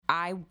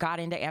I got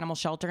into animal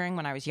sheltering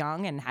when I was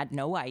young and had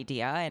no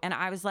idea. And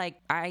I was like,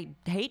 I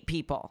hate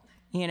people,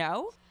 you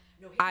know?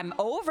 I'm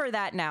over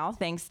that now,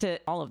 thanks to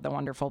all of the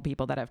wonderful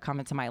people that have come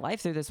into my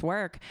life through this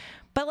work.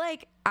 But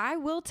like, I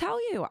will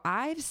tell you,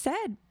 I've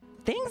said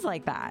things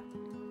like that.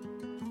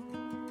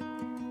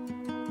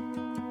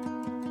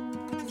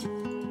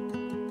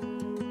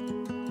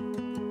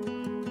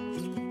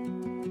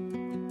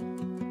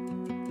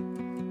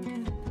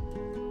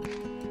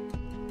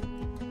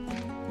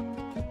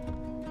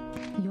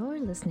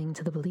 Listening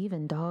to the Believe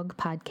in Dog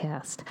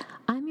podcast.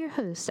 I'm your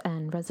host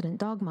and resident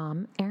dog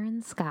mom,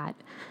 Erin Scott.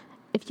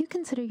 If you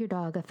consider your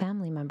dog a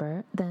family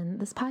member, then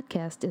this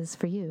podcast is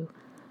for you.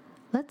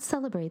 Let's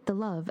celebrate the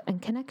love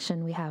and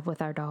connection we have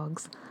with our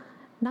dogs.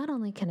 Not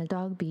only can a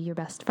dog be your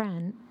best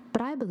friend,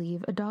 but I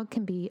believe a dog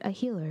can be a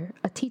healer,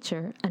 a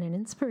teacher, and an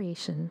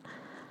inspiration.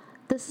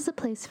 This is a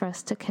place for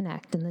us to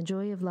connect in the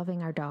joy of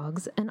loving our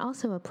dogs, and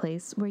also a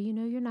place where you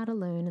know you're not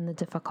alone in the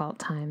difficult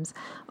times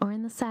or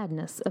in the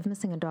sadness of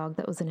missing a dog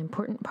that was an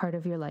important part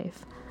of your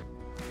life.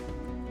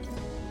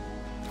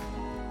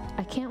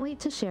 I can't wait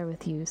to share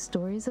with you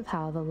stories of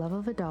how the love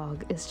of a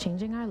dog is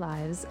changing our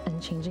lives and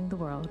changing the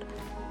world.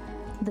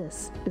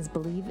 This is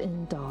Believe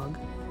in Dog.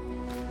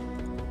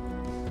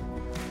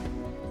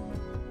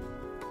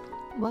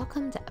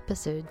 Welcome to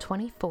episode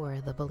 24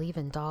 of the Believe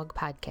in Dog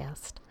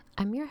podcast.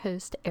 I'm your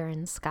host,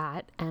 Erin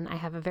Scott, and I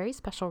have a very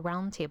special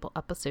roundtable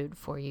episode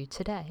for you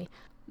today.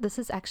 This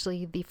is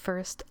actually the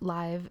first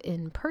live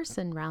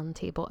in-person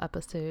roundtable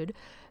episode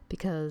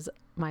because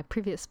my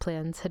previous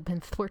plans had been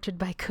thwarted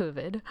by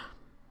COVID.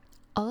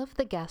 All of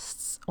the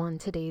guests on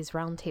today's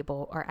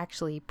roundtable are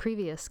actually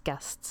previous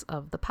guests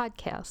of the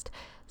podcast,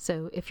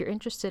 so if you're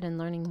interested in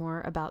learning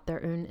more about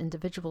their own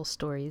individual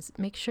stories,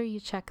 make sure you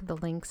check the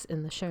links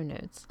in the show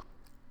notes.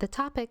 The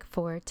topic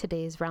for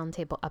today's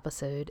roundtable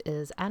episode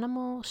is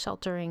Animal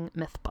Sheltering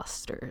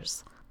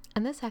Mythbusters.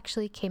 And this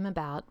actually came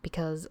about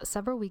because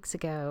several weeks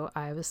ago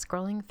I was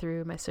scrolling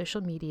through my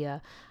social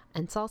media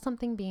and saw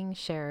something being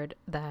shared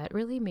that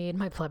really made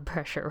my blood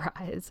pressure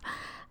rise.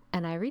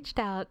 And I reached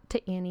out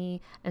to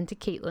Annie and to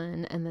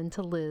Caitlin and then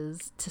to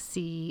Liz to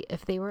see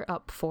if they were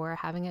up for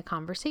having a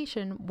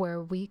conversation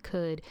where we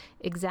could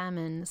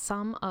examine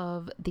some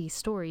of the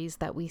stories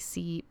that we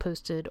see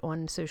posted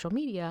on social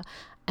media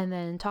and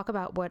then talk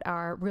about what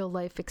our real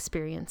life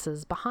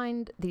experiences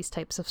behind these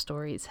types of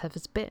stories have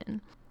been.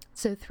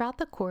 So throughout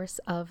the course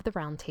of the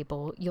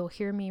roundtable, you'll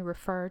hear me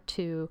refer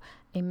to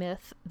a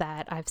myth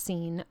that I've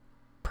seen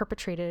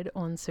perpetrated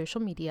on social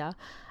media,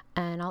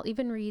 and I'll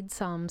even read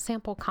some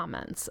sample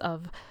comments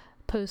of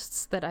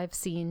posts that I've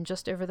seen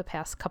just over the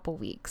past couple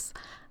weeks.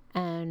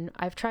 And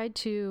I've tried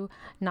to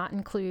not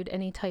include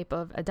any type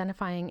of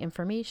identifying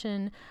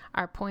information.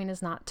 Our point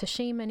is not to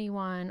shame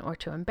anyone or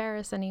to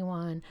embarrass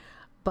anyone,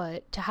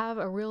 but to have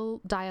a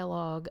real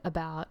dialogue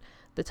about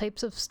the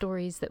types of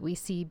stories that we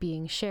see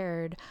being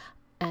shared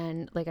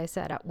and, like I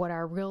said, what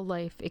our real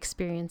life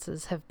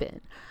experiences have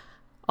been.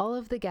 All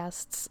of the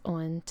guests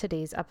on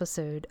today's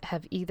episode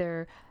have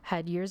either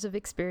had years of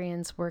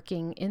experience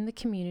working in the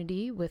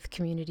community with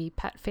community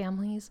pet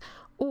families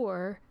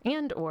or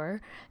in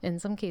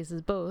some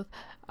cases both,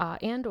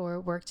 or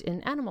worked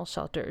in animal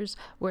shelters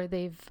where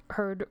they've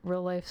heard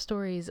real life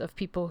stories of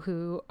people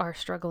who are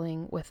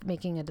struggling with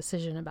making a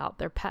decision about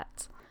their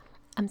pets.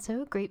 I'm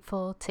so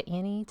grateful to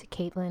Annie, to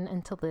Caitlin,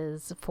 and to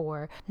Liz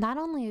for not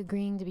only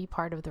agreeing to be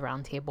part of the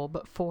roundtable,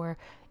 but for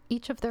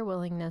each of their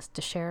willingness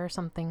to share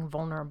something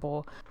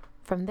vulnerable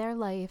from their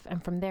life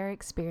and from their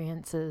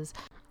experiences,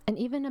 and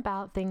even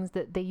about things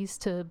that they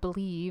used to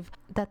believe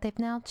that they've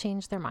now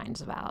changed their minds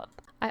about.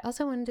 I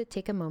also wanted to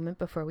take a moment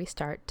before we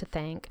start to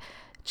thank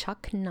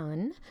Chuck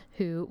Nunn,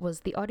 who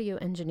was the audio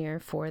engineer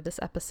for this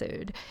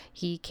episode.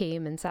 He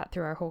came and sat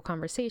through our whole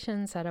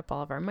conversation, set up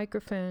all of our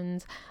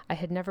microphones. I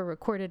had never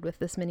recorded with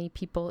this many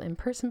people in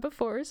person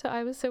before, so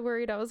I was so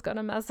worried I was going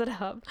to mess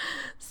it up.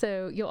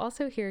 So you'll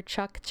also hear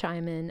Chuck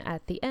chime in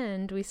at the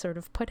end. We sort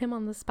of put him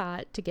on the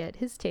spot to get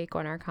his take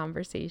on our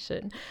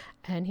conversation,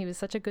 and he was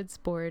such a good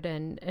sport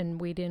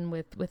and weighed in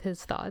with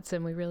his thoughts,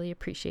 and we really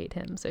appreciate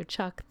him. So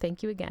Chuck,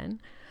 thank you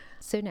again.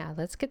 So now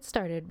let's get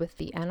started with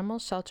the Animal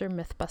Shelter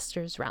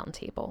Mythbusters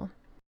Roundtable.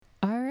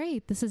 All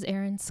right, this is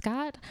Erin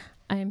Scott.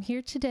 I am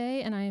here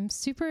today and I am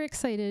super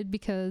excited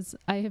because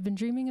I have been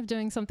dreaming of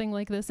doing something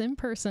like this in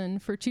person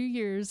for 2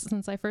 years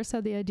since I first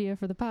had the idea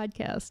for the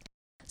podcast.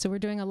 So we're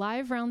doing a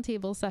live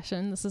roundtable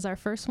session. This is our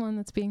first one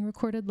that's being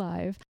recorded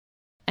live.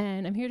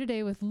 And I'm here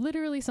today with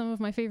literally some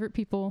of my favorite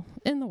people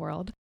in the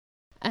world.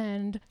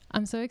 And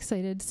I'm so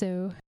excited.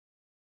 So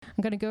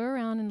I'm going to go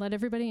around and let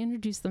everybody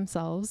introduce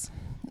themselves.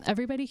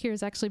 Everybody here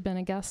has actually been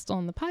a guest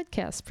on the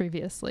podcast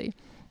previously.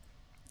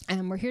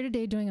 And we're here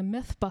today doing a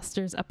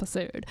Mythbusters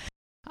episode.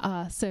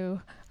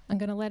 So I'm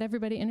going to let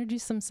everybody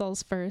introduce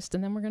themselves first,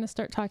 and then we're going to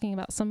start talking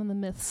about some of the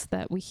myths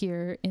that we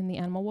hear in the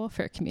animal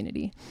welfare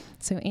community.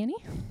 So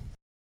Annie?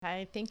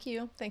 Hi, thank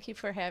you. Thank you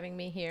for having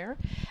me here.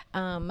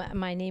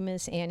 My name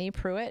is Annie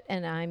Pruitt,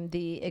 and I'm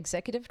the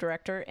executive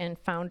director and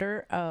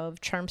founder of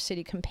Charm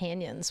City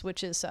Companions,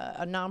 which is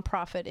a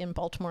nonprofit in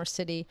Baltimore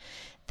City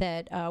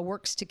that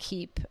works to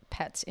keep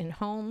pets in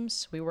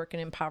homes. We work in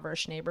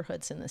impoverished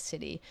neighborhoods in the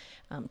city,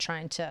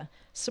 trying to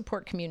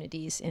support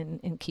communities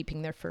in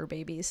keeping their fur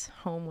babies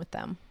home with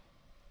them.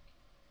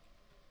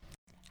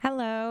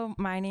 Hello,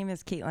 my name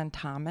is Caitlin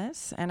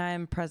Thomas, and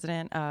I'm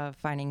president of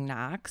Finding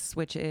Knox,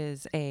 which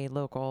is a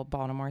local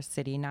Baltimore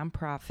City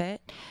nonprofit,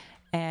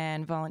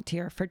 and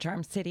volunteer for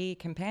Charm City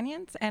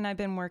Companions. And I've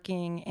been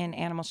working in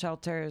animal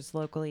shelters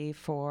locally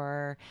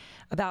for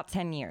about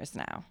 10 years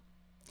now.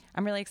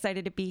 I'm really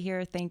excited to be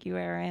here. Thank you,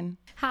 Erin.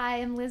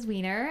 Hi, I'm Liz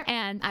Weiner,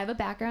 and I have a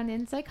background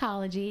in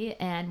psychology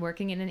and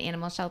working in an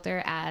animal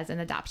shelter as an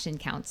adoption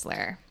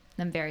counselor.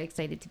 I'm very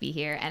excited to be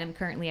here, and I'm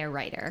currently a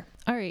writer.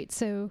 All right,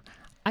 so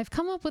I've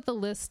come up with a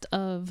list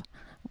of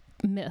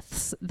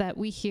myths that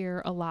we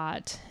hear a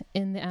lot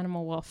in the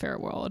animal welfare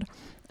world.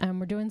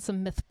 We're doing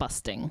some myth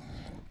busting.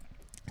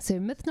 So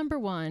myth number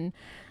 1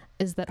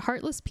 is that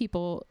heartless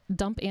people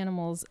dump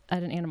animals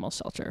at an animal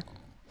shelter.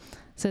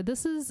 So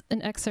this is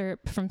an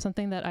excerpt from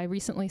something that I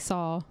recently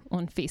saw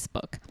on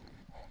Facebook.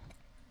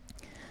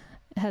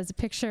 It has a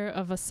picture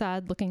of a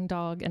sad-looking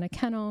dog in a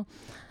kennel.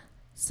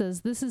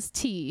 Says, "This is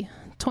T.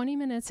 20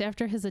 minutes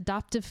after his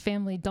adoptive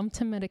family dumped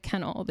him at a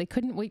kennel. They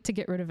couldn't wait to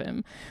get rid of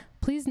him.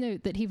 Please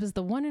note that he was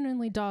the one and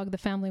only dog the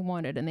family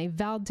wanted, and they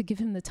vowed to give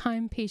him the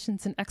time,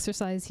 patience, and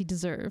exercise he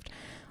deserved.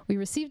 We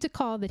received a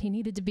call that he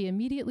needed to be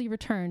immediately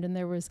returned, and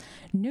there was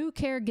no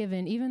care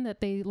given, even that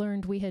they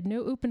learned we had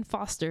no open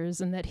fosters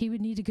and that he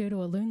would need to go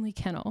to a lonely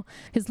kennel.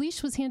 His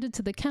leash was handed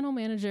to the kennel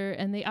manager,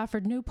 and they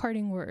offered no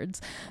parting words.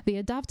 The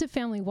adoptive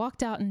family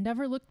walked out and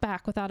never looked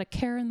back without a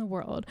care in the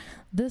world.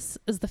 This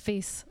is the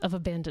face of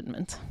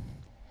abandonment."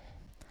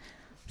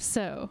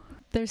 So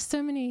there's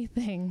so many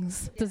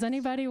things. Yes. Does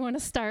anybody want to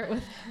start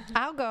with?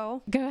 I'll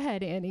go. Go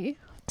ahead, Annie.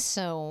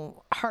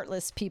 So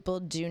heartless people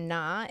do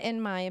not,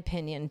 in my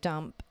opinion,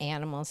 dump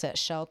animals at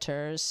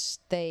shelters.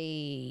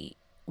 They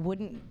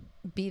wouldn't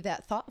be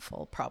that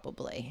thoughtful,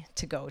 probably,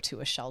 to go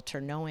to a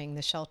shelter, knowing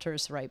the shelter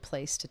is the right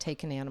place to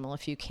take an animal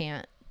if you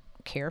can't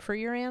care for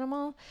your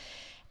animal.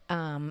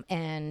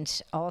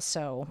 And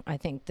also, I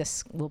think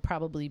this will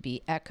probably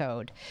be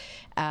echoed.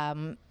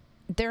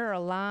 There are a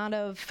lot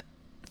of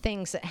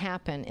things that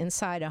happen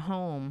inside a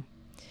home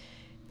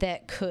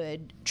that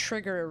could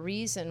trigger a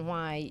reason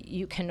why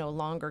you can no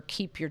longer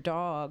keep your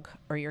dog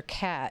or your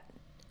cat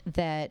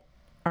that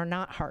are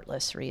not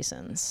heartless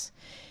reasons.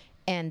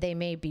 And they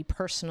may be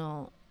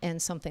personal and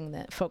something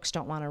that folks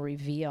don't want to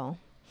reveal.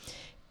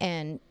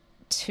 And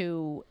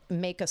to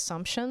make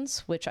assumptions,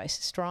 which I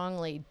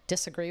strongly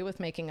disagree with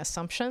making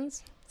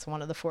assumptions, it's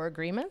one of the 4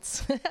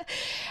 agreements,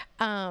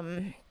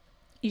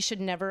 you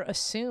should never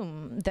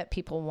assume that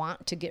people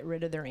want to get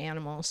rid of their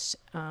animals.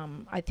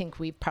 I think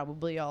we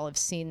probably all have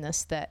seen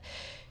this, that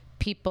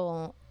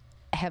people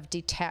have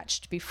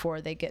detached before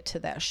they get to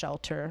that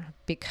shelter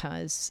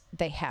because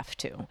they have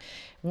to.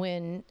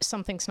 When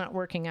something's not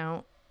working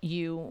out,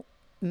 you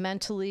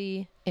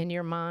mentally, in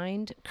your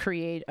mind,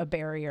 create a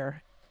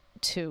barrier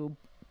to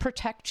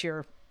protect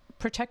your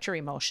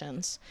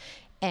emotions.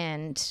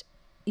 And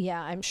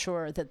yeah, I'm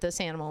sure that this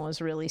animal was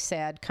really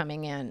sad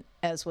coming in,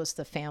 as was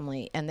the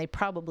family, and they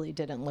probably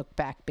didn't look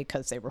back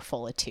because they were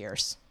full of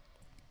tears.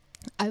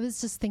 I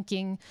was just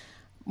thinking,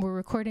 we're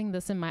recording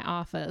this in my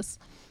office,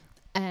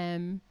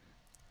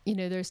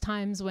 there's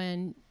times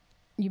when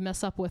you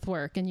mess up with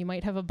work and you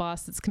might have a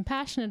boss that's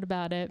compassionate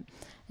about it,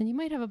 and you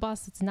might have a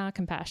boss that's not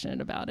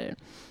compassionate about it.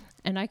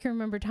 And I can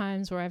remember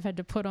times where I've had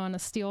to put on a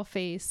steel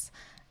face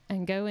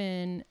and go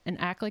in and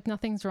act like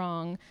nothing's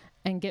wrong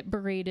and get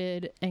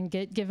berated and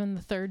get given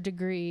the 3rd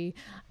degree,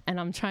 and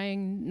I'm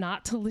trying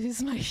not to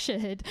lose my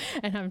shit,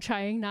 and I'm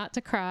trying not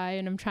to cry,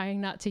 and I'm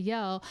trying not to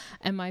yell,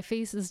 and my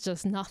face is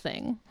just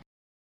nothing.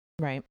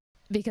 Right.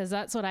 Because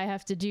that's what I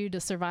have to do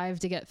to survive,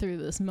 to get through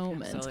this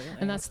moment.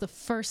 Absolutely. And that's the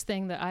first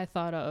thing that I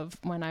thought of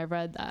when I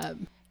read that.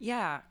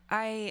 Yeah,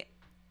 I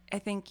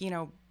think,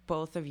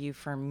 both of you,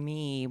 for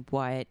me,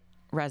 what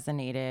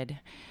resonated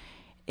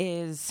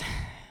is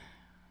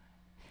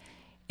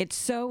it's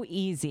so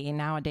easy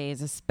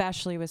nowadays,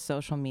 especially with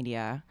social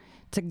media,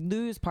 to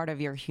lose part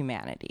of your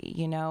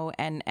humanity,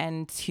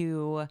 and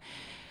to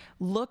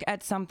look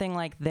at something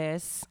like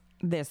this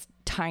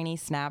tiny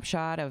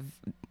snapshot of,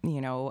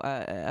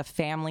 a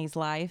family's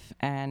life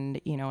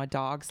and, a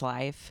dog's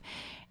life,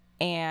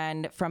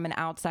 and from an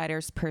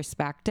outsider's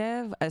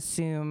perspective,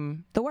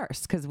 assume the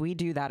worst, because we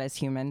do that as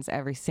humans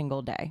every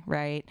single day,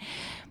 right?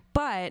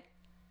 But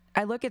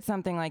I look at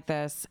something like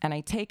this and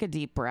I take a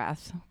deep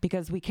breath,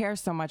 because we care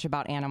so much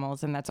about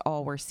animals and that's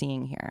all we're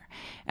seeing here.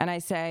 And I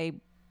say,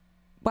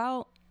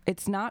 well,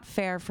 it's not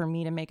fair for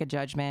me to make a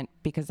judgment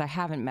because I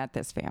haven't met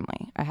this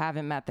family. I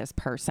haven't met this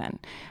person.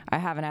 I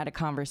haven't had a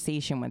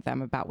conversation with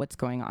them about what's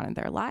going on in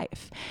their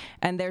life.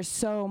 And there's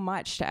so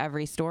much to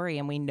every story,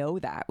 and we know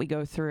that. We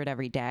go through it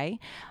every day.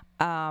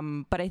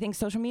 But I think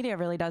social media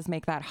really does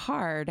make that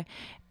hard.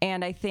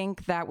 And I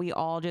think that we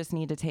all just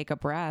need to take a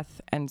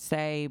breath and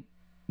say,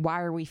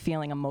 why are we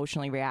feeling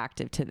emotionally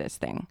reactive to this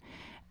thing?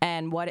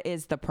 And what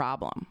is the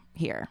problem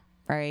here,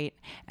 right?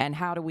 And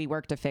how do we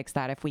work to fix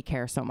that if we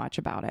care so much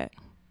about it?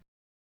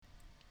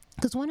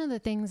 Because one of the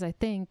things I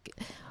think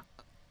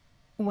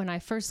when I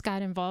first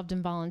got involved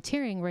in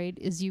volunteering, right,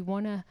 is you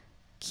want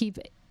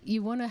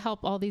to help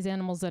all these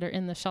animals that are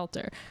in the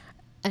shelter.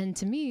 And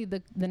to me,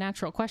 the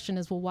natural question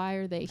is, well, why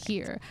are they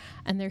here?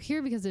 And they're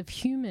here because of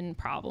human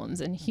problems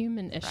and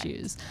human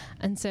issues.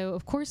 Right. And so,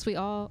 of course, we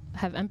all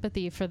have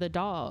empathy for the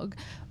dog.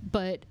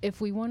 But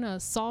if we want to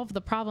solve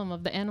the problem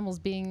of the animals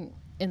being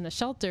in the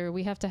shelter,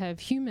 we have to have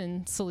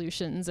human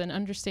solutions and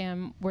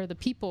understand where the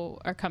people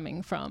are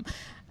coming from.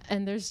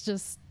 And there's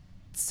just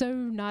so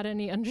not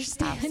any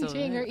understanding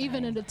Absolutely. Or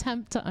even an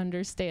attempt to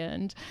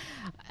understand.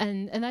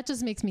 And that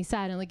just makes me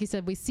sad. And like you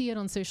said, we see it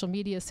on social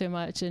media so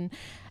much, and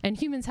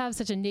humans have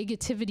such a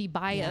negativity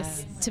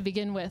bias to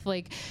begin with.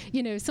 Like,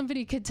 you know,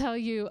 somebody could tell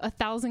you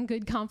 1,000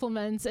 good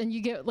compliments and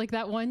you get like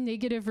that one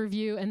negative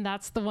review, and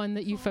that's the one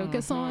that you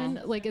focus on.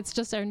 Like, it's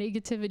just our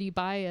negativity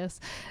bias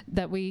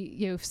that we,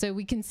 you know, so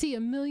we can see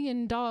 1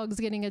 million dogs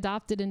getting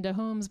adopted into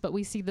homes, but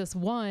we see this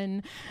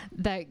one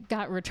that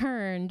got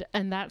returned,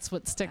 and that's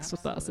what sticks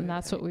with us, and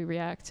that's what we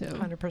react to.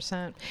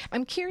 100%.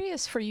 I'm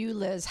curious for you,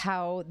 Liz,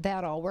 how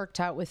that all worked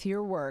out with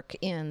your work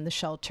in the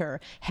shelter.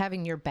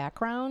 Having your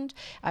background,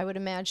 I would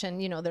imagine,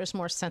 you know, there's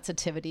more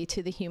sensitivity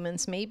to the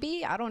humans,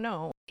 maybe? I don't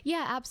know.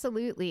 Yeah,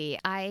 absolutely.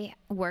 I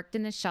worked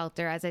in a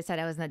shelter. As I said,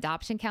 I was an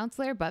adoption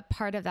counselor, but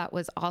part of that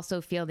was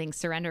also fielding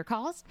surrender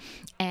calls.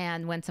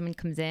 And when someone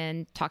comes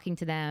in, talking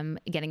to them,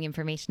 getting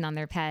information on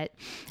their pet,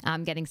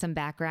 getting some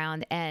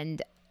background.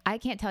 And I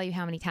can't tell you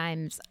how many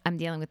times I'm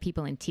dealing with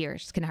people in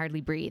tears, can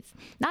hardly breathe.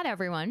 Not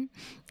everyone,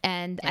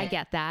 and I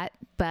get that.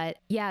 But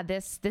yeah,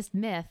 this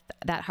myth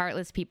that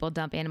heartless people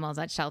dump animals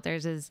at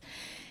shelters is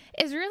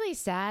really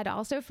sad,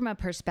 also from a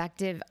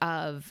perspective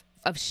of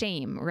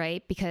shame,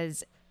 right?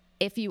 Because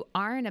if you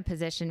are in a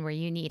position where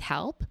you need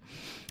help,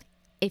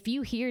 if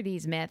you hear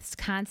these myths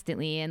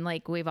constantly, and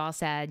like we've all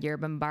said, you're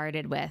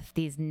bombarded with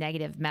these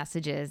negative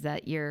messages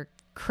that you're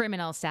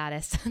criminal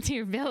status,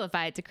 you're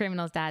vilified to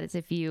criminal status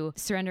if you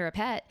surrender a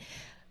pet.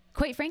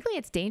 Quite frankly,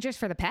 it's dangerous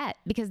for the pet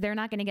because they're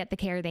not going to get the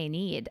care they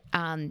need.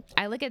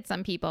 I look at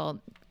some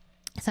people,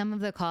 some of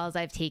the calls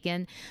I've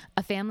taken,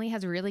 a family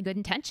has really good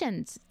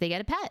intentions. They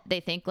get a pet. They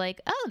think like,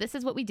 oh, this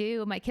is what we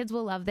do. My kids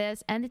will love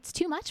this. And it's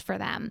too much for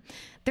them.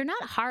 They're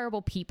not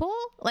horrible people.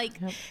 Like,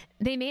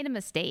 they made a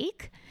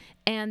mistake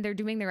and they're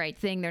doing the right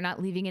thing. They're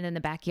not leaving it in the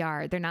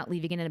backyard. They're not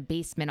leaving it in a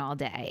basement all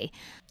day.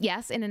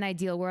 Yes, in an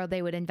ideal world,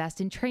 they would invest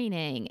in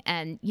training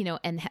and, you know,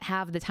 and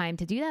have the time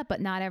to do that,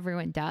 but not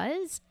everyone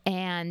does.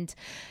 And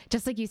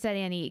just like you said,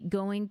 Annie,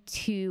 going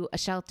to a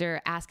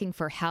shelter asking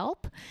for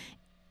help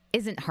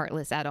isn't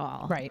heartless at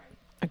all. Right.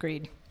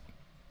 Agreed.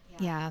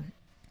 Yeah.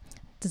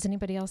 Does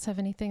anybody else have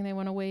anything they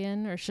want to weigh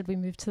in, or should we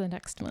move to the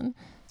next one?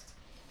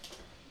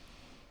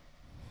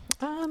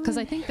 Because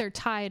I think they're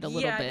tied a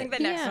little bit. Yeah, I think the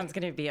next one's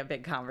going to be a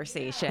big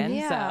conversation.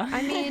 Yeah. So.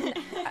 I mean,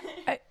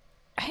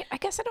 I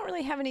guess I don't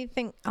really have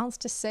anything else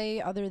to say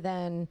other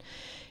than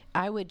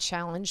I would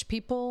challenge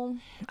people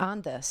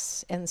on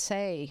this and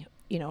say,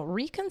 you know,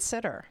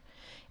 reconsider.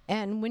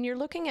 And when you're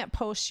looking at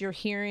posts, you're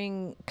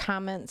hearing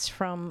comments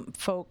from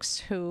folks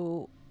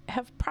who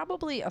have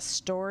probably a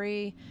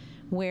story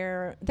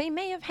where they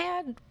may have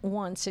had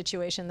one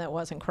situation that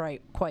wasn't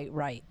quite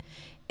right.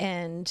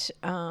 And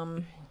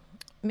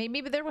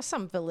maybe there was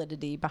some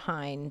validity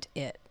behind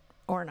it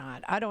or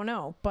not. I don't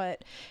know.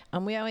 But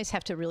we always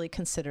have to really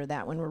consider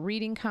that when we're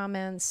reading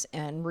comments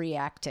and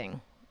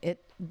reacting.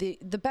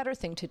 The better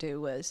thing to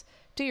do is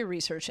do your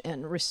research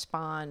and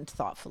respond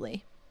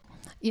thoughtfully.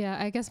 Yeah,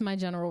 I guess my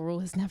general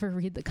rule is never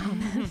read the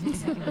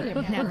comments.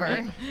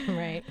 Never.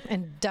 Right.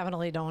 And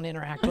definitely don't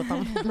interact with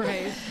them.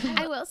 Right.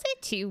 I will say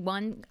too,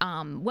 one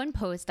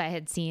post I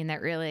had seen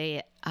that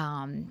really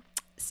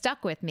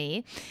stuck with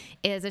me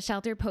is a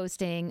shelter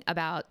posting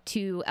about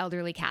 2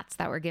 elderly cats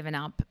that were given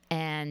up,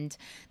 and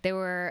they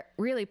were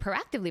really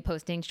proactively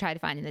posting to try to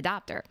find an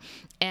adopter.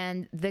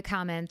 And the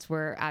comments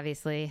were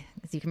obviously,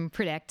 as you can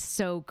predict,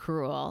 so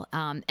cruel.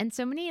 And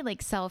so many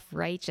like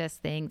self-righteous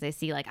things I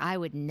see, like, I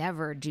would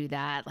never do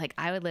that. Like,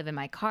 I would live in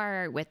my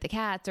car with the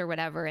cats or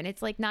whatever. And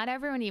it's like, not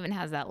everyone even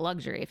has that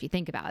luxury if you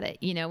think about it,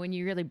 you know, when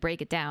you really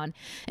break it down.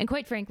 And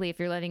quite frankly, if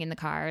you're living in the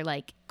car,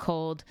 like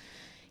cold,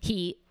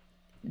 heat,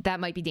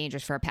 that might be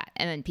dangerous for a pet,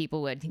 and then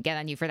people would get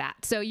on you for that.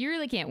 So you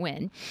really can't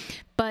win.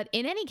 But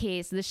in any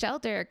case, the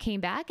shelter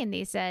came back and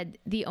they said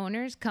the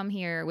owners come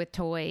here with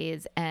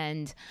toys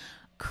and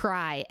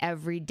cry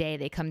every day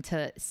they come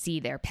to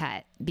see their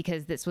pet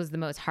because this was the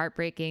most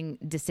heartbreaking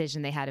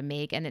decision they had to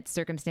make, and it's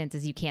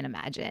circumstances you can't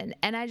imagine.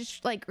 And I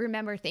just like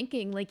remember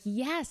thinking like,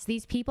 yes,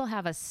 these people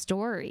have a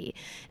story,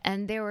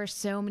 and there were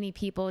so many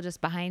people just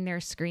behind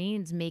their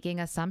screens making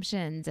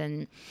assumptions.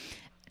 And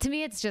to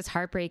me, it's just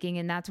heartbreaking.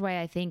 And that's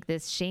why I think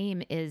this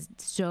shame is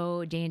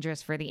so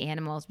dangerous for the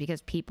animals,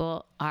 because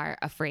people are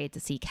afraid to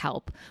seek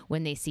help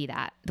when they see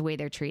that, the way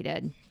they're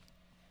treated.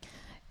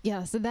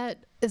 Yeah, so that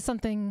is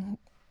something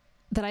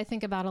that I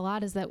think about a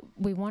lot, is that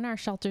we want our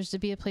shelters to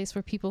be a place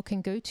where people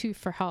can go to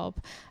for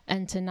help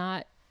and to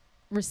not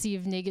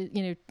receive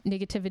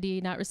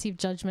negativity, not receive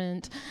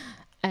judgment.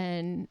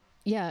 And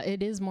yeah,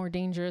 it is more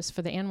dangerous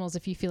for the animals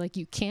if you feel like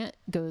you can't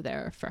go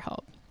there for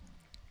help.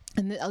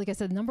 And like I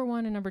said, number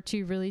 1 and number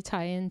 2 really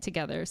tie in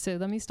together. So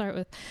let me start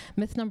with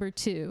myth number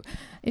 2.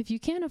 If you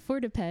can't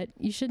afford a pet,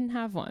 you shouldn't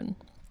have one.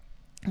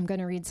 I'm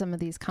going to read some of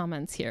these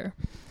comments here.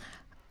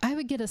 I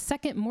would get a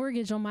second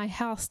mortgage on my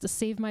house to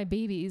save my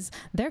babies.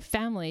 They're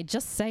family,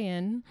 just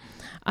saying.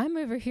 I'm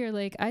over here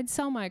like, I'd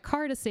sell my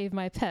car to save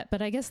my pet, but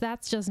I guess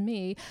that's just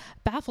me.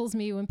 Baffles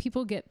me when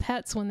people get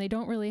pets when they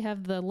don't really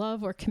have the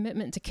love or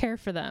commitment to care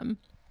for them.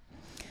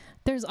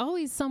 There's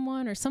always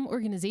someone or some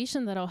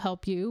organization that'll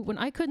help you. When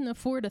I couldn't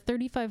afford a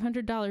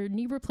 $3,500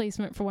 knee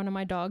replacement for one of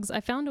my dogs, I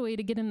found a way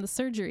to get him the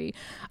surgery.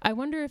 I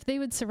wonder if they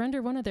would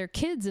surrender one of their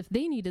kids if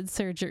they needed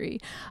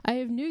surgery. I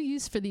have no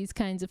use for these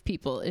kinds of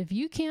people. If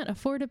you can't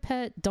afford a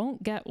pet,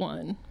 don't get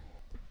one.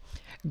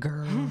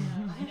 Girl.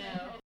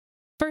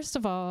 First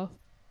of all,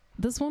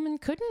 this woman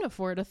couldn't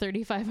afford a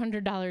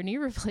 $3,500 knee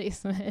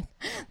replacement.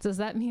 Does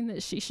that mean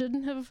that she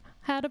shouldn't have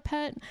had a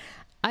pet?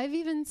 I've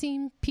even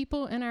seen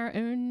people in our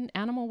own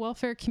animal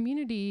welfare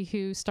community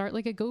who start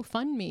like a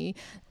GoFundMe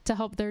to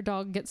help their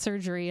dog get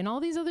surgery, and all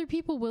these other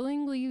people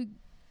willingly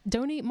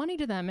donate money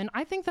to them. And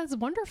I think that's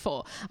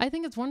wonderful. I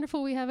think it's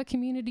wonderful we have a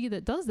community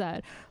that does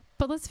that.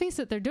 But let's face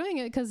it, they're doing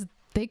it because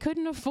they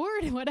couldn't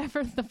afford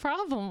whatever the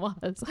problem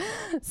was.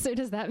 So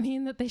does that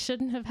mean that they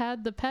shouldn't have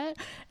had the pet?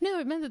 No,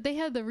 it meant that they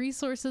had the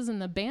resources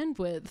and the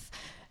bandwidth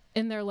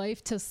in their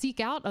life to seek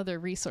out other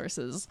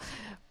resources.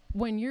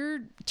 When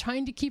you're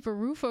trying to keep a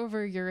roof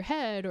over your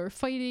head, or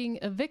fighting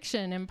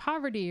eviction and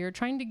poverty, or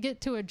trying to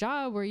get to a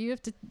job where you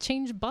have to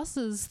change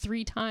buses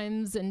 3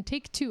 times and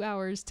take 2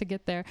 hours to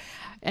get there,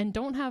 and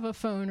don't have a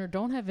phone or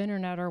don't have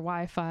internet or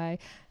Wi-Fi,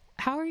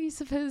 how are you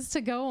supposed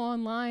to go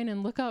online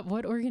and look up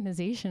what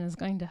organization is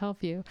going to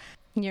help you?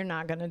 You're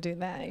not going to do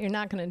that. You're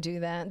not going to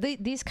do that.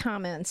 These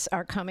comments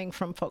are coming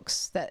from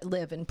folks that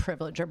live in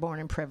privilege or born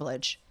in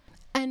privilege.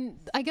 And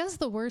I guess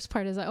the worst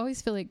part is I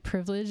always feel like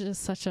privilege is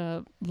such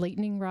a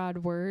lightning rod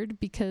word,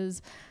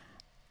 because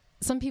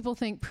some people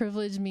think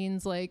privilege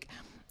means like,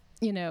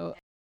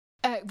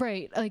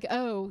 right, like,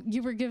 oh,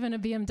 you were given a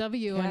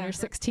BMW on your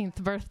 16th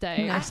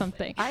birthday or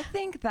something. I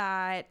think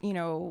that,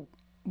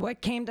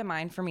 what came to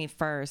mind for me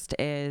first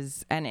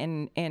is,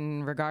 and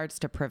in regards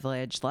to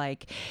privilege,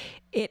 like,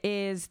 it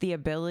is the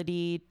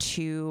ability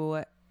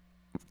to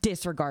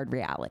disregard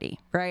reality,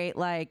 right?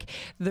 Like,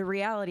 the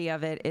reality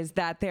of it is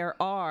that there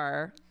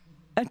are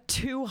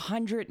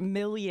 200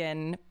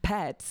 million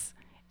pets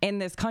in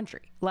this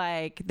country.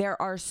 Like,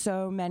 there are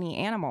so many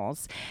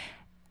animals.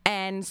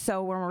 And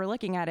so when we're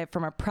looking at it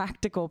from a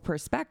practical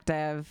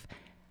perspective,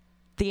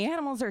 the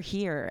animals are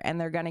here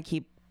and they're going to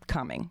keep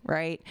coming,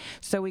 right?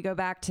 So we go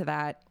back to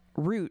that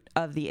root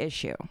of the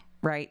issue,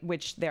 right?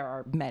 Which there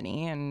are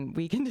many, and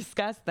we can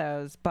discuss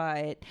those.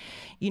 But,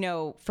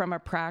 from a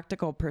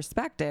practical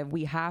perspective,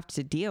 we have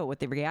to deal with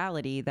the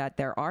reality that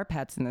there are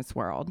pets in this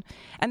world.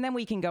 And then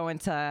we can go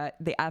into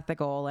the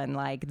ethical and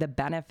like the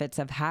benefits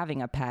of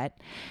having a pet,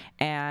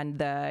 and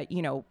the,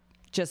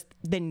 just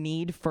the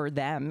need for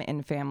them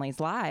in families'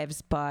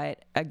 lives.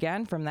 But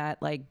again, from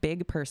that like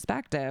big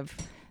perspective,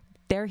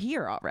 they're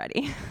here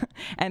already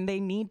and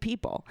they need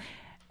people.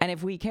 And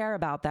if we care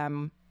about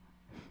them,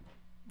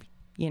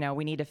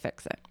 we need to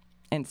fix it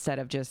instead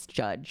of just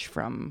judge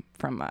from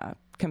a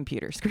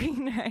computer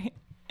screen, right?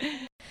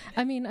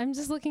 I mean, I'm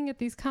just looking at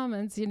these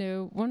comments,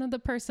 one of the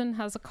person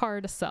has a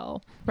car to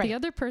sell. Right. The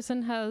other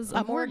person has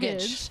a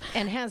mortgage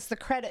and has the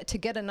credit to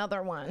get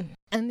another one.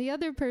 And the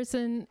other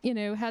person,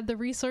 had the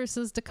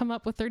resources to come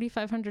up with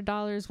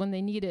 $3,500 when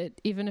they need it,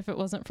 even if it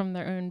wasn't from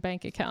their own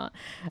bank account.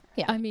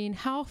 Yeah. I mean,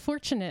 how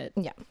fortunate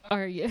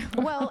are you?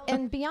 Well,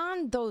 and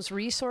beyond those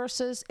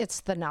resources, it's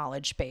the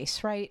knowledge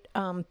base, right?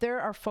 There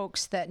are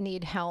folks that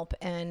need help,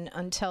 and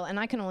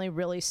I can only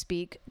really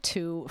speak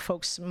to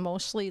folks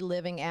mostly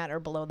living at or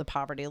below the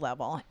poverty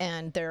level.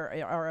 And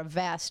there are a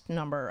vast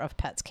number of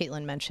pets.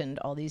 Caitlin mentioned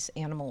all these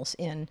animals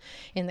in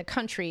the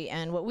country.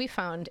 And what we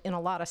found in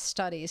a lot of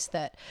studies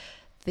that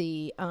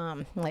the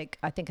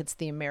I think it's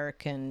the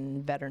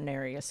American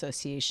Veterinary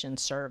Association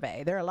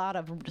survey. There are a lot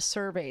of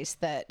surveys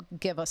that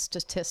give us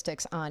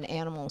statistics on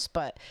animals,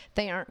 but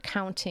they aren't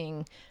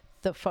counting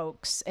the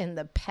folks and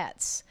the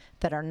pets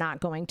that are not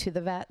going to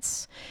the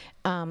vets.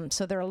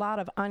 So there are a lot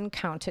of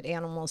uncounted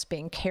animals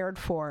being cared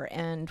for.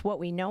 And what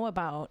we know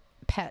about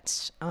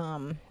pets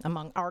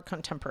among our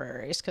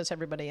contemporaries, because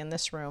everybody in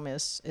this room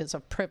is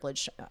of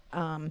privilege.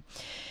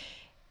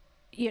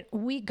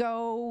 We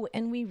go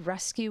and we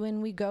rescue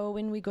and we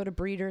go to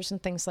breeders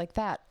and things like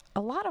that.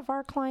 A lot of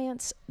our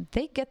clients,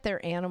 they get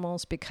their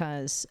animals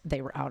because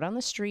they were out on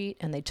the street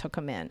and they took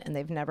them in, and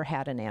they've never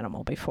had an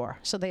animal before.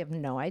 So they have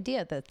no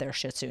idea that their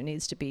Shih Tzu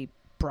needs to be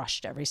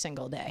brushed every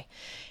single day.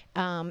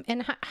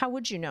 And how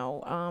would you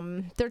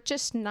know? They're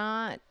just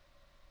not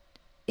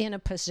in a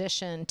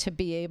position to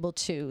be able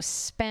to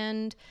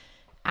spend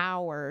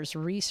hours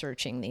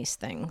researching these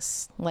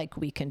things like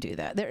we can do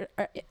that.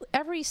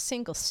 Every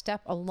single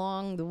step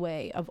along the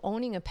way of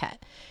owning a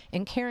pet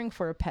and caring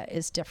for a pet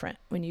is different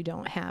when you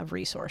don't have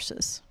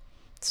resources.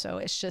 So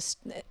it's just,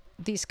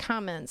 these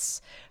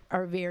comments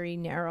are very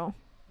narrow.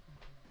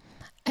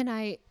 And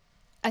I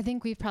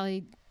think we've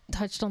probably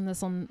touched on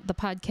this on the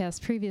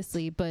podcast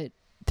previously, but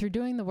through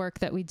doing the work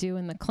that we do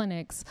in the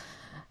clinics,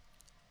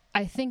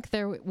 I think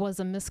there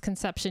was a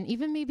misconception,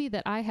 even maybe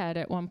that I had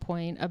at one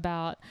point,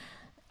 about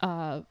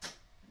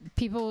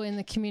people in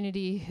the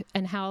community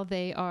and how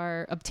they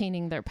are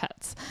obtaining their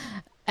pets.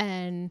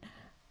 And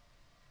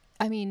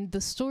I mean, the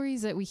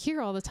stories that we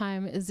hear all the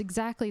time is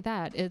exactly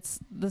that. It's,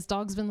 this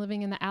dog's been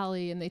living in the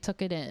alley and they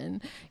took it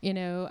in. You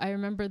know, I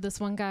remember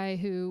this one guy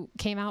who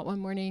came out one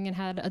morning and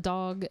had a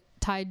dog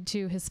tied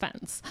to his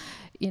fence.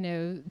 You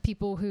know,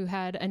 people who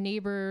had a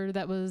neighbor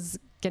that was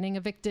getting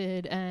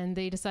evicted and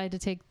they decided to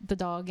take the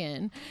dog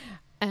in.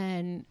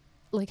 And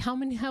like, how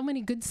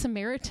many Good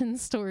Samaritan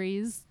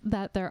stories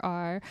that there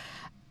are,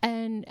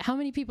 and how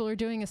many people are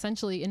doing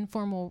essentially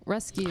informal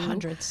rescue.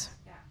 Hundreds.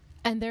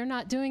 And they're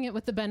not doing it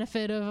with the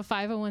benefit of a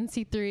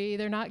 501c3.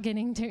 They're not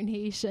getting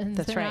donations.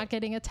 That's they're right. not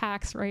getting a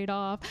tax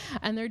write-off.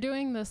 And they're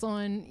doing this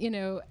on, you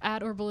know,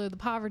 at or below the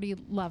poverty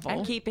level.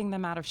 And keeping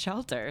them out of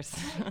shelters.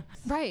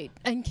 Right.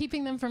 And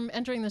keeping them from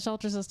entering the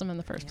shelter system in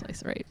the first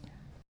place. Right.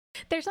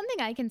 There's something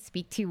I can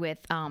speak to with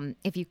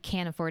if you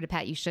can't afford a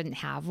pet, you shouldn't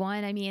have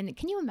one. I mean,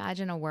 can you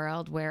imagine a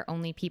world where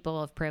only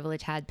people of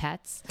privilege had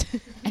pets?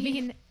 I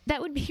mean,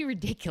 that would be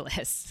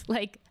ridiculous.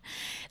 Like,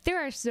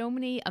 there are so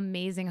many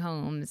amazing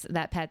homes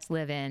that pets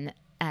live in,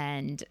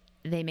 and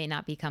they may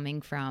not be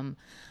coming from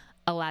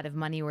a lot of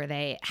money where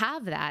they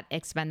have that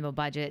expendable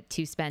budget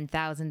to spend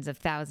thousands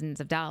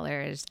of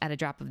dollars at a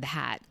drop of the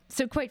hat.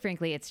 So quite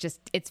frankly,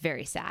 it's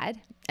very sad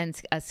and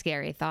a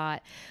scary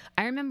thought.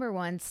 I remember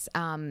once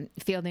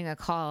fielding a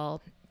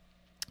call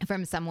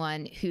from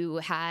someone who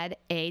had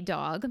a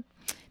dog.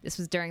 This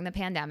was during the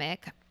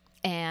pandemic,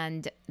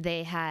 and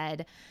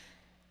the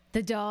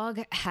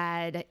dog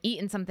had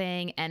eaten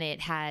something and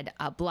it had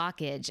a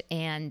blockage,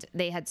 and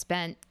they had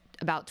spent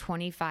about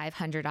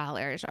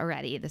 $2,500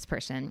 already, this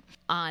person,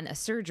 on a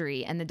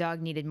surgery, and the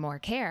dog needed more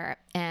care.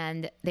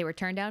 And they were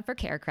turned down for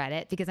care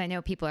credit, because I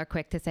know people are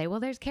quick to say, well,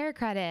 there's care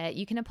credit,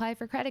 you can apply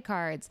for credit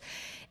cards.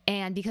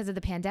 And because of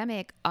the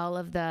pandemic, all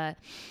of the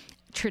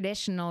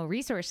traditional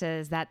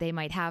resources that they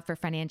might have for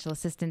financial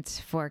assistance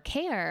for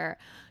care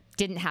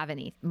didn't have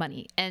any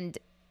money. And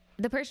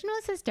the person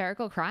was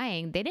hysterical,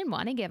 crying. They didn't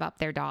want to give up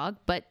their dog,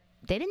 but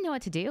they didn't know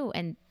what to do,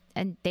 and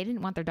they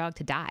didn't want their dog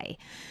to die.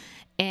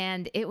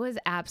 And it was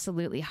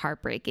absolutely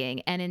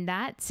heartbreaking. And in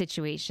that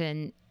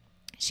situation,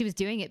 she was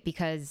doing it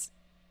because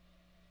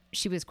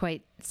she was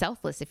quite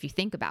selfless, if you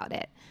think about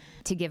it,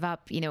 to give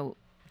up, you know,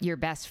 your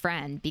best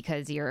friend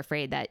because you're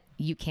afraid that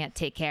you can't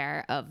take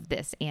care of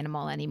this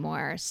animal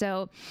anymore.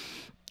 So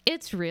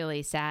it's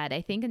really sad.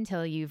 I think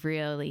until you've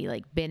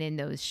really been in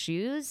those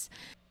shoes,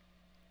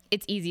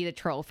 it's easy to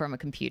troll from a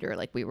computer,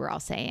 like we were all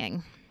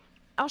saying.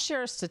 I'll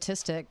share a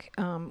statistic,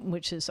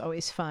 which is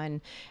always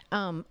fun.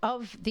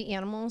 Of the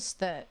animals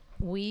that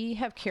we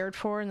have cared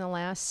for in the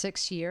last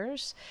 6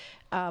 years,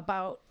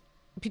 about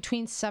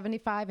between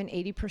 75 and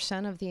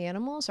 80% of the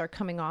animals are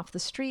coming off the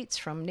streets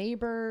from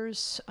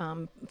neighbors,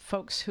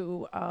 folks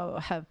who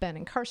have been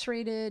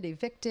incarcerated,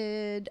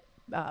 evicted,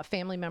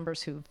 family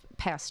members who've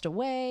passed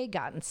away,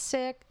 gotten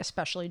sick,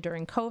 especially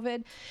during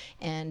COVID.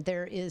 And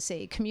there is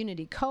a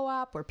community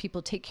co-op where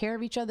people take care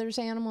of each other's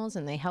animals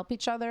and they help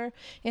each other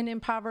in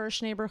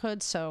impoverished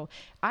neighborhoods. So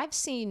I've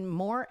seen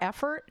more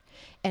effort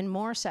and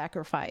more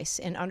sacrifice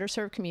in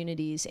underserved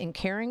communities in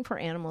caring for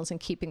animals and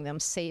keeping them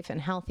safe and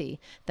healthy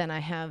than I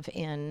have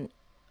in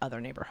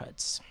other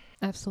neighborhoods.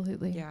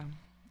 Absolutely. Yeah.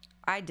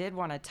 I did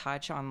want to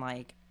touch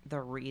on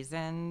the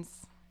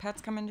reasons pets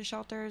come into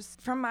shelters.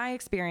 From my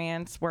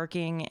experience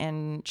working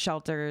in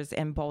shelters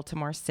in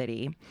Baltimore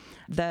City,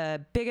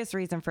 the biggest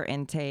reason for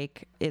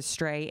intake is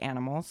stray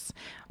animals,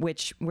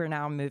 which we're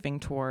now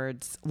moving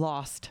towards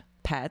lost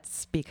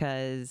pets,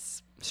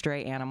 because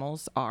stray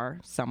animals are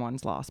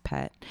someone's lost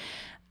pet.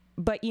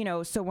 But,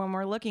 so when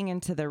we're looking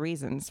into the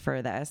reasons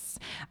for this,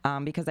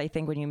 because I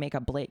think when you make a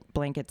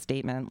blanket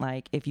statement,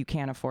 like if you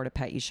can't afford a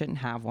pet, you shouldn't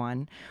have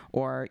one,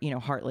 or,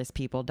 heartless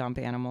people dump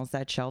animals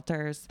at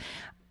shelters,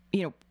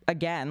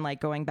 again,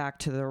 going back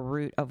to the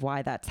root of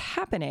why that's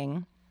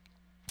happening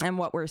and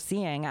what we're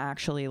seeing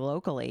actually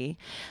locally,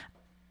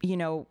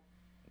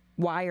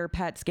 why are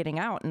pets getting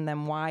out, and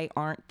then why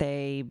aren't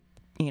they,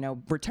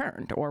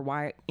 returned, or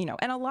why,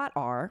 and a lot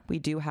are. We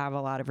do have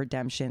a lot of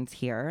redemptions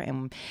here,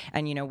 and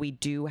we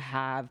do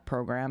have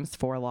programs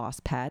for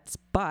lost pets,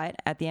 but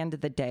at the end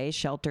of the day,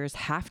 shelters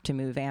have to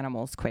move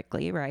animals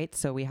quickly, right?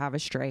 So we have a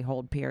stray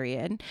hold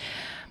period.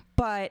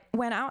 But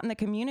when out in the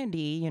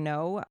community,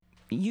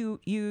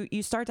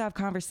 you start to have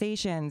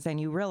conversations and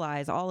you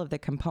realize all of the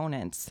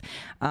components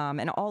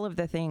and all of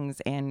the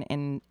things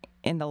in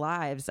the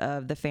lives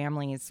of the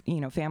families,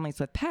 families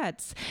with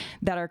pets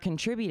that are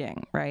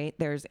contributing, right?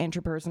 There's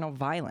interpersonal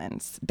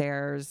violence.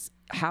 There's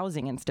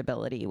housing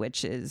instability,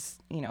 which is,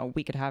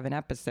 we could have an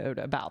episode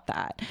about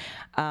that.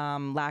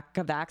 Lack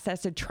of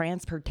access to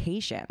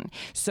transportation.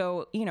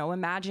 So,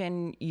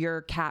 imagine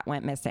your cat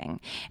went missing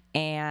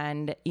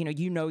and,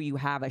 you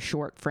have a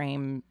short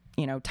frame,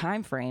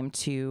 time frame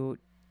to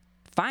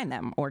find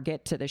them or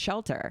get to the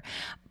shelter.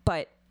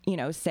 But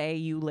say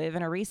you live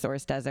in a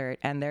resource desert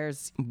and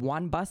there's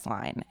one bus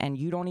line and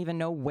you don't even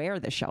know where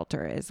the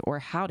shelter is or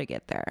how to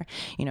get there.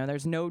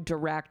 There's no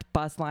direct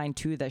bus line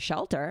to the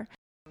shelter.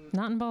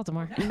 Not in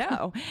Baltimore.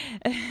 No.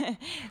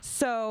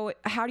 So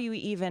how do you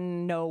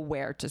even know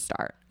where to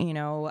start?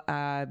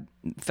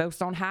 Folks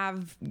don't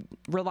have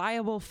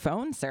reliable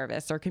phone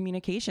service or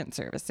communication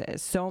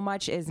services. So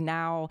much is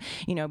now,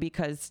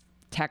 because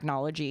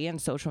technology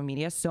and social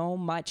media, so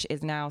much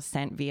is now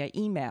sent via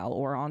email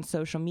or on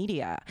social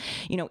media.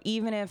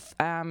 Even if,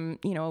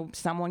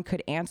 someone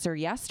could answer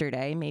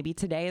yesterday, maybe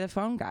today the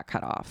phone got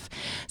cut off.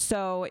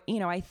 So,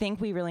 I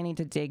think we really need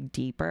to dig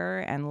deeper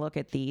and look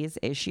at these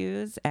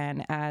issues.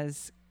 And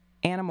as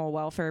animal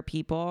welfare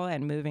people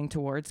and moving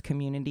towards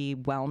community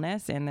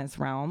wellness in this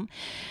realm,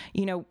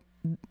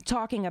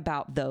 talking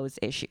about those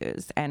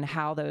issues and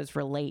how those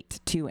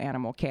relate to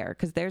animal care,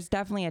 because there's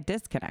definitely a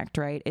disconnect,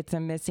 right? It's a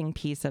missing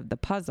piece of the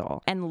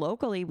puzzle. And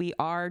locally, we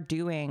are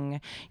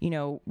doing,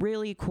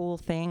 really cool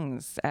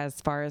things as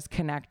far as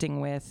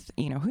connecting with,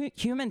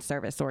 human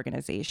service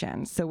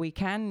organizations. So we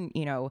can,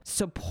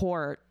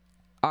 support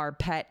our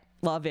pet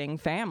loving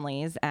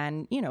families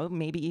and,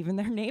 maybe even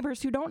their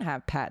neighbors who don't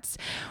have pets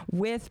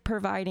with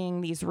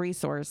providing these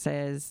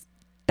resources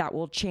that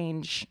will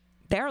change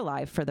their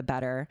life for the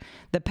better,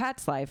 the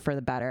pet's life for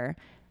the better,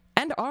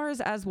 and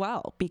ours as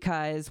well,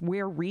 because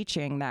we're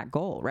reaching that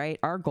goal, right?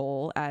 Our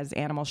goal as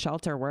animal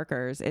shelter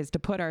workers is to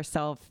put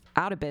ourselves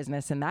out of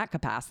business in that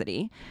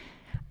capacity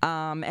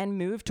and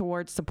move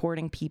towards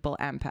supporting people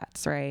and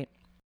pets, right?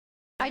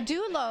 I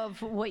do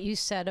love what you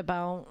said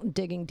about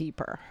digging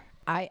deeper.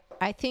 I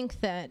think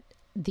that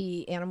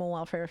the animal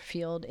welfare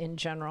field in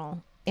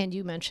general, and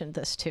you mentioned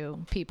this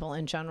too, people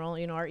in general,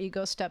 our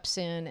ego steps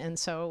in. And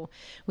so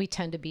we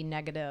tend to be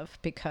negative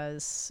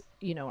because,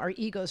 our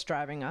ego's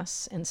driving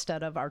us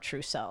instead of our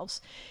true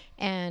selves.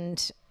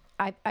 And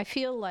I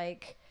feel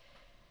like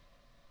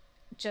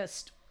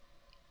just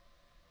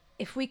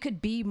if we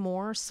could be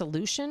more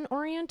solution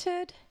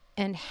oriented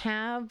and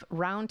have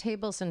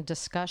roundtables and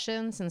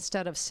discussions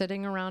instead of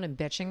sitting around and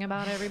bitching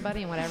about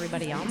everybody and what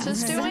everybody else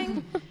is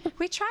doing,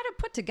 we try to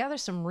put together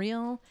some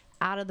real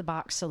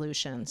out-of-the-box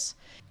solutions.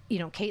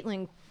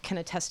 Caitlin can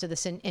attest to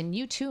this, and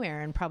you too,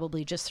 Erin,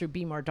 probably just through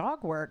Be More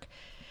Dog Work.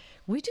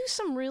 We do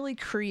some really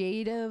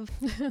creative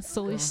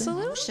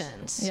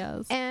solutions.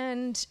 Yes.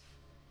 And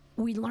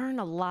we learn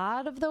a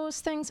lot of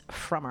those things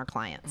from our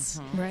clients.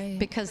 Mm-hmm. Right.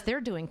 Because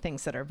they're doing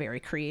things that are very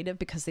creative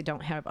because they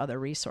don't have other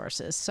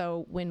resources.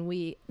 So when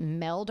we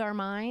meld our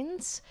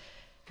minds,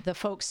 the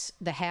folks,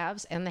 the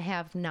haves and the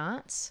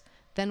have-nots,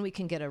 then we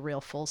can get a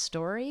real full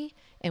story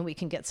and we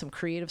can get some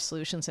creative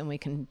solutions and we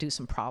can do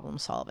some problem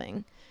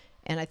solving.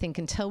 And I think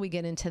until we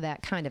get into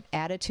that kind of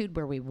attitude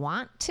where we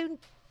want to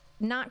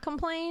not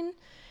complain,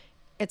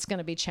 it's going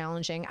to be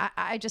challenging.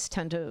 I just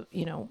tend to,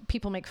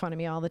 people make fun of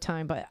me all the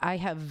time, but I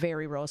have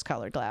very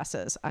rose-colored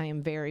glasses. I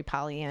am very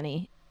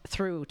Pollyanny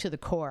through to the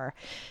core,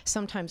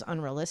 sometimes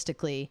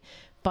unrealistically.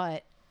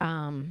 But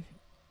when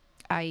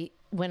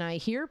I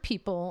hear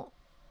people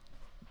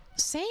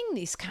saying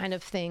these kind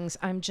of things,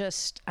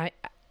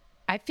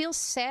 I feel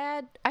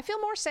sad. I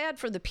feel more sad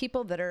for the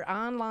people that are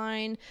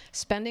online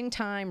spending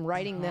time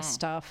writing this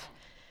stuff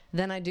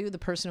than I do the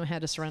person who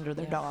had to surrender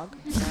their dog.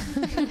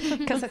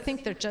 Because I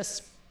think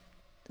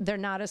they're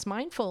not as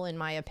mindful, in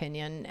my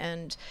opinion.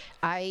 And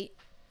I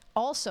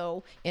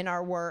also, in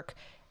our work,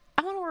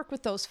 I want to work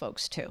with those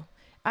folks too.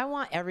 I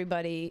want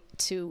everybody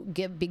to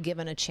be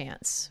given a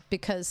chance,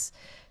 because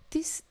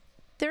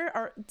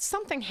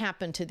something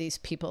happened to these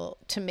people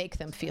to make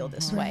them feel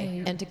this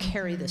way and to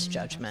carry this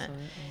judgment.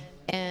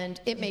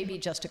 And it may be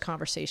just a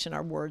conversation.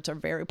 Our words are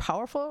very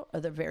powerful or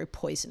they're very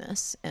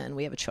poisonous, and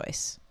we have a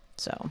choice.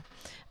 So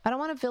I don't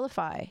want to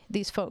vilify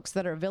these folks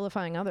that are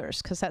vilifying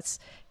others, because that's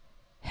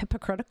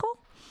hypocritical.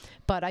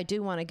 But I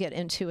do want to get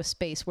into a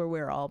space where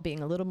we're all being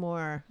a little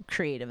more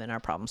creative in our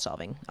problem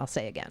solving, I'll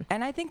say again.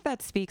 And I think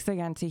that speaks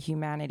again to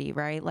humanity,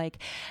 right? Like,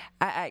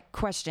 I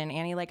question,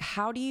 Annie, like,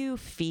 how do you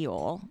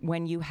feel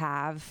when you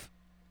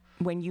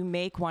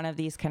make one of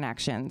these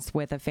connections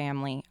with a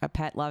family, a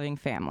pet-loving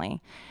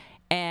family,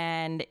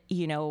 and,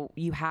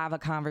 you have a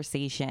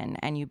conversation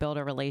and you build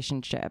a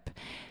relationship?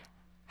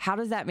 How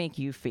does that make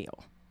you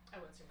feel?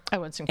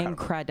 Oh, it's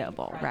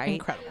incredible, right?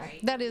 Incredible.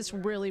 That is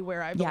really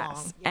where I belong.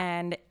 Yes.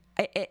 And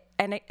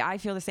I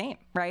feel the same,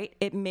 right?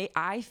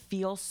 I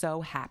feel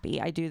so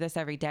happy. I do this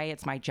every day.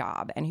 It's my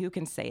job. And who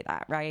can say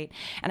that, right?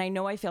 And I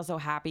know I feel so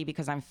happy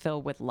because I'm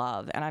filled with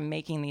love and I'm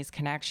making these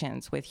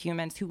connections with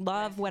humans who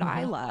love what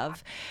I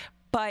love.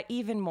 But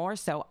even more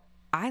so,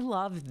 I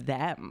love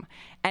them.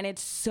 And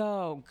it's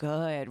so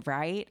good,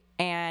 right?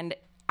 And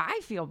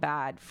I feel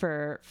bad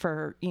for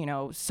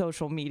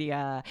social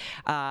media,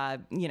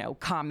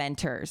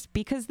 commenters,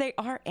 because they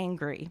are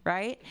angry,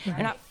 right? They're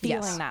not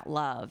feeling that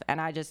love.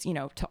 And I just,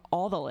 to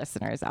all the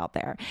listeners out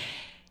there,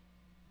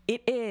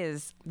 it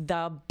is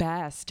the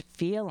best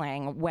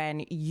feeling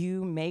when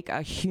you make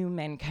a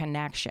human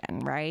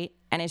connection, right?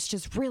 And it's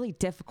just really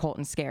difficult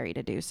and scary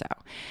to do so.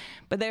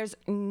 But there's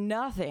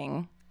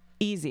nothing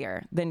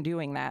easier than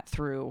doing that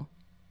through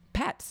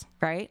pets,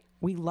 right?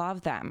 We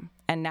love them.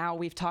 And now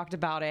we've talked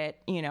about it,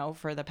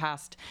 for the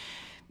past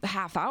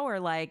half hour,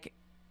 like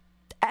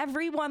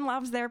everyone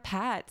loves their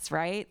pets,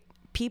 right?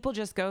 People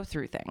just go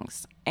through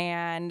things.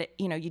 And,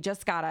 you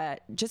just gotta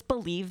just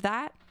believe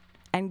that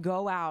and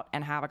go out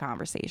and have a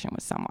conversation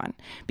with someone,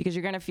 because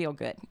you're going to feel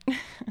good.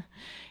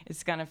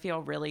 It's going to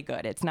feel really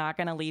good. It's not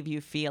going to leave you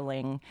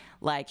feeling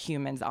like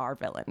humans are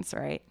villains,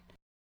 right?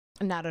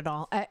 Not at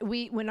all.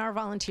 When our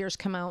volunteers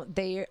come out,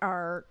 they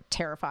are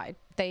terrified.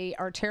 They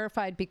are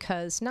terrified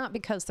not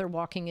because they're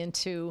walking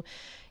into,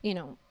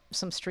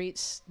 some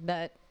streets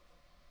that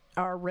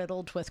are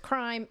riddled with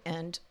crime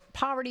and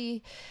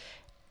poverty.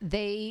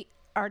 They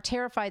are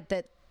terrified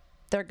that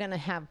they're going to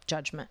have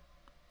judgment,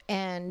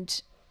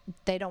 and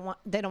they don't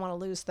want to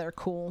lose their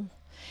cool.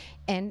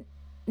 And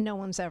no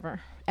one's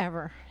ever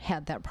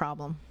had that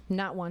problem.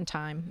 Not one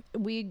time.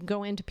 We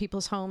go into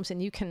people's homes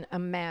and you can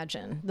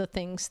imagine the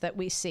things that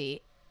we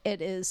see.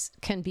 It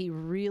can be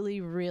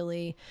really,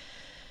 really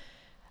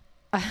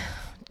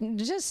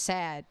just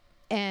sad.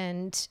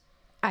 And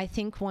I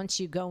think once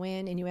you go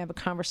in and you have a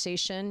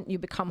conversation, you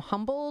become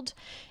humbled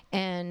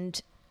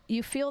and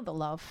you feel the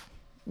love.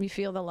 You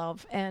feel the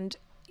love. And,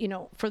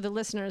 for the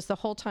listeners, the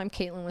whole time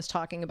Caitlin was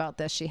talking about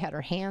this, she had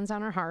her hands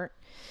on her heart.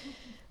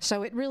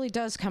 So it really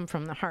does come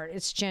from the heart.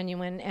 It's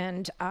genuine.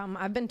 And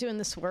I've been doing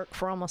this work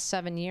for almost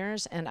 7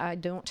 years, and I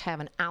don't have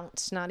an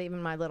ounce, not even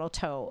my little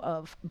toe,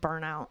 of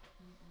burnout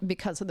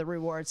because of the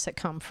rewards that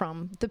come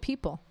from the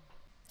people.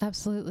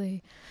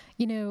 Absolutely.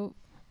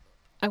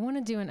 I want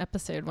to do an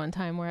episode one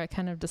time where I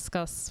kind of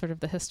discuss sort of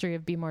the history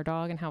of Be More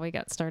Dog and how we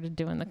got started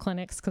doing the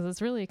clinics, because it's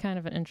really kind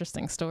of an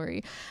interesting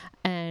story.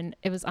 And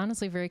it was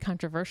honestly very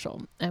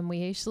controversial. And we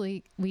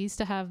used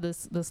to have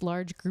this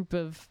large group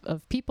of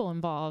people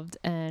involved.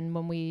 And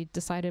when we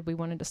decided we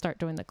wanted to start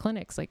doing the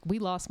clinics, like, we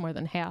lost more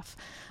than half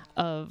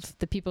of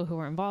the people who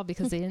were involved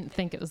because they didn't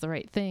think it was the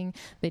right thing.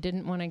 They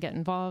didn't want to get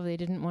involved. They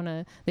didn't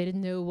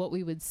know what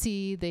we would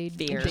see. They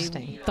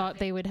thought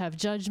they would have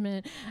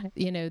judgment.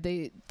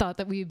 They thought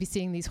that we would be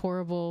seeing these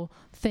horrible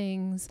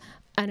things.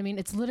 And I mean,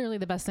 it's literally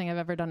the best thing I've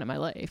ever done in my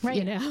life,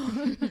 right.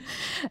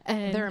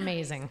 And they're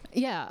amazing.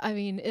 Yeah. I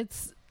mean,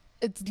 it's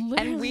literally,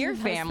 and we're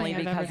family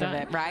because of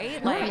it,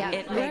 right? Like,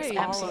 it makes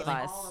all of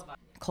us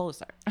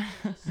closer.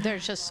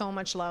 There's just so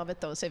much love at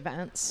those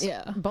events.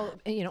 Yeah. Both,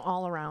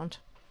 all around.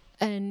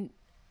 And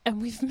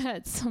we've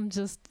met some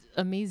just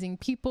amazing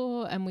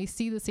people, and we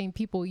see the same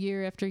people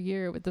year after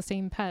year with the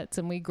same pets,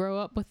 and we grow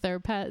up with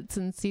their pets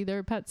and see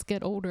their pets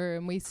get older,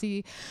 and we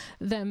see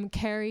them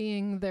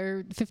carrying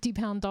their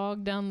 50-pound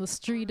dog down the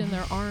street in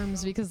their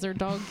arms because their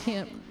dog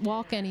can't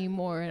walk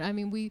anymore. And I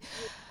mean, we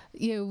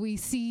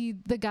see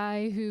the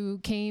guy who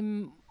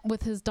came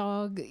with his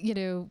dog,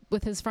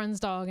 with his friend's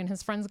dog, and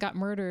his friends got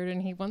murdered,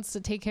 and he wants to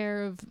take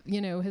care of,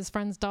 his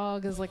friend's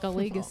dog as like a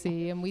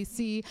legacy. And we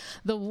see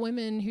the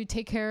women who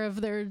take care of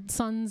their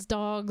sons'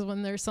 dogs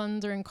when their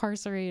sons are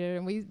incarcerated.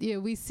 And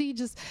we see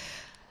just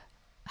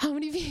how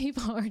many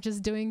people are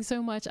just doing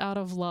so much out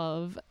of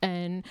love.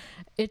 And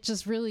it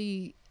just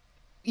really,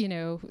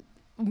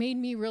 made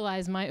me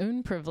realize my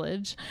own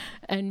privilege,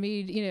 and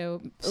made,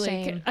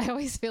 Same. I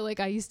always feel like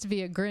I used to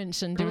be a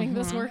Grinch, and doing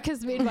this work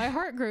has made my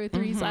heart grow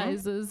 3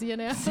 sizes,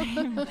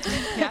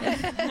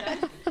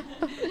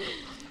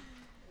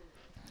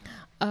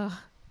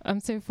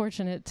 I'm so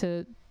fortunate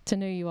to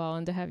know you all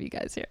and to have you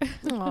guys here.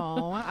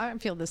 Oh, I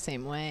feel the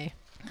same way.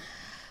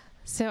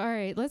 So, all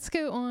right, let's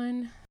go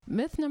on.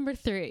 Myth number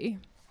 3.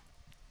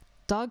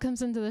 Dog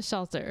comes into the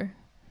shelter,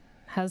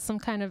 has some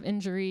kind of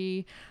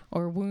injury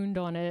or wound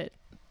on it,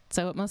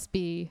 so it must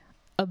be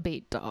a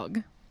bait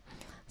dog.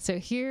 So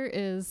here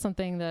is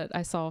something that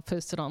I saw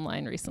posted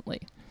online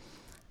recently.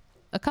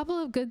 A couple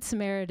of good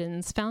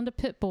Samaritans found a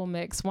pit bull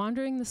mix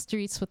wandering the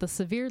streets with a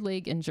severe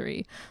leg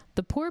injury.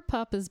 The poor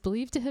pup is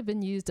believed to have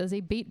been used as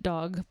a bait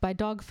dog by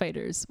dog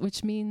fighters,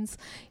 which means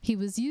he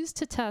was used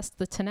to test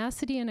the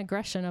tenacity and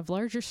aggression of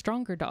larger,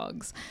 stronger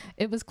dogs.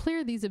 It was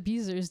clear these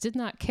abusers did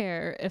not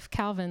care if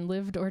Calvin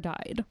lived or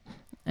died.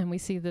 And we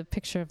see the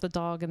picture of the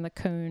dog and the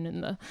cone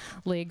and the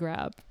leg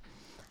wrap.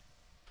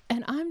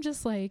 And I'm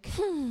just like,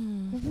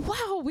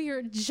 wow, we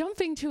are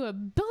jumping to a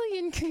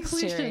billion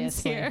conclusions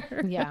Seriously.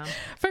 here. Yeah.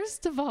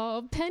 First of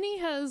all, Penny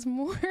has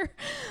more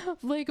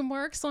like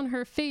marks on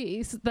her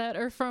face that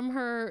are from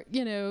her,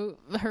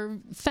 her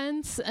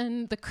fence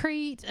and the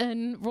crate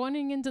and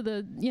running into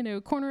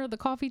the, corner of the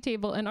coffee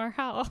table in our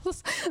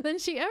house than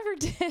she ever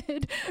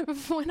did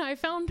when I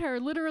found her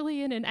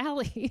literally in an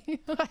alley.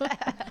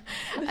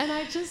 And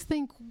I just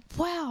think,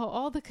 wow,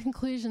 all the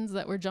conclusions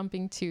that we're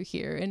jumping to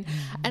here.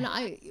 And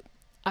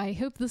I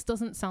hope this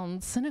doesn't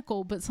sound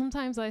cynical, but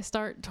sometimes I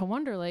start to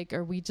wonder, like,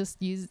 are we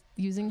just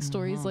using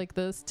stories like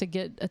this to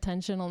get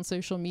attention on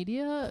social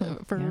media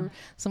for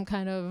some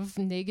kind of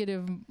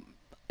negative,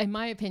 in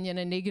my opinion,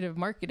 a negative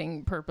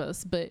marketing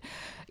purpose? But,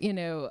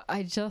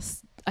 I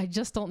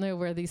just don't know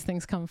where these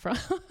things come from.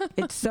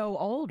 It's so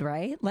old,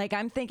 right? Like,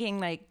 I'm thinking,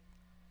 like,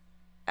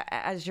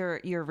 as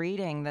you're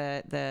reading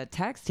the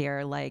text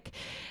here, like,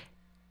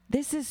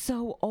 this is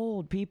so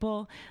old,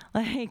 people.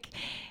 Like,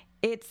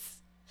 it's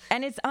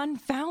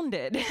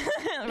unfounded,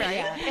 right?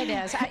 Yeah, it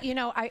is.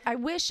 I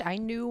wish I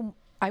knew.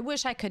 I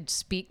wish I could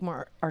speak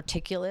more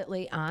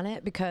articulately on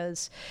it,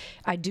 because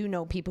I do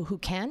know people who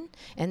can,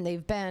 and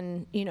they've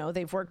been,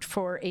 they've worked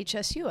for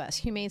HSUS,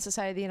 Humane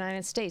Society of the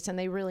United States, and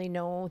they really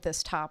know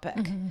this topic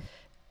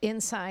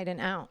inside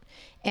and out.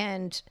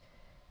 And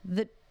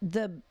the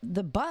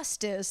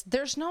bust is,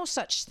 there's no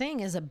such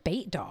thing as a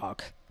bait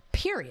dog,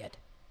 period.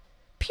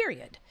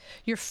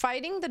 You're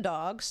fighting the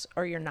dogs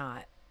or you're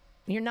not.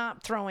 You're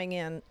not throwing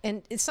in,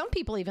 and some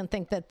people even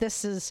think that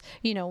this is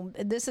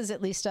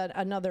at least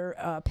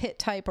another pit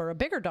type or a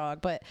bigger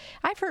dog. But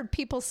I've heard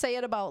people say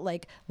it about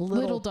like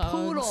little dogs,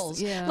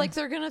 poodles. yeah. Like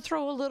they're going to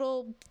throw a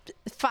little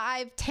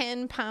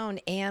 5-10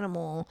 pound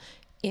animal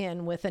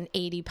in with an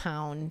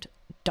 80-pound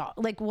dog.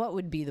 Like, what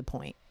would be the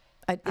point?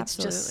 It's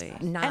Absolutely.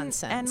 just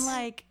nonsense. And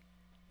like,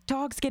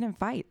 dogs get in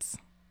fights.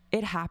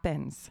 It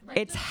happens. Right.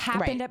 It's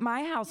happened at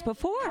my house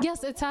before.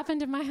 Yes, it's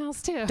happened in my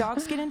house too.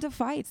 Dogs get into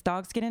fights.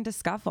 Dogs get into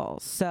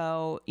scuffles.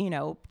 So,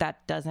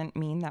 that doesn't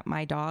mean that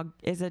my dog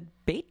is a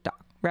bait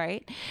dog,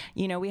 right?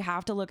 We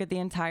have to look at the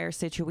entire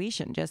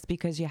situation. Just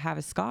because you have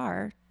a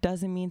scar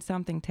doesn't mean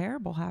something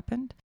terrible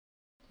happened.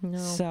 No.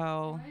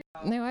 So.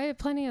 No, I have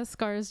plenty of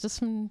scars just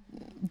from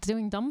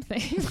doing dumb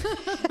things.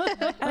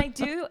 And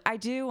I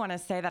do want to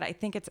say that I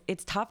think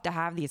it's tough to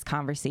have these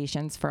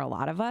conversations for a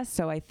lot of us.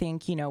 So I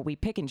think, we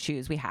pick and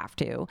choose, we have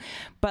to,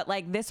 but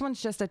like this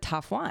one's just a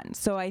tough one.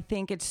 So I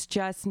think it's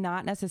just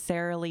not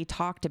necessarily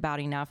talked about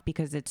enough,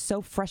 because it's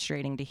so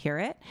frustrating to hear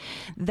it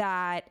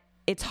that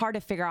it's hard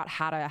to figure out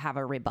how to have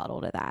a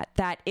rebuttal to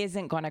that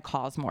isn't going to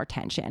cause more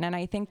tension. And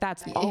I think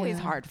that's always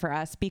hard for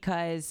us,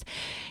 because,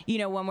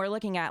 when we're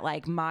looking at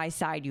like my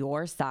side,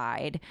 your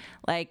side,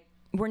 like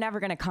we're never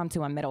going to come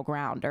to a middle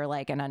ground or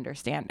like an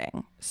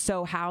understanding.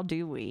 So how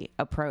do we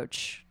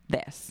approach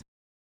this?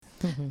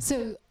 Mm-hmm.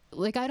 So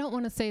like, I don't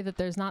want to say that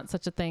there's not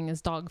such a thing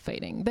as dog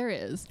fighting. There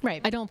is.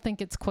 Right. I don't think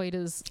it's quite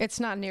as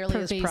it's not nearly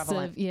as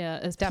prevalent.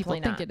 As Definitely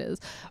people not. think it is.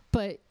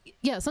 But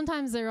yeah,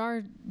 sometimes there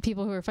are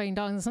people who are fighting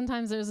dogs, and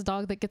sometimes there's a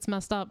dog that gets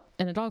messed up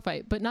in a dog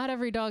fight. But not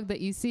every dog that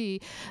you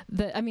see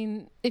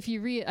if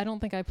you read, I don't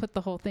think I put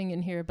the whole thing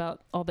in here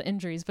about all the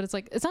injuries, but it's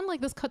like, it's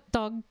unlike this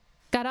dog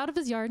got out of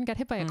his yard and got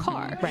hit by a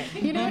car. Right.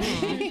 You know what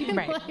I mean?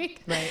 Right.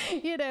 Like,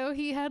 Right.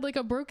 He had like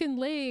a broken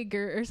leg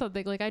or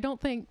something. Like, I don't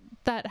think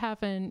that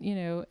happened,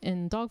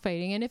 in dog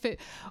fighting. And if it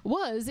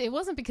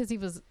wasn't because he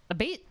was a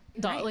bait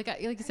dog. Right.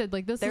 Like you said,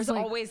 like this There's is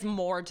like, always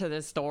more to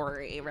the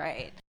story,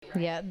 right?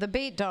 Yeah, the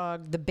bait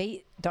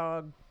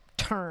dog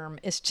term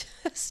is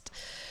just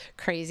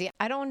crazy.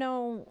 I don't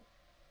know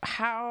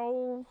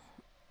how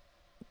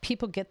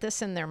people get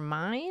this in their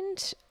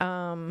mind.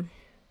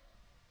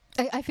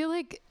 I feel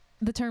like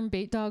the term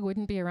bait dog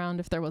wouldn't be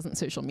around if there wasn't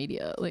social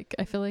media. Like,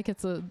 I feel like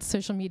it's a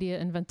social media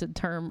invented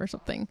term or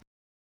something.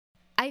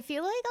 I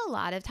feel like a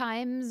lot of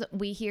times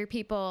we hear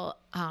people,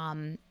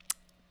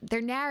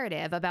 their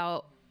narrative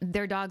about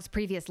their dog's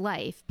previous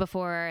life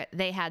before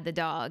they had the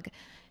dog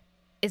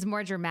is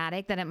more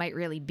dramatic than it might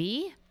really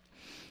be.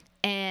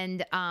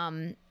 And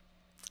I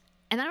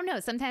don't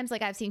know, sometimes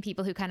like I've seen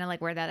people who kind of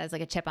like wear that as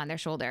like a chip on their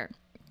shoulder.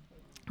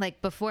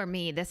 Like, before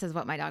me, this is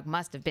what my dog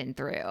must have been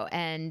through,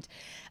 and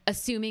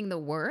assuming the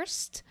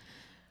worst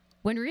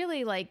when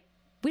really, like,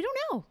 we don't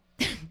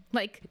know.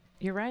 Like,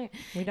 You're right.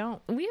 We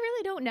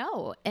really don't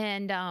know.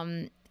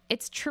 And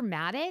it's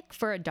traumatic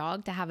for a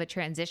dog to have a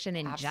transition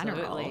in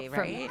general.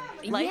 Right?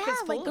 Life is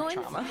full of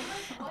trauma.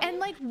 And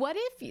like, what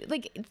if,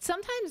 like,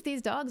 sometimes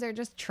these dogs are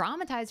just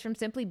traumatized from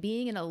simply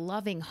being in a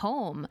loving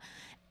home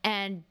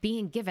and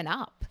being given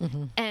up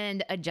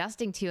and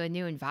adjusting to a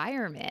new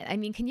environment. I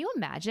mean, can you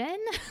imagine?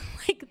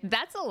 Like,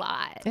 that's a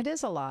lot. It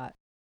is a lot.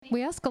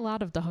 We ask a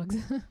lot of dogs.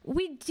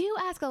 We do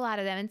ask a lot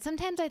of them. And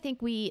sometimes I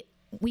think we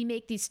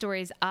make these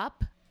stories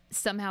up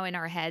somehow in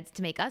our heads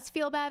to make us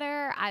feel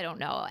better. I don't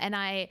know. And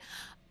I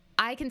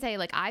can say,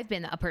 like, I've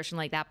been a person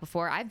like that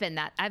before. I've done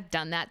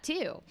that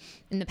too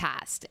in the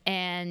past.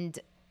 And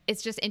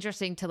it's just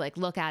interesting to like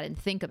look at and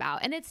think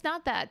about. And it's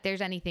not that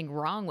there's anything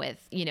wrong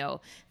with, you know,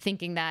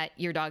 thinking that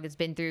your dog has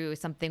been through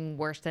something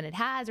worse than it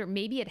has, or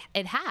maybe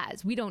it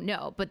has. We don't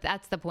know, but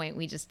that's the point.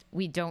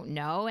 We don't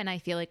know. And I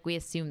feel like we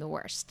assume the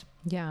worst.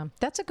 Yeah,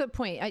 that's a good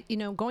point.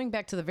 Going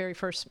back to the very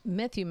first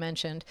myth you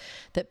mentioned,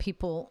 that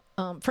people,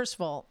 first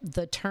of all,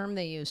 the term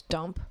they use,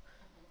 dump,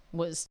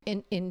 was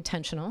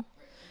intentional.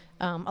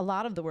 A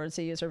lot of the words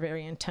they use are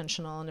very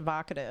intentional and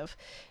evocative.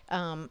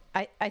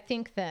 I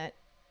think that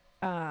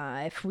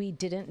if we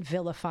didn't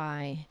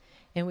vilify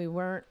and we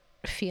weren't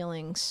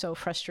feeling so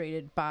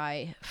frustrated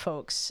by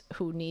folks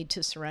who need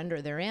to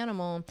surrender their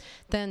animal,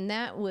 then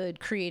that would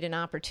create an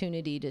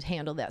opportunity to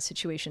handle that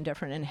situation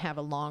different and have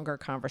a longer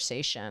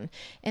conversation.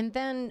 And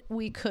then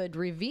we could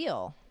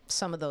reveal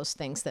some of those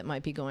things that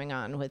might be going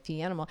on with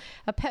the animal.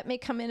 A pet may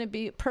come in and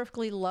be a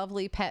perfectly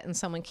lovely pet and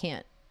someone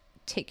can't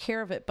take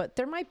care of it, but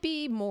there might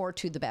be more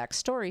to the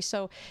backstory.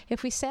 So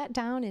if we sat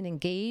down and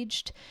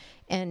engaged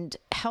and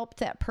helped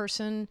that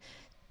person,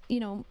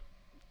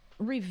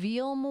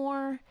 reveal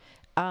more,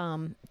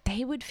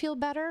 they would feel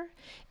better.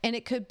 And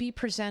it could be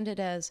presented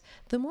as,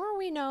 the more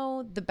we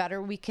know, the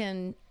better we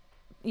can,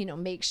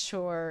 make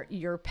sure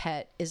your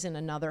pet is in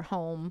another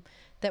home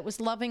that was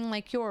loving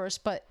like yours,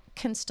 but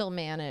can still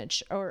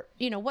manage, or,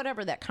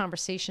 whatever that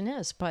conversation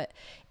is. But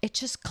it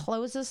just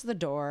closes the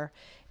door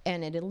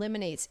and it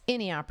eliminates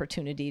any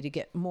opportunity to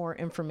get more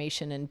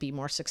information and be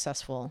more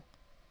successful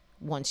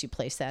once you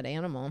place that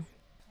animal.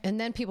 And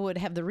then people would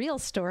have the real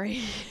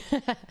story.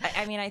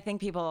 I think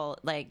people,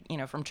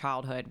 from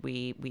childhood,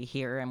 we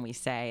hear and we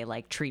say,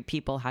 treat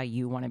people how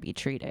you want to be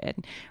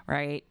treated,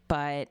 right?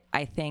 But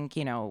I think,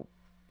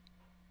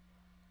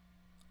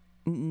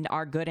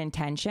 our good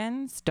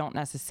intentions don't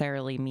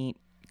necessarily meet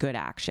good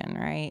action,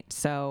 right?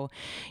 So,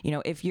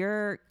 if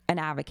you're an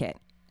advocate,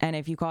 and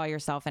if you call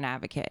yourself an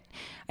advocate,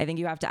 I think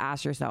you have to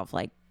ask yourself,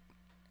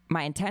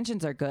 my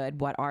intentions are good.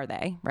 What are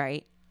they,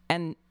 right?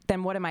 And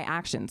then what do my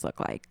actions look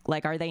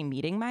like? Are they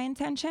meeting my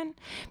intention?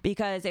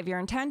 Because if your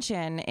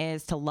intention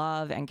is to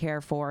love and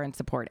care for and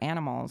support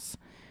animals,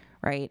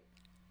 right,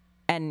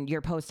 and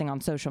you're posting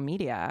on social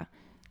media,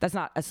 that's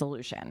not a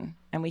solution.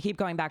 And we keep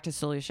going back to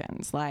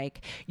solutions.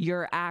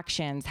 Your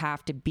actions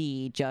have to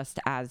be just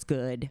as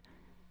good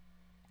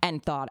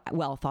and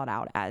well thought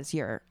out as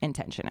your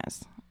intention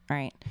is,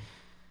 right?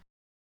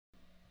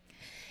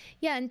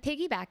 Yeah, and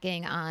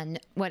piggybacking on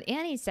what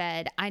Annie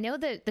said, I know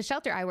that the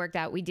shelter I worked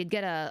at, we did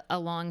get a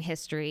long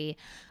history,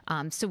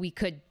 so we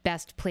could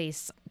best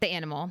place the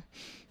animal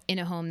in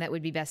a home that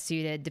would be best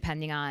suited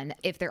depending on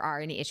if there are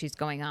any issues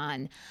going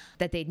on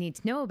that they'd need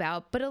to know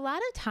about. But a lot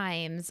of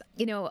times,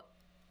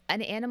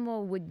 an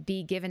animal would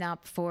be given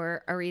up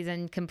for a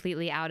reason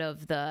completely out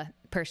of the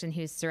person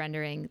who's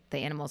surrendering the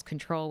animal's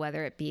control,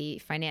 whether it be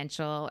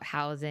financial,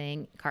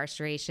 housing,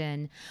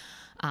 incarceration.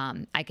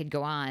 I could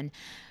go on.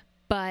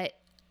 But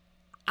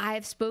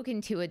I've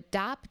spoken to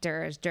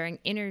adopters during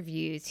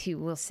interviews who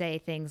will say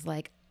things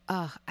like,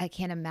 "Oh, I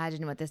can't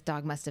imagine what this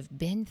dog must have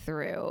been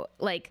through."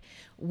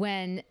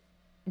 When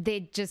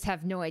they just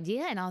have no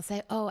idea. And I'll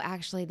say, "Oh,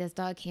 actually, this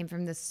dog came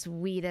from the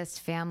sweetest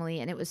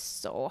family and it was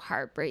so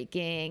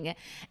heartbreaking."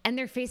 And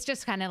their face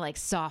just kind of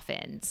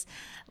softens.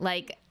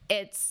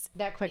 It's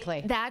that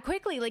quickly.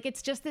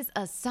 It's just this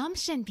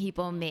assumption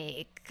people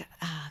make.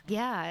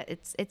 Yeah,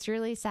 it's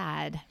really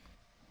sad.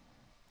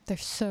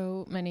 There's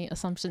so many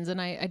assumptions,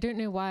 and I don't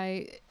know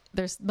why.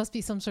 There must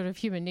be some sort of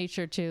human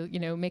nature to,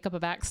 make up a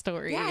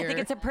backstory. Yeah, I think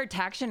it's a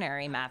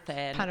protectionary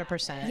method.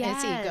 100%.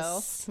 Yes.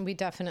 It's ego. We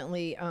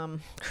definitely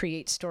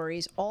create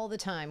stories all the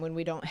time when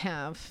we don't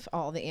have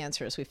all the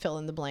answers. We fill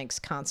in the blanks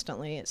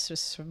constantly. It's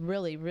just a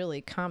really,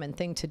 really common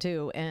thing to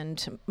do.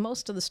 And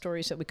most of the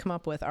stories that we come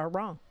up with are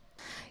wrong.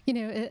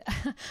 I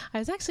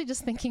was actually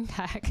just thinking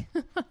back,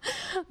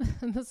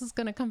 and this is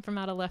going to come from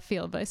out of left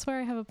field, but I swear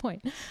I have a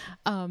point.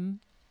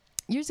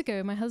 Years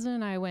ago, my husband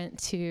and I went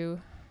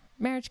to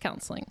marriage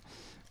counseling,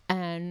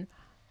 and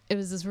it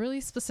was this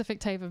really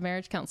specific type of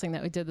marriage counseling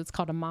that we did that's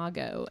called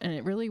Imago, and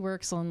it really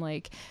works on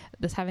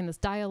having this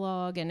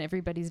dialogue and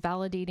everybody's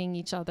validating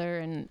each other,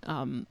 and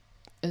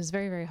it was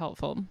very, very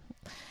helpful.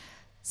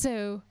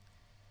 So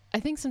I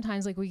think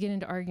sometimes we get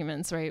into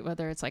arguments, right,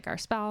 whether it's our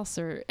spouse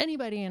or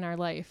anybody in our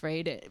life,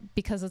 right,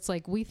 because it's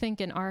we think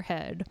in our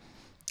head,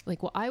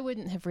 well, I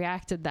wouldn't have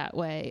reacted that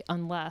way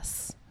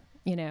unless,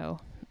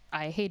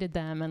 I hated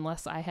them,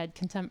 unless I had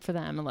contempt for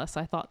them, unless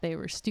I thought they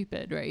were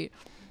stupid, right?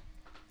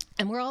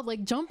 And we're all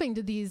jumping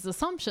to these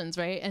assumptions,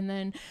 right? And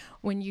then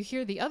when you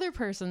hear the other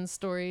person's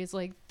stories,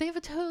 they have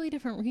a totally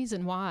different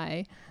reason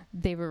why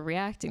they were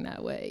reacting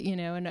that way,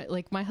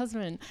 And my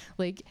husband,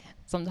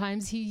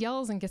 sometimes he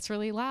yells and gets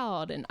really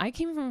loud, and I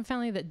came from a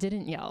family that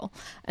didn't yell,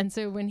 and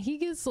so when he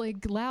gets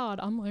loud,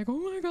 I'm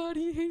 "Oh my God,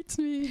 he hates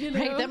me,"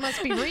 Right? That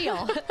must be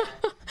real.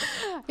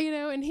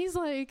 And he's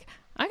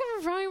I come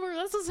from Frying where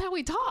this is how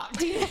we talked.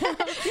 You know? You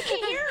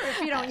can't hear her if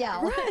you don't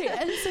yell. Right.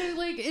 And so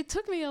like it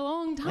took me a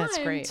long time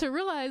great. to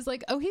realize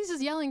like, oh, he's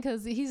just yelling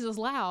because he's just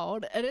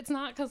loud, and it's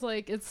not because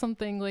like it's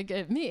something like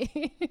at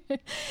me.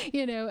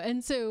 You know.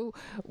 And so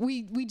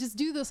we just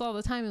do this all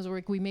the time as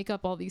we make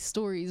up all these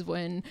stories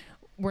when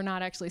we're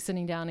not actually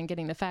sitting down and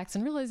getting the facts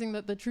and realizing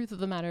that the truth of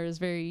the matter is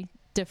very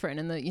different,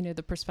 and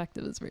the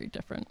perspective is very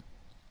different.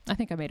 I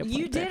think I made a point.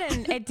 You there.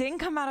 didn't. It didn't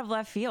come out of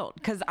left field.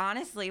 Because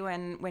honestly,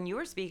 when you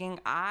were speaking,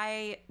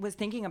 I was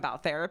thinking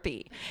about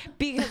therapy,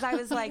 because I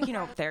was like,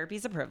 therapy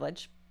is a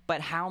privilege, but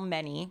how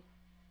many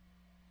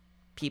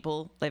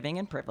people living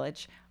in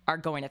privilege are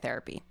going to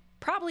therapy?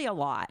 Probably a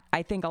lot.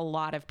 I think a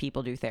lot of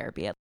people do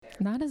therapy.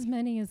 Not as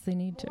many as they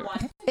need to.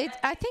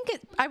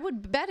 I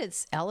would bet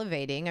it's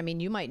elevating. I mean,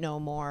 you might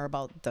know more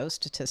about those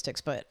statistics,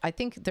 but I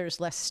think there's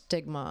less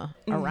stigma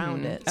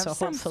around it. Of So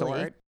some hopefully.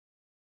 sort.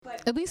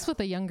 At least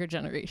with a younger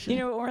generation.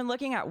 We're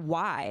looking at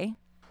why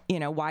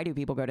do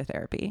people go to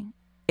therapy?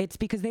 It's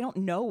because they don't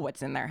know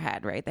what's in their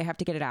head, right? They have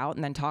to get it out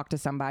and then talk to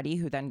somebody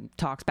who then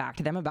talks back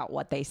to them about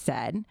what they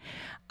said.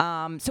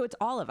 So it's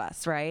all of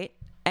us, right?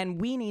 And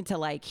we need to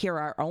like hear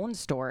our own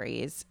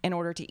stories in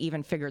order to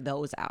even figure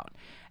those out.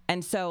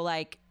 And so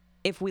like,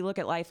 if we look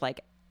at life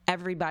like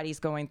everybody's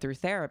going through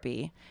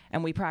therapy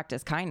and we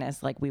practice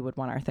kindness like we would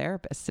want our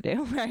therapists to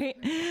do, right?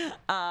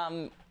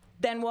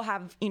 Then we'll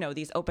have,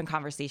 these open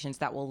conversations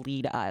that will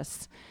lead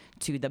us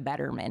to the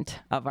betterment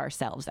of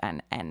ourselves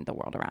and the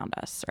world around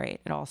us, right?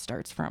 It all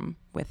starts from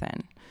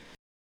within.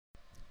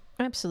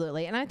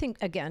 Absolutely. And I think,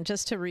 again,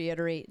 just to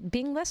reiterate,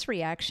 being less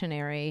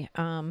reactionary,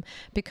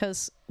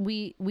 because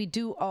we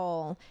do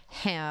all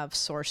have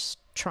source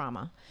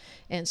trauma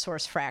and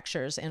source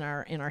fractures in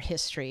our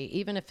history,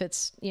 even if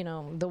it's,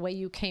 the way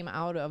you came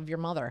out of your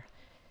mother.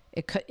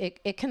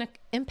 It can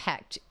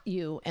impact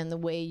you and the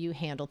way you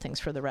handle things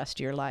for the rest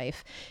of your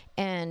life.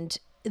 And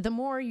the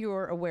more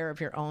you're aware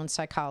of your own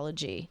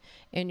psychology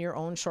and your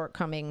own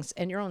shortcomings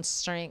and your own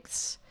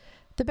strengths,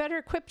 the better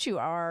equipped you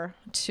are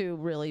to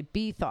really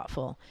be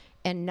thoughtful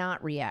and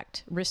not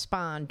react.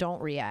 Respond,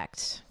 don't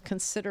react.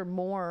 Consider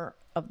more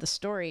of the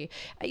story.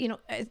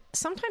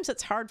 Sometimes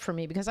it's hard for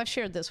me because I've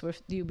shared this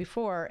with you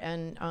before,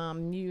 and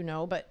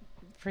but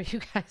for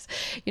you guys,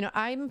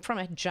 I'm from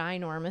a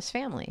ginormous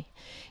family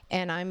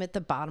and I'm at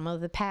the bottom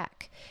of the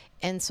pack.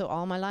 And so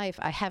all my life,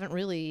 I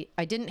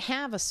didn't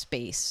have a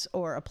space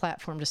or a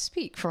platform to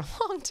speak for a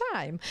long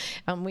time.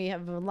 We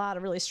have a lot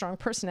of really strong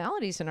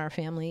personalities in our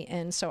family.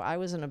 And so I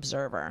was an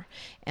observer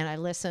and I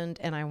listened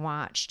and I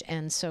watched.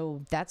 And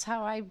so that's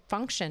how I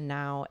function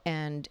now.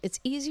 And it's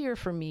easier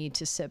for me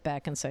to sit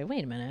back and say,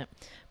 wait a minute,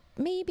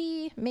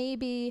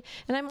 maybe.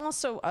 And I'm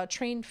also a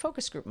trained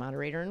focus group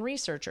moderator and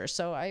researcher.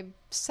 So I've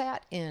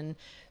sat in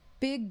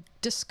big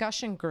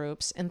discussion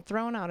groups and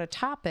thrown out a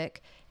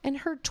topic and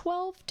heard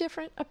 12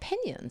 different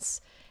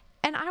opinions.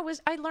 And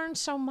I learned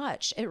so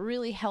much. It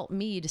really helped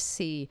me to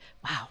see,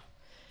 wow,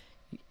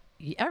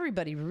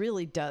 everybody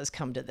really does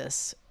come to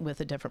this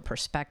with a different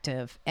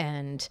perspective.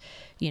 And,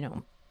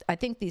 I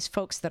think these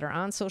folks that are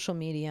on social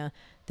media,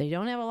 they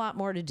don't have a lot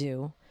more to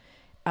do.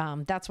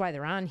 That's why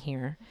they're on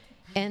here.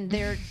 And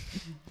they're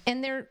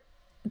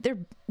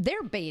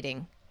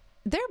baiting.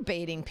 They're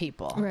baiting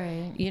people.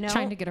 Right.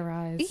 Trying to get a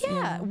rise.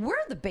 Yeah. We're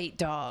the bait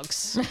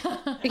dogs,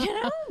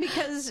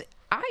 because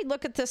I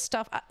look at this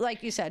stuff,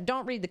 like you said,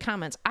 don't read the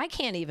comments. I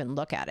can't even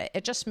look at it.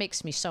 It just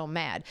makes me so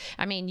mad.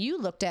 I mean, you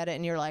looked at it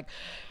and you're like,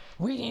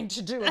 we need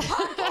to do a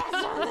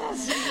podcast on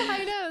this.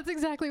 I know. That's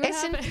exactly what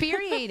happened. It's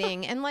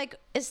infuriating. And like,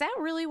 is that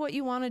really what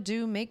you want to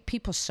do? Make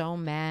people so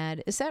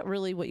mad? Is that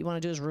really what you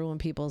want to do, is ruin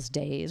people's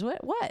days?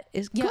 What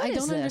is good? I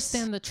don't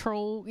understand the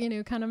troll,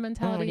 kind of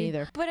mentality. I don't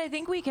either. But I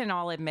think we can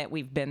all admit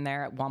we've been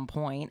there at one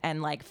point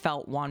and like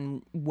felt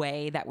one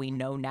way that we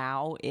know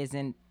now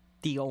isn't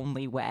the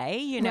only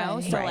way,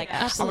 Right. So Right. like,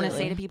 Absolutely. I want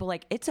to say to people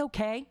like, it's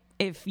okay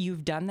if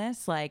you've done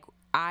this. Like,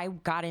 I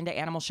got into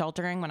animal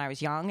sheltering when I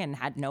was young and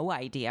had no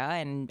idea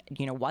and,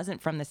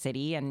 wasn't from the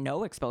city and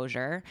no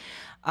exposure.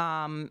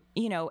 And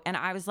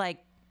I was like,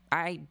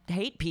 I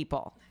hate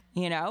people,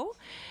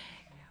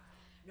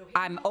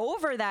 I'm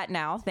over that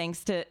now,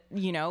 thanks to,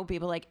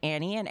 people like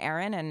Annie and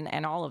Erin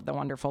and all of the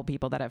wonderful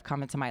people that have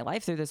come into my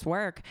life through this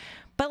work.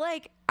 But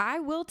like, I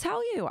will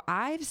tell you,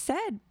 I've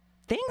said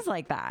things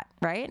like that,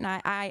 right? And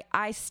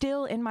I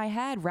still in my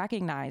head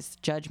recognize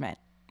judgment.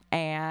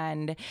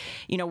 And,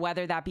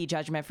 whether that be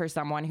judgment for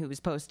someone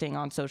who's posting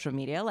on social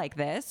media like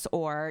this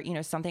or,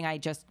 something I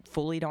just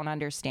fully don't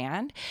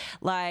understand,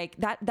 like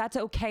that's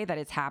okay that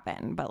it's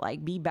happened, but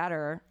like be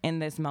better in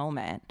this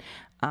moment.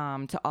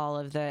 To all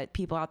of the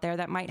people out there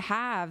that might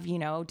have,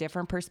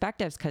 different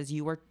perspectives because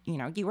you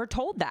were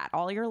told that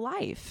all your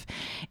life.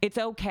 It's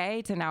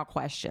okay to now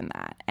question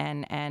that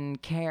and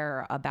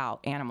care about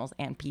animals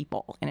and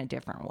people in a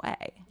different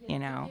way,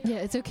 Yeah,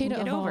 it's okay to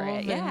get evolve. over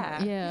it.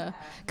 Yeah.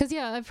 Because,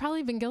 I've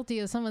probably been guilty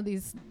of some of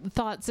these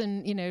thoughts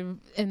in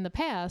the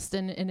past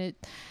and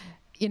it,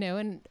 you know,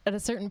 and at a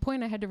certain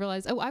point I had to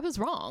realize, oh, I was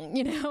wrong,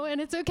 you know, and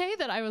it's okay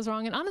that I was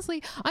wrong. And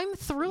honestly, I'm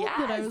thrilled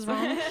that I was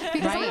wrong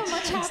because I'm a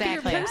much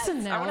happier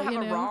person now. I want to have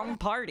you a know? wrong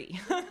party.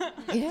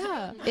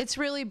 Yeah. It's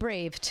really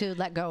brave to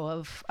let go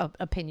of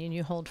opinion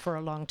you hold for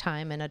a long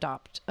time and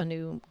adopt a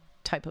new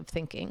type of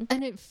thinking.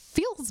 And it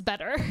feels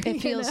better.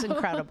 It feels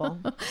incredible.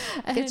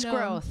 It's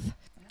growth.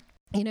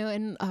 You know,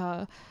 and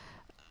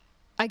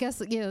I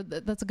guess, yeah,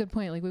 that's a good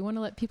point. Like, we want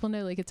to let people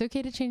know, like, it's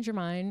okay to change your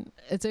mind.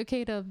 It's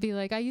okay to be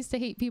like, I used to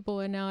hate people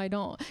and now I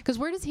don't. Because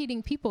where does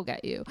hating people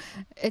get you?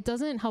 It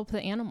doesn't help the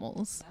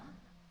animals.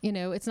 You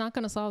know, it's not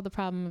going to solve the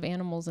problem of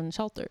animals in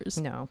shelters.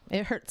 No,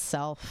 it hurts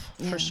self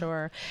for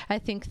sure. I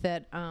think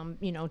that,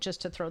 you know, just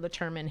to throw the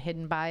term in,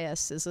 hidden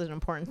bias is an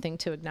important thing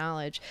to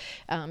acknowledge.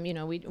 You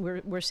know,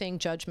 we're saying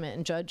judgment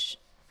and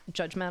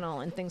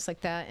judgmental and things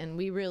like that, and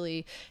we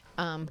really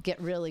get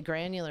really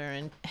granular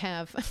and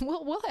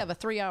we'll have a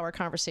 3-hour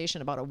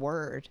conversation about a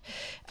word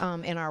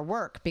in our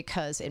work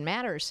because it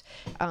matters,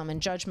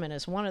 and judgment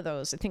is one of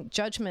those. I think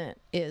judgment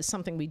is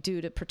something we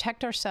do to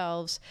protect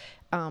ourselves,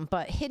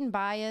 but hidden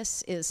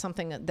bias is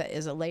something that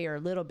is a layer a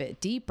little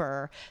bit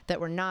deeper that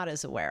we're not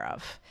as aware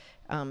of,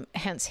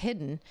 hence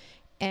hidden.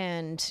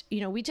 And,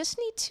 you know, we just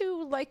need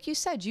to, like you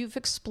said, you've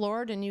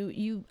explored and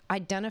you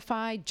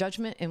identify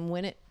judgment and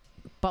when it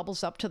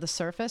bubbles up to the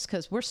surface,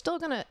 because we're still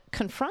going to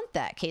confront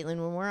that, Caitlin,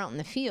 when we're out in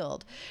the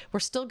field. We're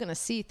still going to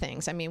see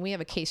things. I mean, we have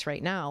a case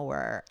right now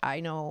where I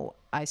know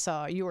I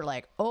saw you were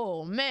like,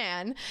 oh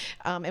man,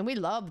 and we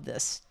love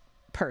this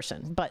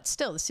person, but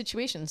still the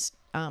situations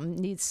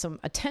needs some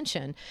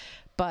attention.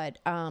 But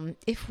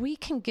if we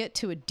can get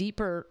to a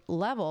deeper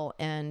level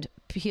and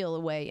peel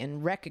away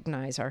and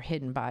recognize our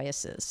hidden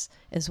biases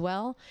as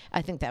well,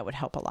 I think that would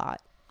help a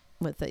lot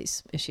with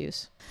these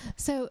issues.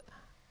 So,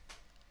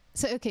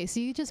 okay, so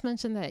you just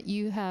mentioned that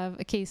you have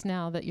a case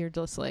now that you're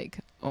just like,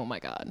 oh my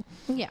God.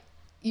 Yeah.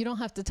 You don't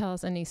have to tell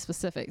us any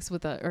specifics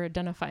or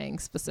identifying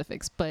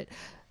specifics, but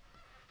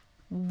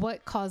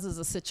what causes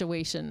a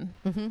situation?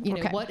 You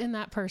know, what in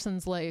that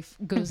person's life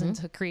goes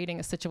into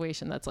creating a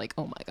situation that's like,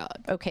 oh my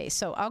God. Okay,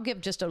 so I'll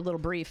give just a little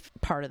brief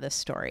part of this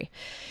story.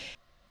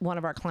 One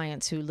of our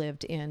clients who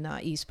lived in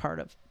east part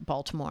of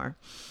Baltimore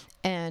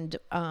and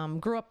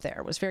grew up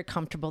there, was very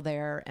comfortable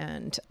there,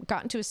 and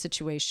got into a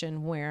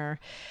situation where,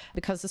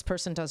 because this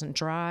person doesn't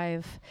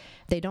drive,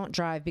 they don't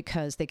drive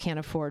because they can't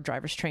afford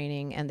driver's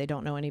training and they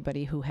don't know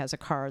anybody who has a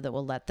car that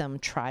will let them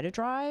try to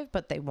drive,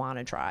 but they want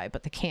to drive,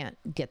 but they can't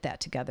get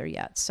that together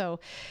yet. So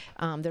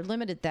they're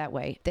limited that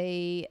way.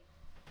 They,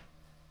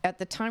 at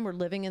the time, were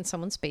living in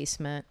someone's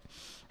basement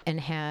and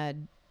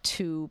had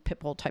 2 pit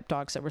bull type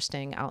dogs that were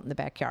staying out in the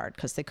backyard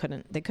because they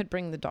could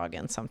bring the dog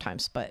in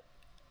sometimes, but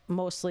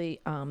mostly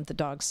the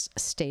dogs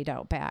stayed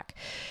out back.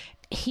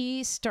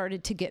 He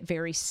started to get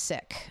very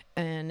sick,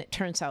 and it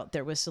turns out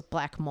there was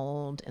black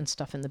mold and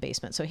stuff in the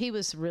basement. So he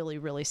was really,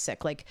 really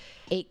sick, like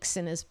aches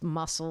in his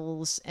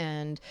muscles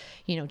and,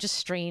 you know, just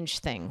strange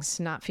things,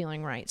 not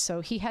feeling right.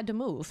 So he had to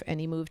move, and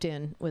he moved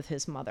in with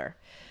his mother.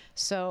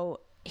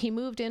 So he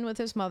moved in with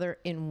his mother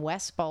in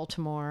West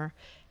Baltimore,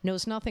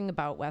 knows nothing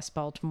about West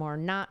Baltimore,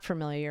 not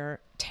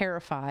familiar,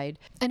 terrified.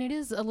 And it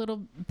is a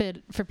little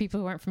bit, for people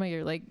who aren't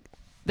familiar, like,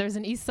 there's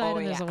an east side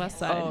and there's a west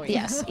side. Oh,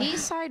 yes.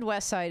 East side,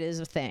 west side is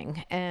a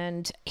thing.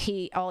 And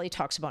all he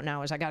talks about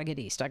now is, I got to get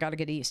east. I got to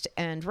get east.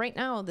 And right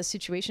now the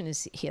situation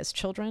is he has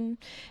children.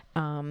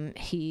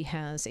 He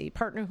has a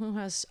partner who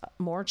has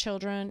more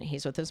children.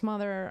 He's with his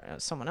mother.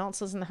 Someone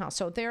else is in the house.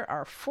 So there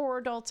are 4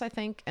 adults, I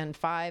think, and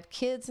 5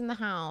 kids in the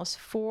house,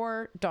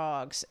 4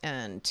 dogs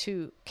and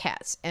 2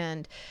 cats.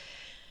 And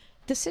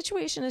the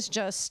situation is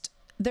just,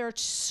 there are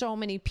so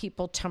many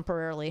people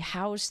temporarily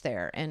housed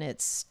there, and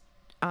it's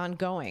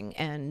ongoing,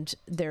 and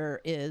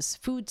there's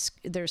food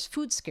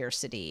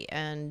scarcity,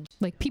 and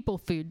like people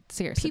food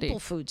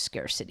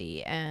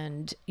scarcity,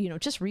 and, you know,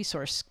 just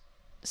resource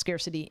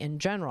scarcity in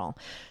general.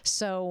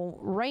 So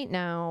right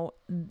now,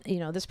 you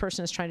know, this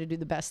person is trying to do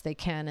the best they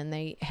can, and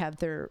they have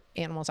their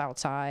animals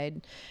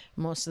outside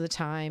most of the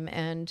time,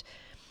 and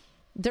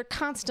they're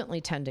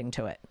constantly tending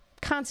to it,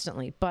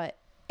 but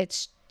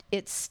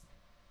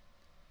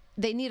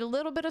they need a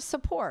little bit of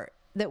support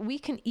that we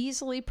can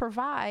easily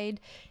provide,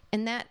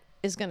 and that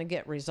is going to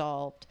get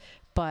resolved.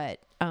 But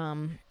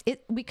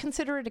we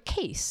consider it a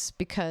case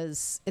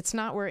because it's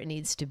not where it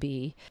needs to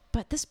be.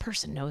 But this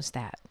person knows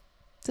that.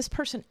 This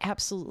person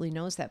absolutely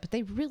knows that, but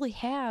they really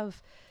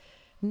have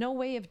no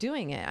way of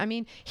doing it. I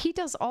mean, he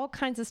does all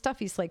kinds of stuff.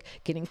 He's like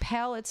getting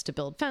pallets to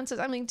build fences.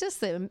 I mean,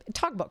 just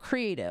talk about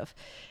creative.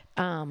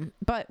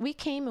 But we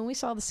came and we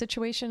saw the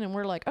situation, and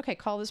we're like, okay,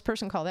 call this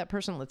person, call that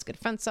person. Let's get a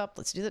fence up.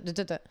 Let's do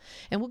that.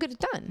 And we'll get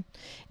it done.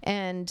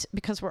 And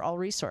because we're all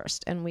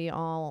resourced, and we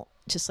all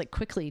just like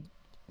quickly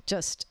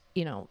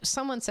you know,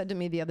 someone said to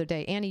me the other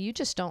day, Annie, you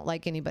just don't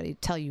like anybody to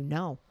tell you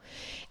no.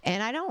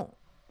 And I don't,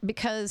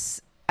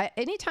 because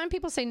anytime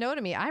people say no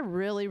to me, I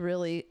really,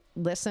 really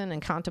listen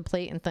and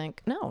contemplate and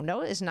think,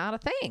 no is not a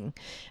thing,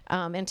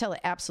 until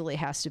it absolutely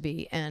has to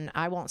be. And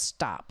I won't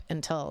stop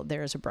until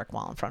there's a brick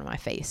wall in front of my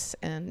face.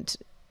 And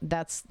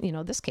that's,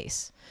 this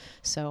case.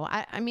 So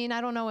I mean,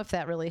 I don't know if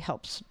that really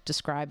helps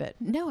describe it.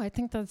 No, I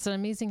think that's an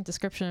amazing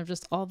description of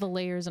just all the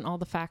layers and all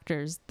the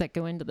factors that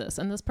go into this.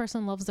 And this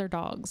person loves their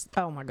dogs.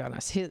 Oh my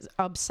goodness. He's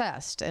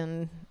obsessed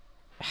and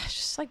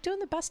just like doing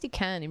the best he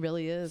can. He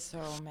really is. So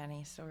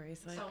many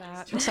stories like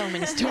that. So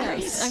many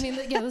stories. I mean,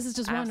 this is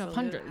just one of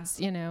hundreds,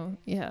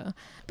 Yeah.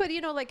 But,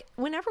 like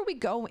whenever we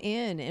go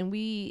in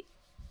and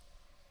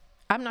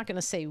I'm not going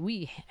to say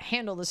we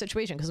handle the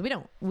situation because we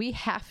don't. We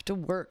have to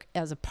work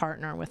as a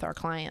partner with our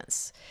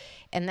clients.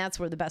 And that's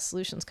where the best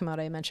solutions come out.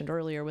 I mentioned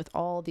earlier with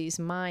all these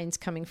minds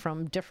coming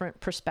from different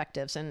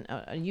perspectives and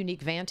a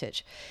unique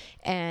vantage.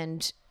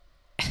 And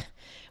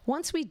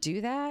once we do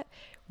that,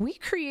 we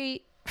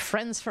create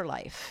friends for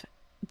life.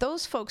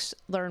 Those folks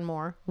learn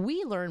more.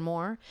 We learn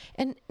more.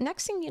 And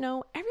next thing you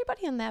know,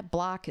 everybody on that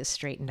block is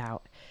straightened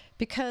out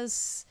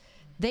because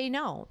they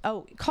know,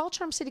 call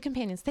Charm City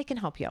Companions. They can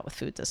help you out with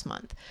food this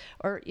month.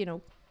 Or,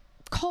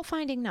 call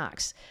Finding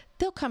Knox.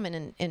 They'll come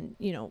in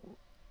and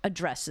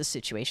address the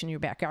situation in your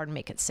backyard and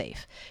make it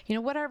safe.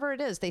 Whatever it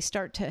is, they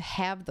start to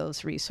have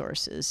those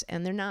resources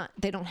and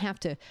they don't have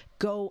to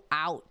go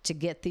out to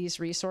get these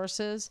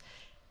resources.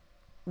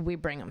 We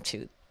bring them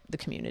to the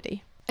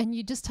community. And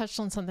you just touched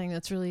on something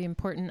that's really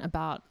important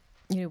about,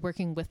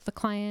 working with the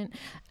client,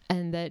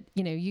 and that,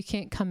 you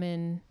can't come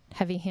in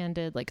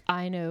heavy-handed, like,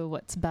 I know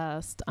what's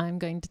best. I'm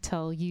going to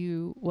tell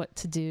you what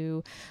to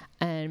do.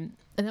 And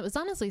that was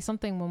honestly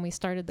something when we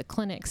started the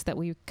clinics that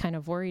we kind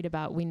of worried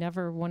about. We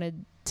never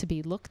wanted to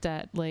be looked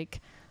at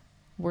like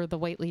we're the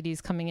white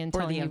ladies coming in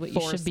telling you what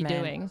you should be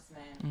doing.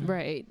 Mm-hmm.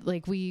 Right.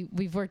 Like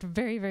we've worked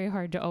very, very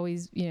hard to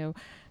always,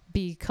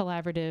 be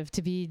collaborative,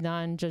 to be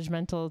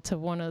non-judgmental, to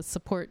want to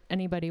support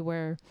anybody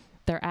where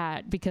they're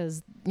at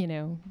because,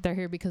 they're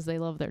here because they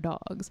love their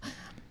dogs.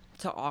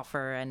 To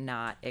offer and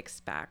not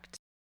expect.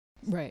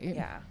 Right.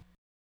 Yeah.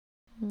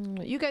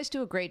 You guys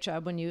do a great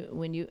job when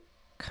you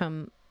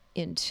come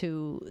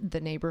into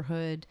the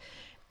neighborhood.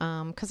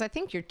 'Cause I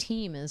think your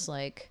team is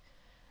like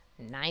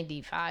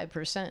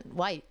 95%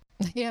 white.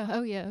 Yeah.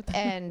 Oh yeah.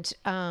 And,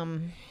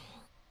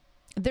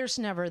 there's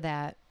never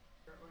that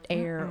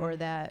air or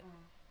that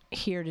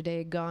here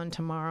today, gone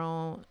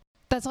tomorrow.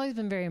 That's always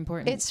been very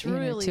important. It's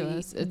really to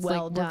us. It's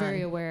well like done. We're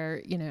very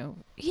aware,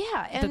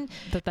 Yeah, and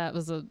that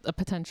was a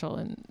potential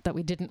and that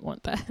we didn't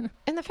want that.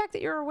 And the fact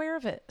that you're aware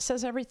of it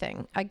says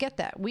everything. I get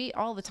that. We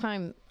all the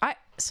time. I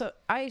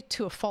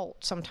to a fault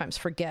sometimes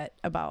forget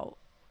about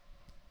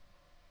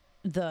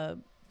the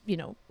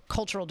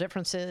cultural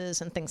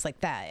differences and things like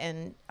that.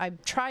 And I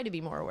try to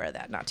be more aware of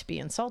that, not to be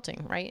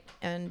insulting, right?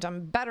 And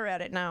I'm better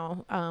at it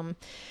now.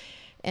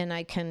 And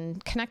I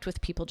can connect with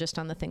people just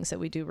on the things that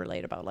we do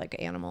relate about, like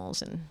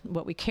animals and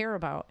what we care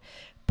about.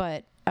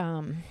 But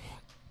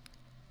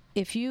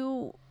if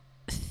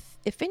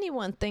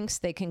anyone thinks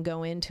they can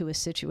go into a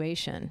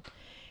situation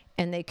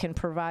and they can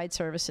provide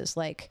services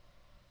like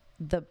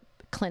the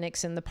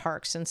clinics in the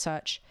parks and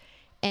such,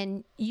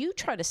 and you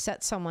try to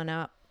set someone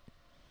up,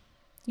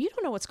 you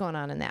don't know what's going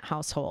on in that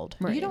household.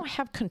 Right. You don't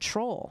have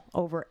control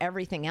over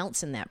everything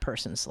else in that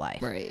person's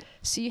life. Right.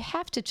 So you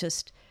have to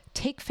just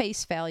take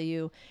face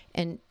value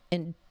and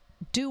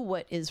do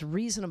what is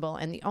reasonable.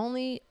 And the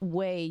only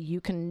way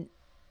you can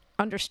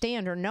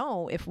understand or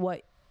know if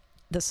what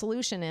the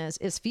solution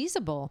is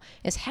feasible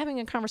is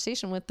having a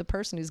conversation with the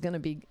person who's going to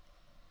be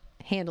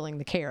handling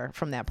the care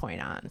from that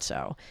point on.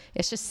 So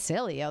it's just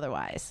silly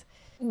otherwise.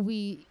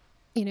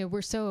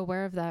 We're so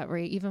aware of that,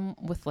 right? Even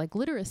with like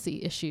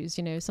literacy issues,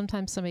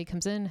 sometimes somebody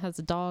comes in, has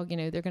a dog,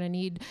 they're going to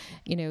need,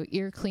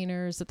 ear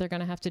cleaners that they're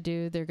going to have to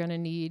do. They're going to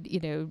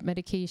need,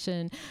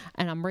 medication.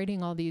 And I'm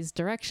writing all these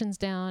directions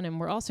down, and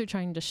we're also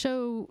trying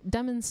to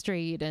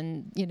demonstrate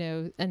and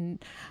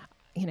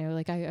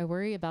I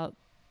worry about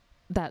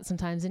that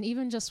sometimes. And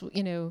even just,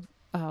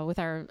 with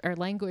our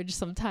language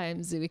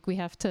sometimes, like we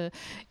have to,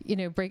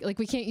 break, like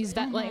we can't use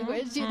that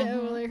language,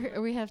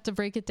 we have to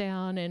break it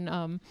down.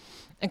 And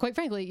quite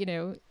frankly,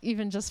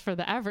 even just for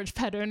the average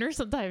pet owner,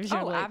 sometimes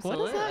you're like,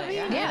 absolutely. What does that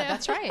mean? Yeah,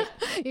 that's right.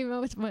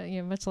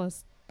 Much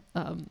less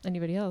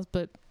anybody else.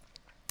 But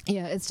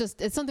yeah, it's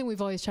something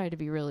we've always tried to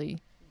be really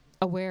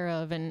aware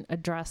of and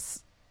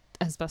address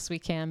as best we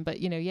can. But,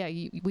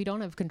 we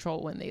don't have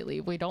control when they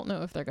leave. We don't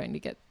know if they're going to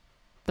get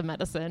the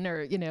medicine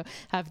or,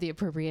 have the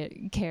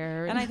appropriate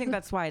care. And I think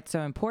that's why it's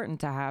so important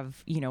to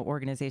have,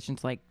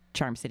 organizations like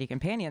Charm City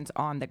Companions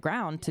on the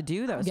ground to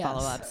do those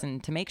follow-ups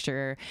and to make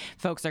sure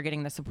folks are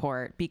getting the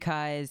support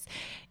because,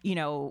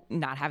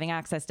 not having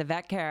access to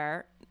vet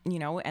care,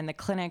 and the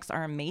clinics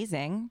are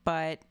amazing,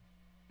 but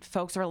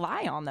folks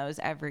rely on those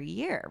every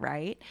year,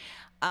 right?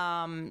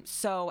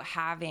 So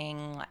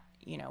having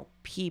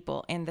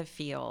people in the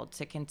field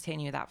to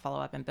continue that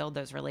follow-up and build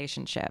those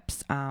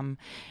relationships. And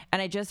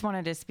I just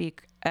wanted to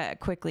speak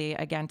quickly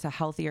again to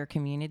healthier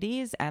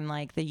communities and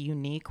like the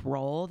unique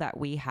role that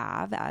we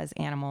have as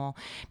animal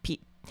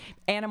people.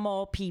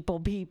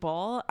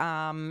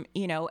 I'm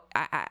going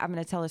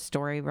to tell a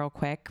story real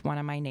quick. One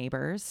of my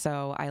neighbors.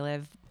 So I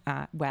live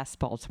West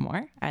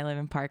Baltimore. I live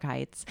in Park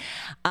Heights.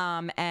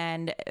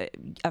 And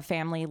a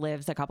family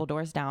lives a couple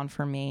doors down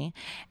from me.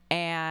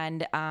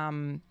 And,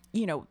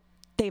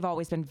 they've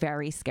always been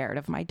very scared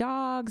of my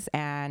dogs,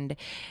 and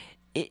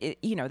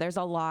there's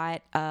a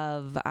lot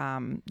of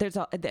there's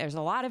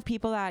a lot of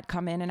people that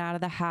come in and out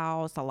of the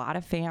house, a lot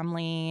of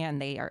family,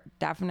 and they are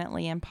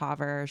definitely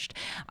impoverished.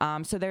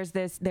 So there was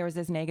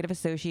this negative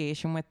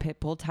association with pit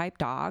bull type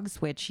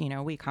dogs, which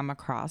we come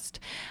across,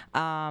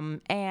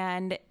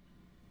 and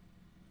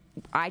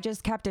I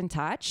just kept in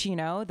touch.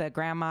 The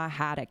grandma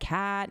had a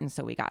cat, and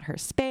so we got her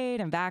spayed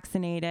and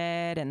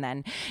vaccinated. And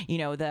then,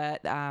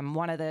 the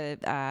one of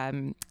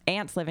the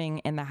aunts living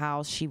in the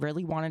house, she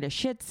really wanted a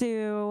Shih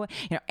Tzu.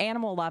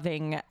 Animal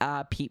loving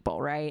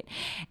people, right?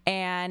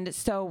 And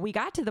so we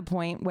got to the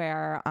point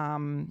where,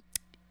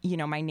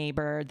 my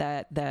neighbor,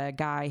 the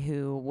guy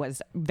who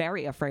was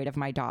very afraid of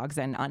my dogs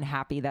and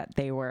unhappy that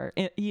they were,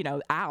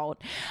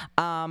 out,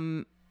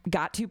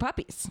 got 2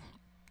 puppies.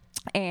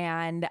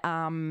 And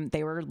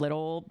they were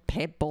little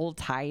pit bull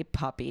type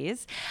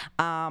puppies,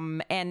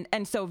 and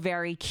so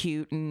very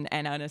cute and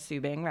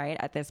unassuming, right,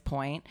 at this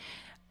point.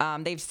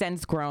 They've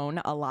since grown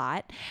a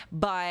lot,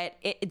 but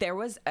there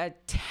was a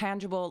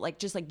tangible,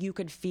 you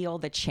could feel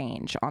the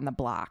change on the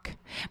block,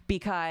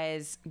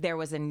 because there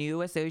was a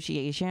new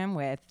association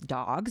with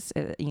dogs,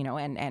 and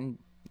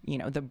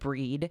the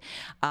breed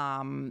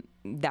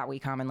that we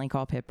commonly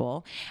call pit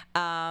bull.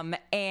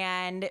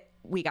 And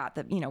we got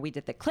we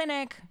did the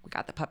clinic, we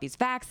got the puppies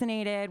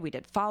vaccinated, we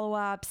did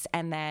follow-ups,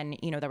 and then,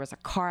 there was a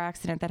car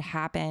accident that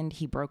happened.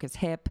 He broke his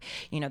hip.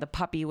 The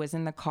puppy was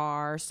in the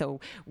car, so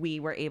we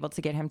were able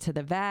to get him to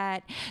the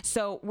vet.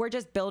 So we're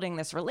just building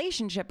this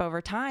relationship over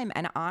time.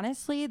 And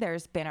honestly,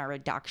 there's been a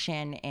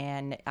reduction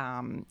in,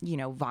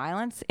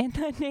 violence in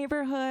the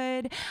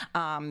neighborhood.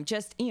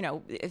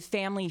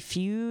 Family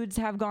feuds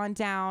have gone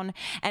down.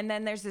 And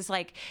then there's this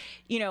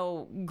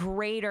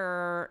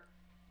greater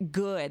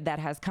good that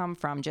has come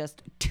from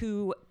just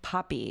 2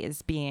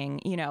 puppies being,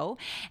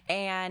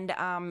 and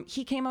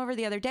he came over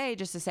the other day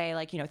just to say,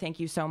 thank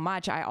you so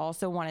much. I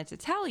also wanted to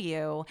tell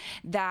you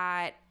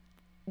that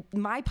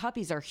my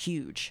puppies are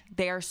huge.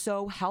 They are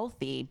so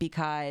healthy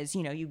because,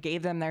 you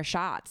gave them their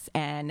shots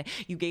and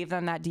you gave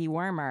them that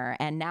dewormer,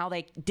 and now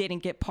they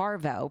didn't get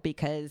parvo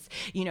because,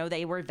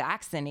 they were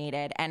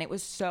vaccinated, and it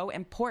was so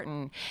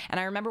important. And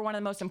I remember one of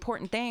the most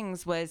important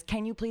things was,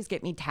 can you please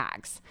get me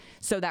tags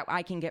so that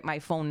I can get my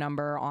phone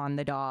number on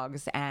the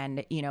dogs?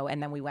 And,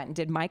 and then we went and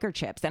did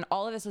microchips, and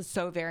all of this was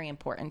so very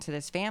important to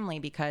this family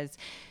because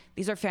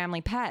these are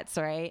family pets,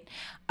 right?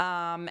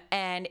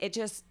 And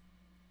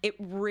it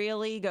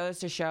really goes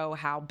to show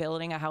how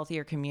building a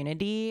healthier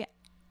community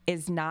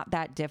is not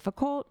that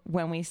difficult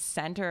when we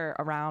center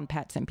around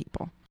pets and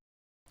people.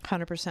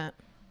 100%.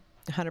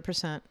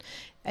 100%.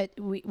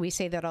 We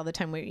say that all the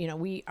time.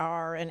 We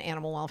are an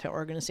animal welfare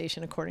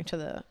organization according to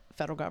the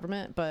federal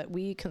government, but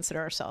we consider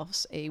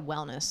ourselves a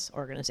wellness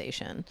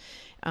organization.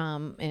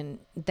 And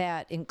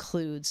that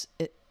includes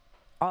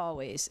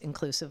always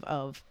inclusive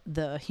of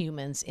the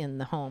humans in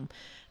the home.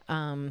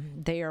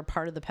 They are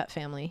part of the pet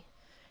family,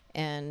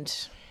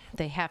 and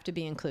they have to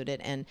be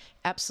included. And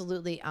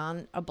absolutely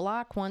on a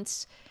block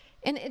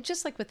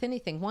just like with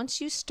anything,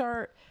 once you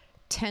start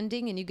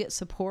tending and you get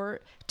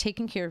support,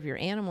 taking care of your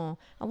animal,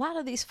 a lot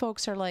of these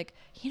folks are like,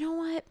 you know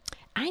what?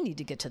 I need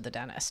to get to the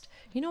dentist.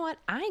 You know what?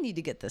 I need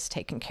to get this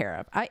taken care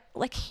of. I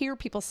hear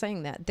people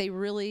saying that. They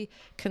really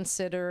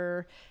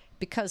consider,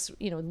 because,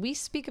 we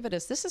speak of it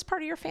as this is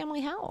part of your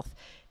family health.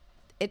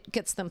 It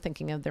gets them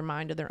thinking of their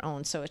mind of their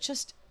own. So it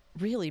just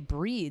really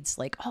breeds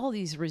all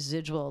these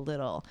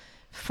residual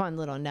fun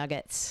little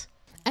nuggets.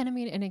 And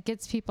and it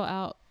gets people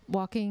out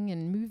walking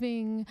and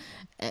moving,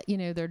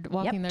 they're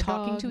walking their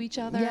talking dog. To each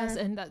other. Yes.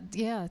 And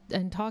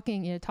and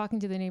talking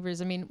to the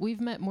neighbors.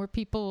 We've met more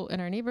people in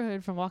our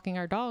neighborhood from walking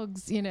our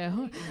dogs,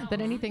 than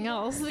anything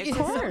else. Of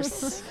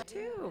course.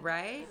 Too,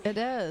 right? It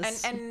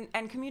is.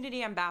 And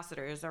community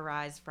ambassadors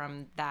arise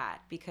from that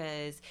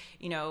because,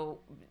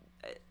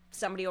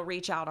 somebody will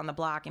reach out on the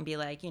block and be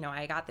like,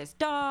 I got this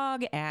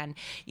dog and,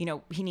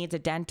 he needs a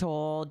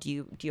dental.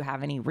 Do you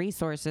have any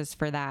resources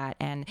for that?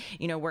 And,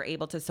 we're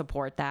able to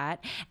support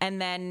that.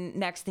 And then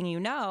next thing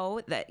you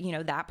know that,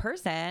 that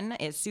person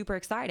is super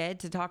excited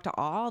to talk to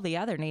all the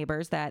other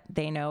neighbors that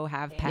they know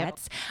have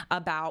pets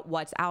about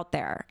what's out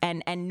there.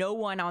 And no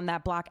one on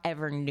that block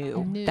ever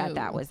knew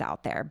that was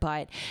out there.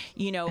 But,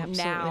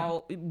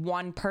 now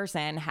one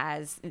person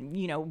has,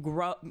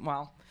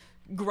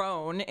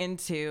 grown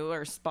into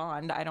or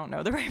spawned, I don't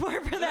know the right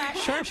word for that.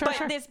 Sure.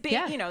 But this big,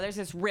 there's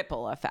this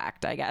ripple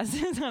effect, I guess,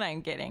 is what I'm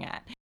getting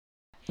at.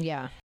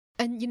 Yeah.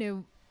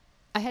 And,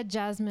 I had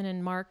Jasmine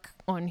and Mark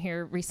on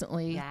here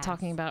recently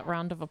talking about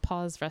Round of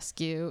Applause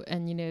Rescue.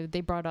 And,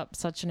 they brought up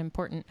such an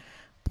important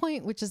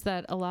point, which is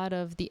that a lot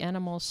of the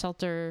animal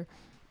shelter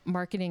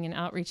marketing and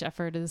outreach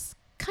effort is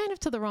kind of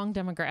to the wrong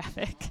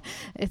demographic.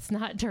 It's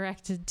not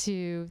directed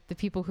to the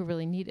people who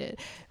really need it,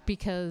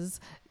 because,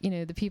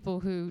 the people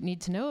who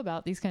need to know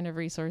about these kind of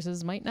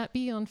resources might not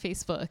be on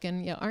Facebook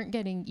and aren't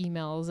getting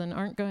emails and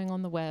aren't going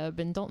on the web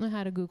and don't know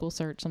how to Google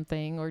search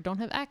something or don't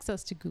have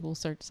access to Google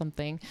search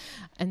something.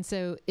 And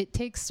so it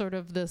takes sort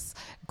of this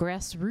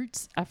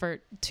grassroots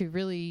effort to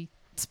really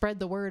spread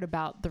the word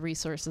about the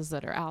resources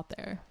that are out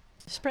there.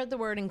 Spread the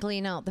word and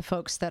glean out the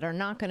folks that are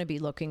not going to be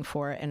looking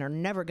for it and are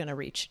never going to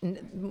reach.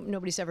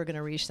 Nobody's ever going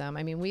to reach them.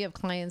 I mean, we have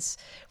clients.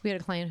 We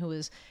had a client who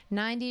was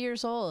 90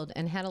 years old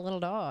and had a little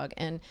dog,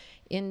 and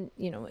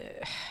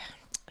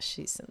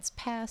she's since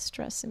passed,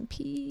 rest in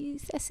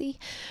peace, Essie.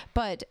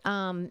 But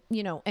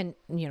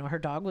her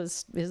dog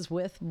is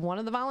with one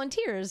of the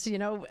volunteers,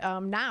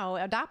 now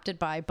adopted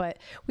by. But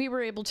we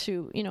were able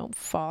to,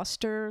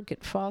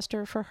 get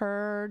foster for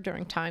her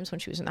during times when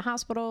she was in the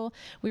hospital.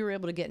 We were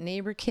able to get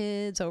neighbor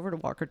kids over to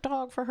walk her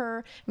dog for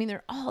her. I mean, there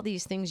are all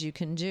these things you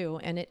can do,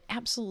 and it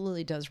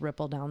absolutely does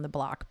ripple down the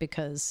block,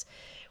 because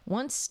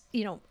once,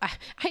 I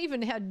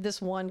even had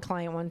this one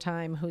client one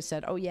time who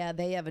said, oh yeah,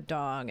 they have a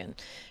dog, and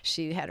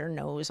she had her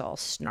nose all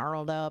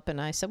snarled up, and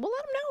I said, well,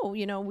 let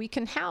them know, we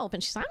can help.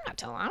 And she's like, I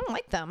don't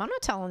like them. I'm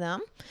not telling them.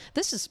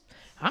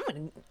 I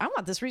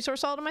want this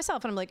resource all to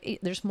myself. And I'm like,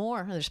 there's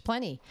more, there's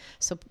plenty.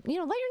 So, let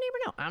your neighbor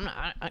know.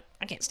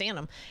 I can't stand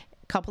them.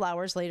 A couple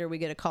hours later, we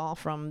get a call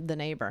from the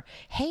neighbor.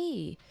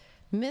 Hey,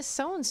 Miss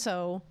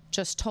So-and-so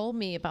just told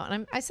me about,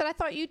 and I said, I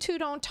thought you two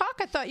don't talk.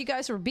 I thought you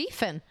guys were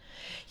beefing.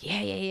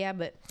 Yeah.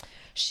 But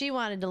she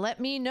wanted to let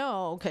me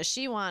know, because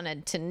she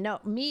wanted to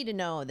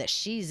know that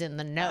she's in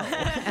the know.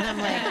 And I'm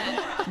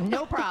like,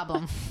 no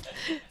problem.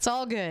 It's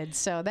all good.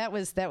 So that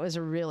was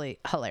a really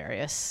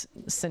hilarious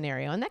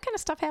scenario. And that kind of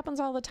stuff happens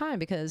all the time,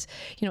 because,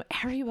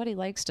 everybody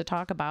likes to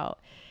talk about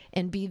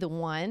and be the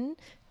one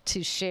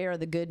to share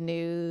the good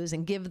news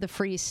and give the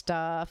free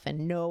stuff and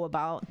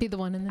be the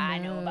one in the know. I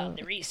know about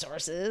the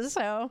resources.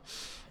 So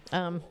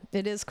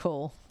it is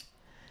cool.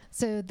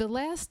 So the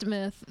last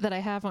myth that I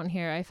have on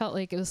here, I felt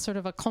like it was sort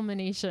of a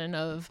culmination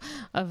of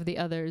the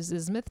others,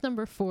 is myth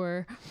number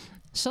 4.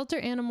 Shelter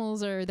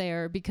animals are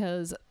there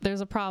because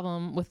there's a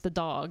problem with the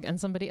dog and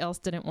somebody else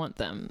didn't want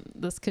them.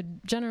 This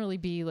could generally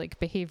be like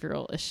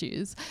behavioral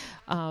issues.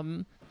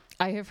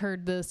 I have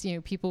heard this,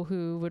 people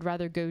who would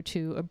rather go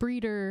to a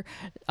breeder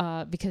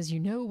because you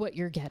know what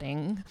you're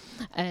getting,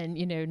 and,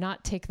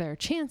 not take their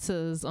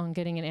chances on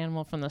getting an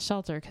animal from the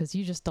shelter because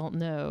you just don't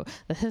know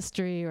the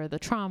history or the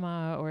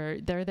trauma, or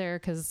they're there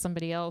because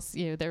somebody else,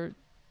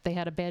 they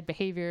had a bad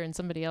behavior and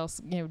somebody else,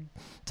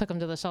 took them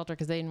to the shelter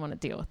because they didn't want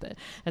to deal with it.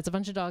 It's a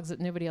bunch of dogs that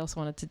nobody else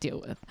wanted to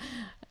deal with.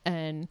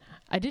 And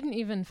I didn't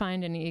even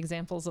find any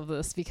examples of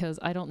this because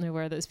I don't know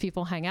where those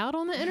people hang out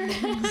on the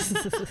internet.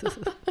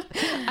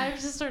 I've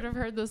just sort of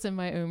heard this in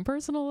my own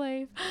personal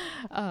life.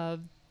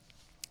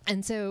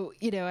 And so,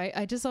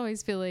 I just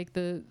always feel like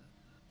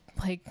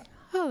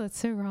oh, that's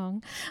so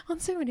wrong on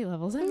so many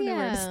levels. I don't know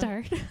where to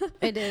start.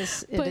 It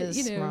is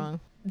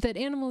wrong. That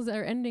animals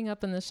are ending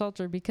up in the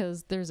shelter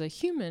because there's a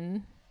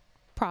human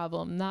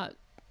problem, not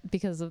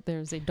because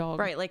there's a dog.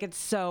 Right. Like, it's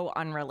so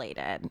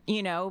unrelated,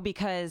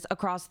 because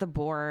across the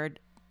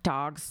board,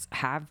 dogs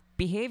have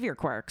behavior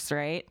quirks,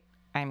 right?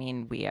 I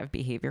mean, we have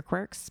behavior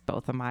quirks.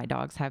 Both of my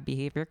dogs have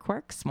behavior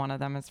quirks. One of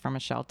them is from a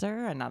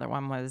shelter. Another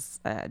one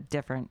was a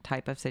different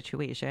type of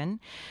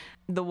situation.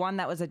 The one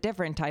that was a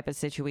different type of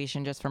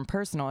situation, just from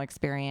personal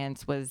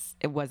experience, was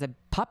a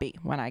puppy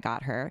when I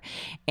got her.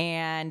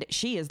 And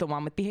she is the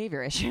one with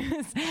behavior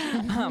issues.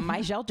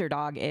 My shelter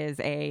dog is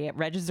a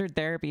registered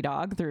therapy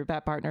dog through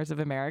Pet Partners of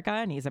America,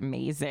 and he's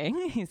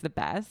amazing. He's the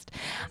best.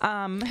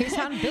 He's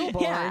on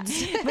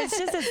billboards. Yeah. But it's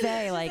just to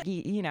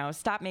say,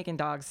 stop making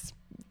dogs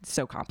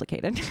so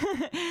complicated.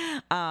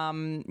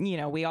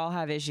 We all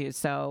have issues,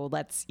 so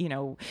let's,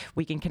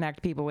 we can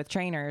connect people with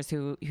trainers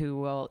who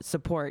will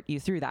support you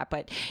through that.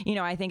 But,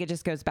 I think it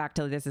just goes back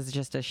to, this is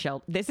just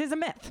this is a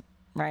myth,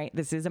 right?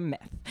 This is a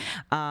myth.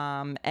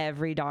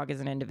 Every dog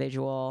is an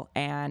individual.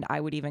 And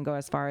I would even go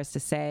as far as to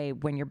say,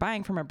 when you're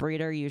buying from a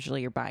breeder, usually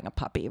you're buying a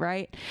puppy,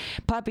 right?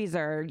 Puppies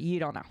are, you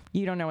don't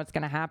know what's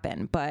going to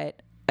happen,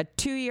 but a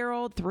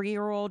 2-year-old,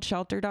 3-year-old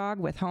shelter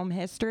dog with home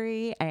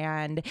history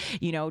and,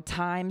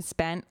 time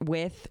spent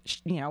with,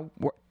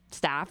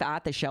 staff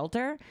at the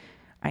shelter,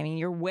 I mean,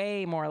 you're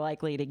way more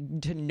likely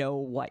to know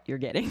what you're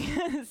getting.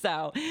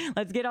 So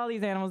let's get all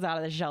these animals out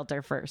of the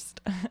shelter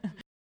first.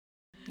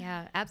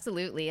 Yeah,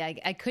 absolutely.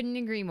 I couldn't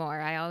agree more.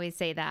 I always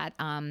say that.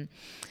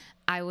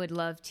 I would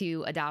love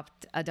to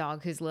adopt a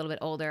dog who's a little bit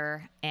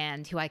older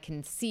and who I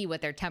can see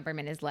what their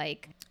temperament is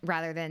like,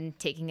 rather than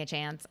taking a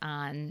chance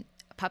on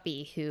a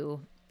puppy who,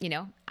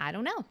 I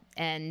don't know.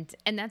 And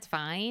that's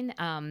fine.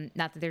 Not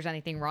that there's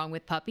anything wrong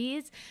with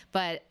puppies,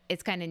 but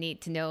it's kind of neat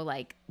to know,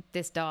 like,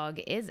 this dog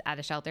is at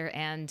a shelter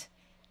and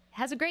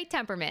has a great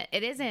temperament.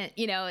 It isn't,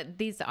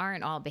 these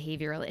aren't all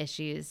behavioral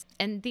issues.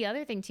 And the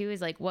other thing too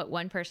is, like, what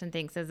one person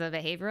thinks is a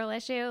behavioral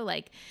issue,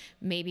 like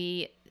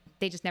maybe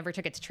they just never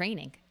took it to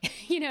training.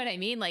 You know what I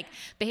mean? Like,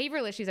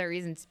 behavioral issues are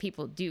reasons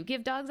people do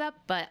give dogs up,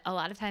 but a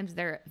lot of times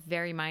they're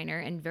very minor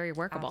and very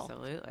workable.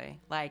 Absolutely.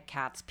 Like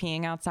cats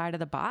peeing outside of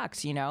the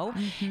box, you know?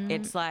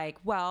 It's like,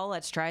 well,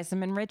 let's try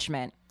some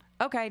enrichment.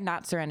 Okay,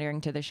 not surrendering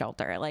to the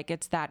shelter. Like,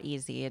 it's that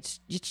easy. It's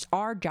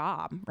our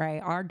job, right?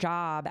 Our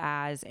job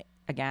as,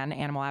 again,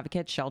 animal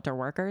advocates, shelter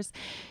workers,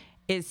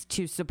 is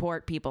to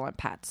support people and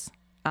pets.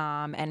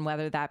 And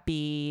whether that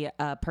be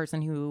a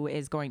person who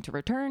is going to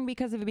return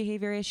because of a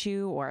behavior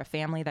issue or a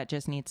family that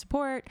just needs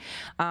support,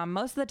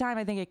 most of the time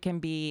I think it can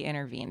be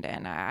intervened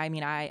in. I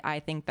mean,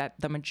 I think that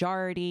the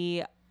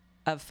majority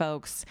of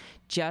folks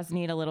just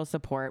need a little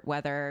support,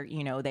 whether,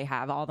 you know, they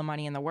have all the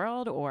money in the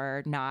world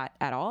or not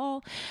at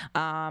all.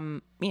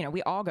 You know,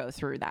 we all go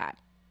through that.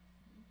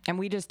 And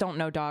we just don't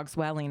know dogs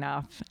well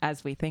enough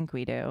as we think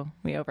we do.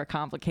 We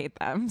overcomplicate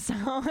them. So...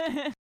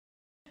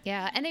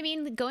 Yeah. And I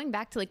mean, going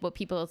back to like what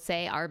people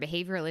say are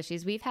behavioral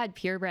issues, we've had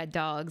purebred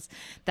dogs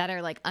that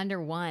are like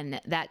under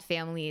 1 that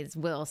families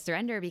will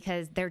surrender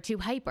because they're too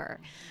hyper,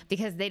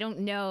 because they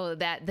don't know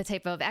that the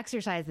type of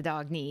exercise the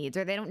dog needs,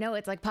 or they don't know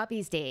it's like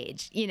puppy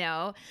stage, you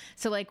know?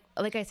 So like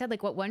I said,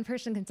 like what one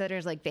person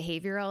considers like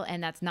behavioral,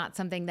 and that's not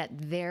something that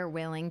they're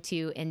willing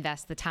to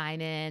invest the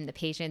time in, the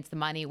patience, the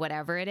money,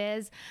 whatever it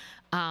is.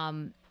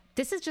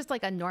 This is just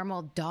like a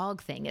normal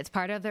dog thing. It's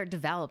part of their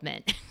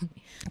development.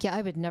 Yeah,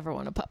 I would never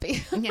want a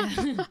puppy. Yeah.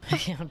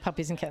 Yeah,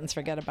 puppies and kittens,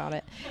 forget about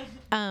it.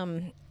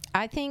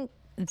 I think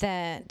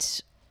that,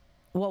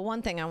 well,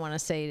 one thing I want to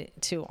say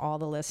to all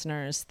the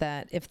listeners,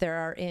 that if there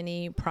are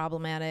any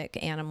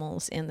problematic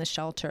animals in the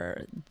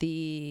shelter,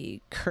 the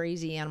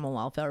crazy animal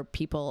welfare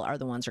people are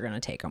the ones who are going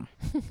to take them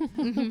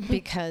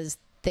because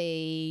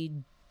they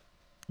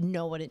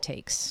know what it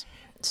takes.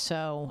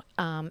 So,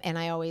 and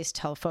I always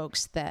tell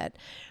folks that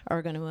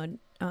are going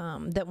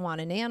to, that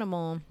want an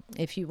animal,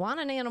 if you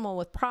want an animal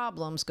with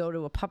problems, go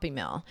to a puppy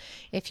mill.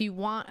 If you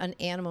want an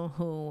animal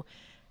who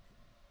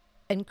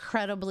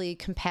incredibly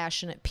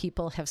compassionate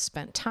people have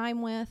spent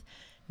time with,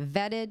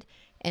 vetted,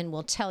 and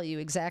will tell you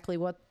exactly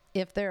what,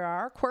 if there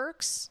are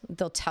quirks,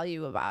 they'll tell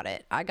you about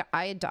it.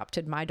 I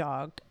adopted my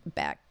dog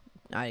back,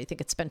 I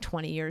think it's been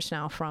 20 years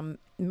now, from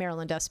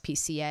Maryland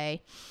SPCA,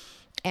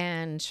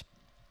 and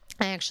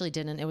I actually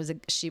didn't.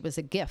 She was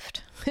a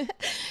gift.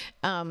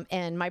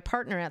 And my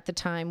partner at the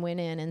time went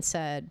in and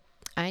said,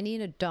 I need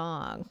a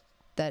dog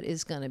that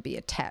is going to be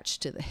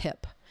attached to the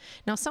hip.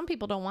 Now, some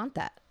people don't want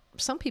that.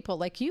 Some people,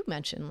 like you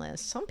mentioned, Liz,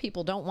 some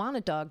people don't want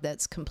a dog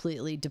that's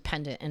completely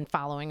dependent and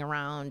following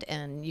around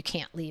and you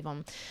can't leave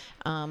them.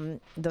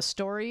 The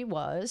story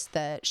was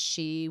that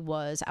she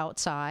was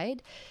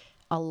outside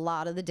a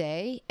lot of the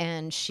day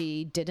and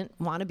she didn't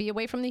want to be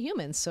away from the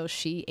humans, so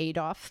she ate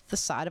off the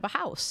side of a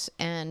house,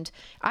 and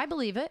I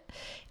believe it.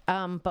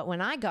 But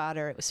when I got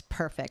her, it was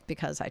perfect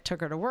because I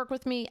took her to work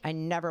with me. I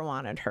never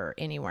wanted her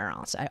anywhere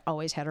else. I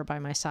always had her by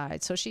my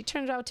side, so she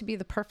turned out to be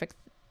the perfect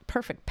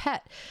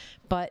pet.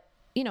 But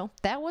you know,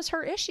 that was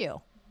her issue,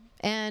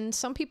 and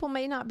some people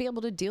may not be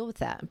able to deal with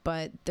that,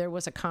 but there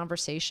was a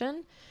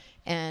conversation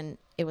and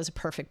it was a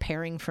perfect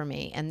pairing for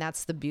me. And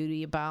that's the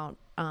beauty about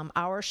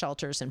our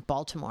shelters in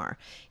Baltimore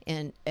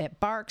and at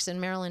Barks and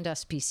Maryland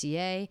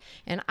SPCA.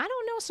 And I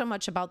don't know so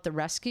much about the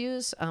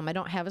rescues. I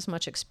don't have as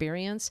much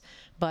experience,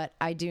 but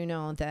I do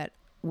know that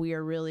we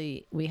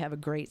have a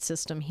great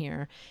system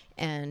here,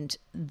 and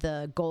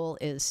the goal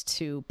is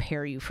to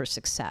pair you for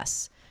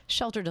success.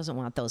 Shelter doesn't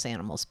want those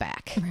animals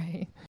back.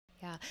 Right.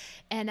 Yeah.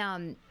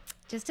 And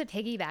just to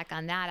piggyback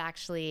on that,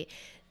 actually,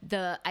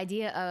 the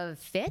idea of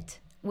fit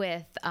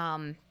with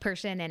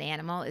person and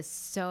animal is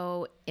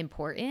so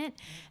important.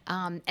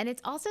 And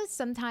it's also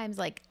sometimes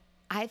like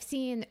I've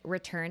seen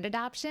returned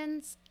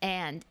adoptions,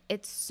 and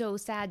it's so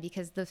sad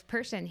because the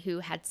person who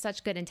had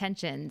such good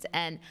intentions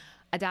and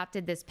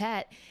adopted this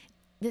pet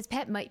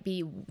might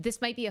be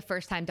a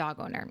first-time dog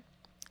owner.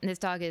 And this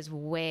dog is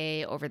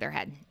way over their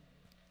head.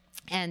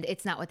 And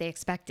it's not what they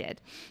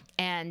expected.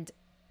 And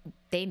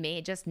they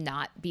may just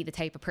not be the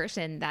type of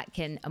person that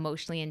can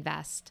emotionally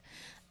invest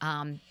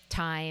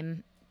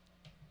time.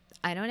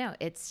 I don't know.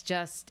 It's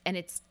just, and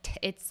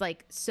it's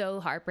like so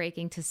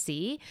heartbreaking to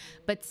see,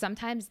 but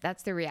sometimes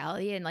that's the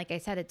reality. And like I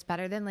said, it's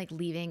better than like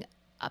leaving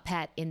a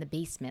pet in the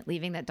basement,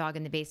 leaving that dog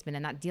in the basement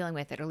and not dealing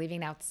with it, or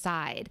leaving it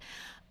outside.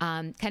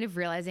 Kind of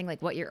realizing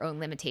like what your own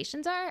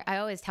limitations are. I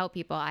always tell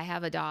people I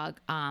have a dog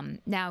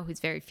now who's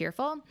very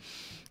fearful,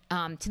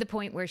 to the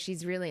point where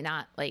she's really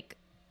not like,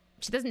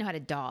 she doesn't know how to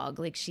dog.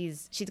 Like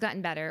she's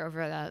gotten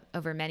better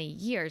over many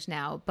years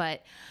now,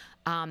 but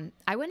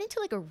I went into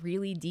like a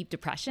really deep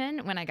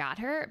depression when I got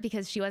her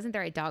because she wasn't the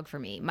right dog for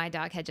me. My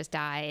dog had just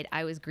died.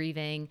 I was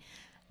grieving,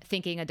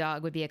 thinking a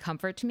dog would be a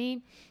comfort to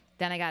me.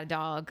 Then I got a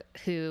dog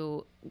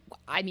who,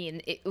 I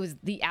mean, it was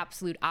the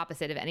absolute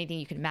opposite of anything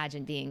you could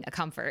imagine being a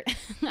comfort.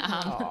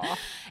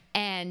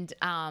 And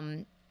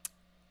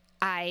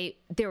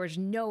there was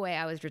no way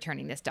I was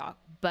returning this dog,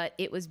 but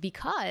it was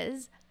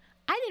because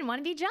I didn't want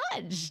to be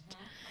judged.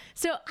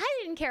 So I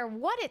didn't care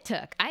what it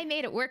took. I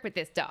made it work with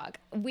this dog.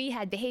 We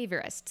had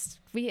behaviorists.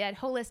 We had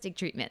holistic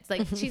treatments.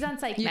 Like, she's on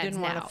psych meds now. You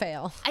didn't want to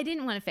fail. I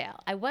didn't want to fail.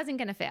 I wasn't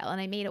going to fail,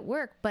 and I made it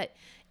work, but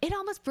it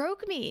almost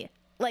broke me.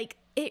 Like,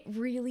 it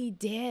really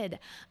did.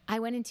 I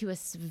went into a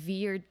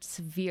severe,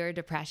 severe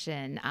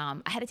depression.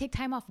 I had to take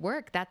time off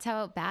work. That's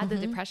how bad the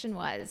depression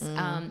was.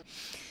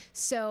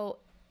 So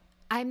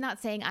I'm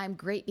not saying I'm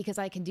great because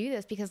I can do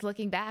this, because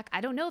looking back, I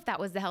don't know if that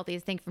was the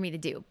healthiest thing for me to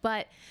do.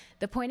 But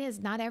the point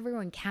is, not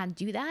everyone can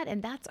do that,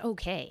 and that's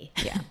okay.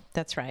 Yeah,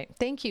 that's right.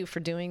 Thank you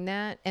for doing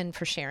that and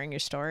for sharing your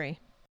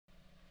story.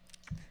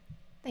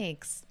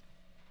 Thanks.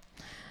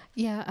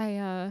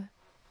 Yeah,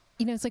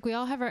 it's like we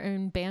all have our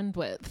own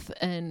bandwidth,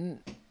 and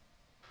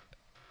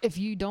if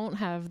you don't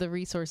have the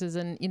resources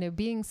and,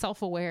 being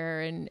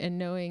self-aware and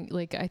knowing,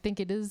 like, I think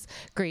it is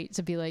great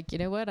to be like, you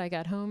know what, I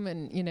got home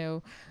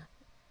and,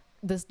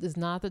 this is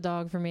not the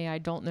dog for me. I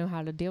don't know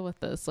how to deal with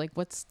this. Like,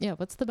 what's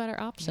the better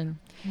option?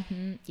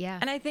 Yeah.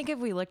 And I think if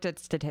we looked at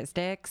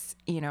statistics,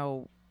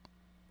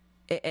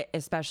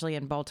 especially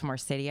in Baltimore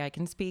City, I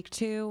can speak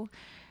to,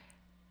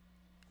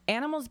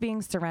 animals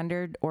being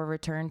surrendered or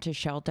returned to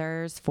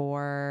shelters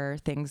for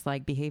things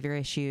like behavior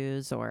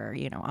issues or,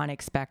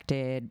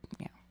 unexpected,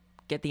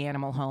 get the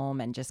animal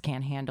home and just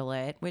can't handle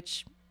it,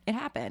 which it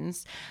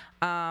happens,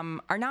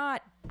 are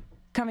not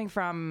coming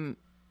from,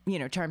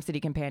 Charm City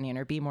Companion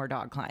or Be More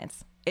Dog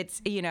clients. It's,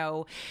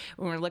 when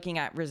we're looking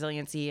at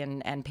resiliency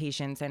and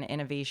patience and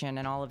innovation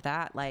and all of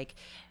that, like,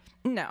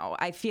 no,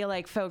 I feel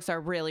like folks are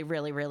really,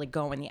 really, really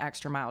going the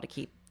extra mile to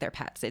keep their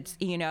pets. It's,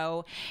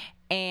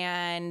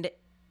 and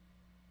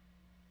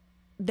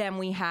then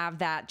we have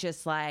that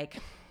just like,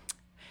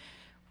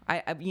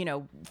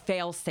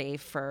 fail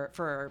safe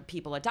for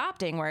people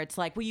adopting, where it's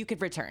like, well, you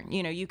could return,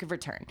 you could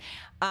return.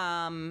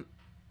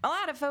 A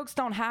lot of folks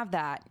don't have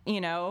that, I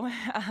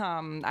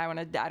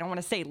don't want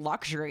to say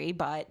luxury,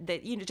 but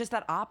that, just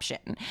that option.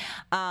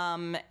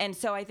 And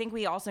so I think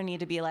we also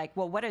need to be like,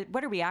 well, what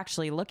are we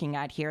actually looking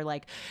at here?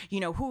 Like,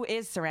 who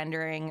is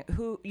surrendering?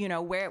 Who,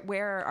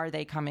 where are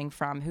they coming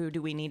from? Who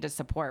do we need to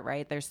support?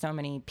 Right? There's so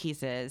many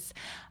pieces.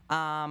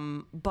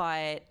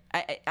 But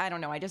I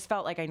don't know. I just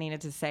felt like I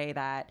needed to say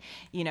that,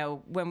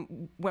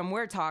 when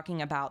we're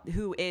talking about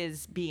who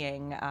is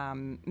being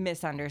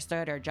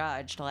misunderstood or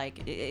judged,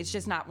 like,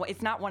 it's not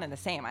one and the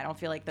same. I don't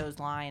feel like those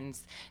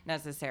lines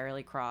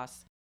necessarily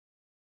cross.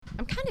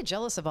 I'm kind of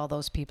jealous of all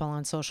those people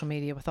on social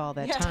media with all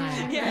that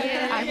time.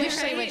 Yeah. I wish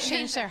they would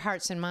change their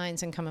hearts and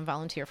minds and come and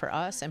volunteer for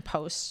us and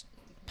post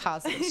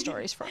positive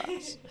stories for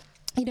us.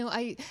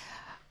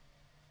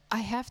 I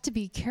have to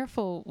be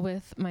careful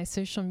with my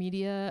social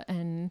media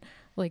and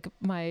like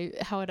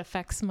how it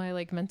affects my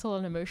like mental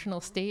and emotional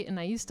state. And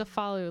I used to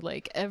follow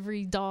like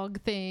every dog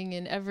thing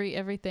and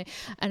everything.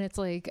 And it's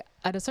like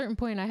at a certain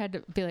point I had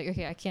to be like,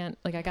 okay, I can't,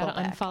 like, I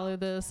gotta unfollow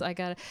this. I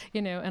gotta,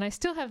 and I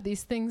still have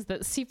these things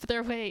that seep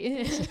their way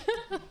in.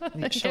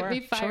 Get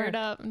me fired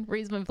up and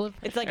raise my blood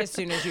pressure. It's like as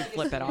soon as you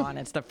flip it on,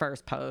 it's the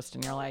first post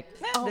and you're like,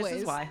 this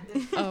is why.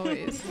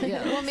 Always.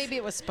 Yeah. Well, maybe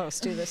it was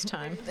supposed to this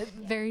time.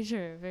 Very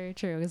true. Very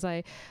true. Because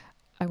I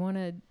want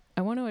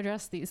to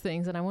address these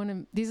things,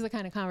 and these are the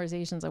kind of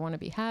conversations I want to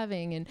be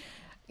having. And,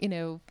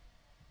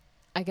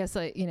 I guess,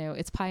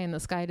 it's pie in the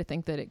sky to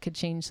think that it could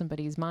change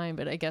somebody's mind,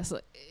 but I guess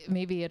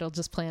maybe it'll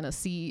just plant a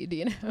seed,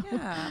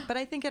 Yeah, but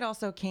I think it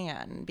also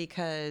can,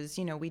 because,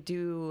 we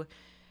do,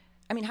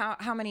 I mean,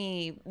 how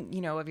many,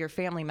 of your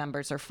family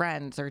members or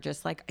friends are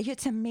just like,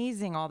 it's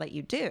amazing all that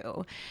you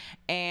do.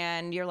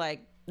 And you're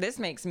like, this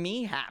makes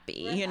me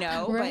happy,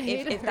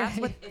 Right,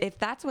 but if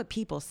that's what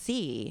people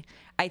see,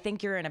 I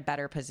think you're in a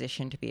better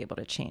position to be able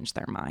to change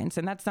their minds.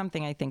 And that's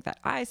something I think that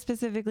I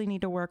specifically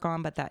need to work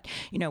on, but that,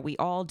 we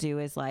all do,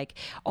 is like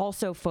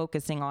also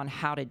focusing on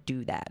how to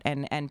do that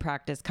and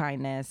practice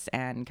kindness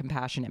and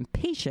compassion and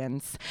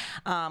patience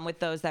with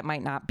those that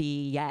might not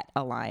be yet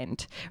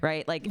aligned,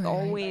 right? Like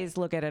always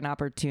look at an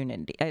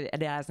opportunity,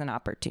 as an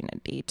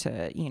opportunity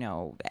to,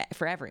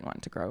 for everyone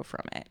to grow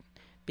from it.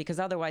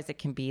 Because otherwise it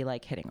can be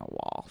like hitting a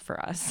wall for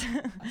us.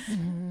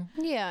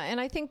 Yeah,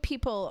 and I think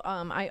people,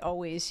 I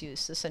always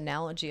use this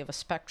analogy of a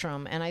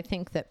spectrum, and I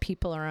think that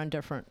people are on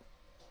different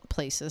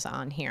places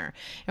on here.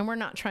 And we're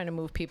not trying to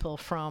move people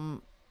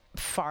from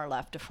far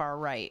left to far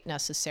right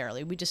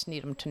necessarily. We just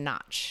need them to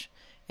notch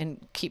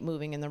and keep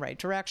moving in the right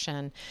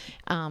direction.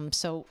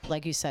 So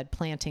like you said,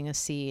 planting a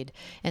seed,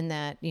 and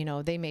that,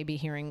 they may be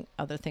hearing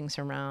other things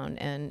around.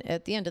 And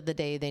at the end of the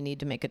day, they need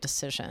to make a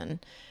decision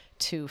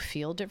to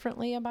feel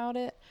differently about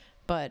it.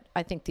 But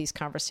I think these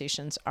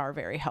conversations are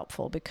very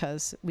helpful,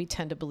 because we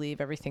tend to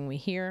believe everything we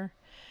hear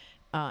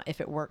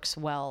if it works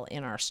well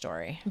in our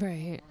story.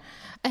 Right.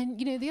 And,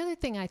 the other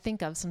thing I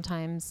think of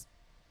sometimes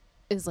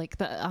is like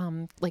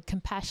the like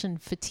compassion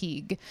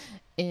fatigue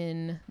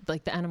in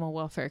like the animal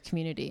welfare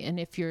community. And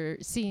if you're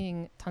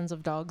seeing tons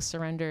of dogs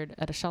surrendered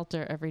at a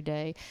shelter every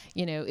day,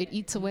 it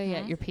eats away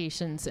at your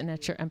patience and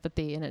at your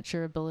empathy and at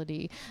your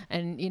ability.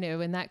 And,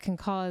 and that can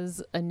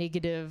cause a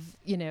negative,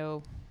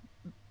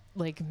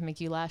 like make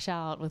you lash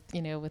out with,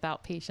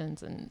 without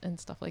patience and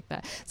stuff like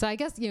that. So I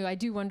guess, I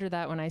do wonder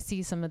that when I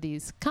see some of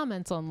these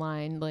comments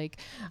online, like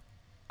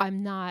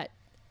I'm not,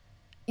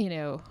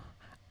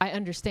 I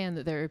understand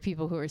that there are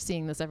people who are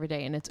seeing this every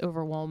day and it's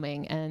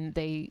overwhelming and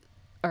they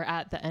are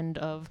at the end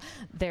of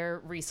their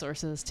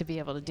resources to be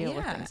able to deal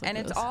with things like and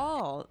this. It's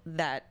all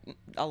that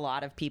a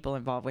lot of people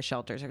involved with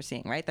shelters are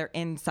seeing, right? They're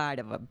inside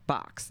of a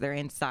box. They're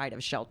inside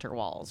of shelter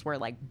walls where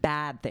like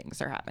bad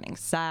things are happening,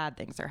 sad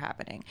things are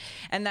happening.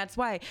 And that's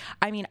why,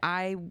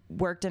 I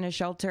worked in a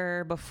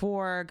shelter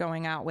before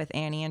going out with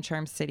Annie in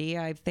Charm City.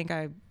 I think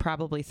I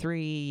probably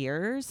 3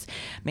 years,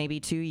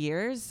 maybe 2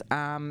 years.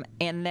 And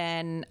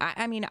then,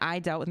 I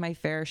dealt with my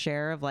fair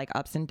share of like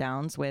ups and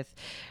downs with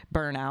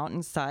burnout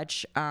and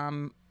such.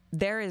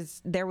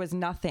 There was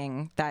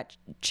nothing that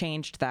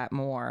changed that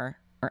more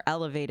or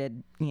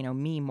elevated,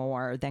 me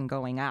more than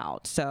going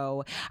out.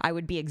 So I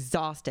would be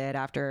exhausted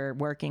after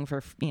working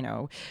for,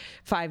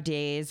 5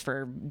 days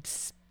for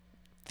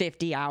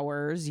 50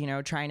 hours,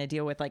 trying to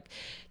deal with like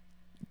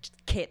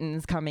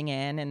kittens coming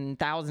in and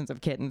thousands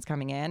of kittens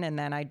coming in. And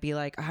then I'd be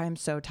like, I'm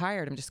so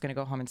tired. I'm just going to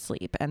go home and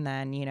sleep. And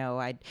then,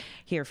 I'd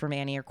hear from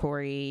Annie or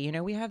Corey,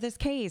 we have this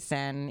case.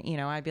 And,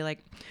 I'd be like,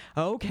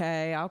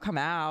 okay, I'll come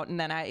out. And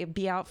then I'd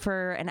be out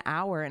for an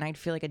hour and I'd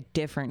feel like a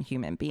different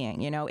human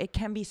being. It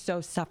can be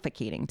so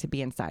suffocating to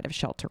be inside of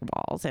shelter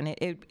walls. And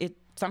it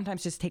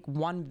sometimes just take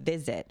one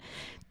visit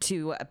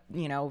to,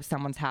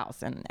 someone's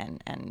house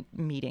and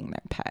meeting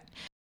their pet.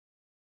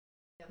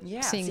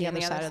 Yeah, seeing the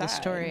other side of the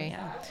story.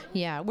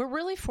 Yeah, we're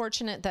really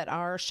fortunate that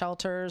our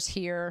shelters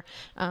here,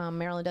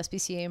 Maryland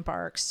SPCA and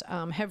Barks,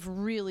 have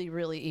really,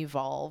 really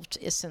evolved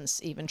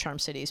since even Charm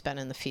City's been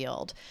in the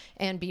field.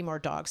 And Be More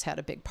Dogs had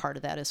a big part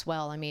of that as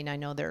well. I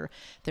know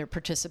they're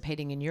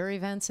participating in your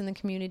events in the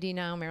community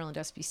now. Maryland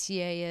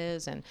SPCA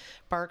is, and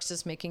Barks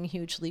is making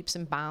huge leaps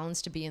and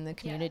bounds to be in the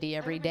community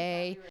every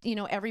day.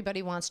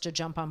 Everybody wants to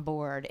jump on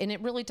board, and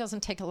it really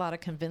doesn't take a lot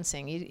of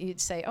convincing.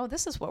 You'd say, oh,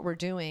 this is what we're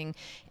doing,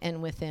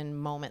 and within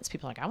moments,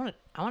 people are like, I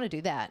want to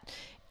do that.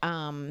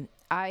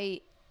 I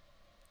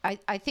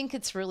think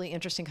it's really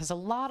interesting because a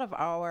lot of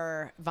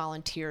our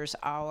volunteers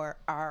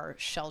are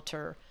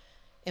shelter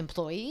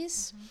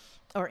employees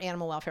or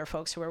animal welfare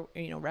folks who are,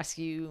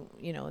 rescue,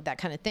 that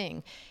kind of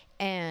thing.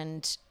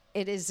 And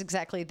it is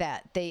exactly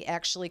that. They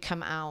actually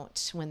come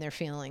out when they're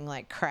feeling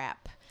like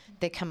crap.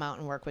 They come out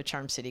and work with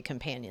Charm City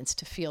Companions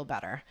to feel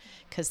better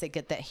because they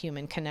get that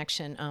human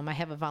connection. I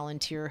have a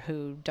volunteer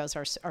who does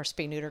our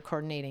spay neuter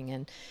coordinating,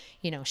 and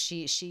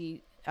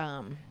she's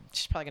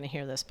probably going to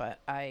hear this, but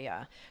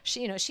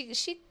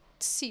she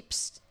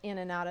seeps in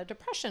and out of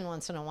depression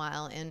once in a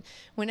while, and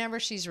whenever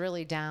she's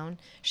really down,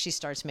 she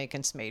starts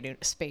making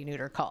spay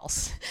neuter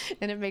calls,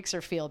 and it makes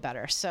her feel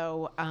better.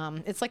 So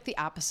it's like the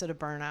opposite of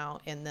burnout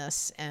in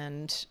this,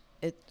 and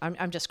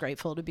I'm just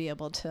grateful to be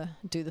able to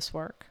do this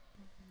work.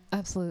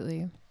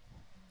 Absolutely.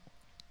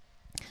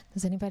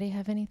 Does anybody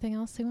have anything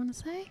else they want to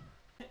say?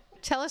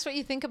 Tell us what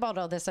you think about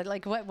all this.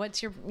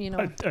 What's your,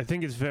 I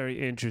think it's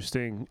very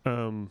interesting.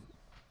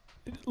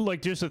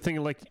 Just the thing,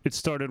 like it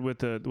started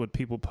with what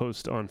people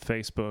post on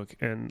Facebook,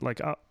 and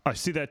like I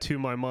see that too.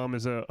 My mom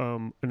is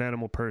an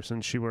animal person.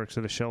 She works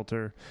at a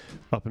shelter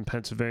up in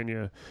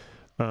Pennsylvania.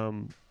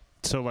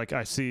 So like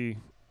I see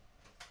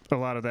a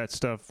lot of that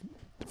stuff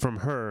from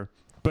her,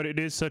 but it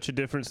is such a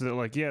difference that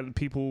like, yeah,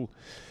 people,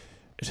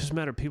 it's just a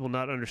matter of people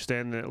not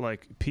understanding that,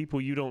 like,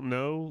 people you don't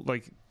know,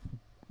 like,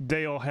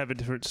 they all have a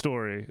different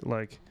story,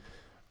 like,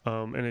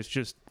 and it's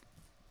just,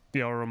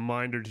 a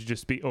reminder to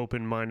just be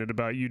open-minded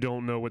about you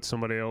don't know what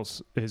somebody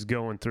else is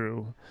going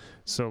through.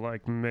 So,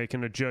 like,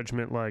 making a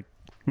judgment, like,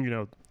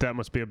 that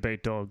must be a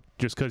bait dog.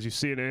 Just because you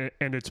see it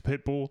and it's a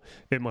pit bull,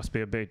 it must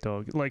be a bait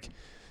dog. Like,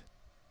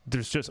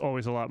 there's just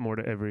always a lot more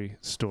to every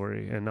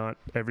story, and not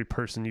every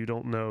person you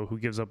don't know who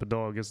gives up a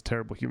dog is a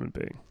terrible human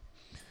being.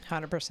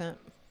 100%.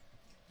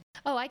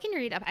 Oh, I can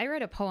read. I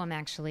wrote a poem,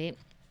 actually.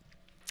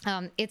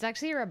 It's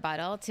actually a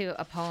rebuttal to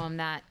a poem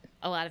that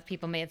a lot of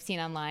people may have seen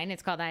online.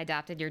 It's called I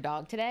Adopted Your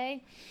Dog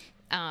Today.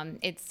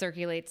 It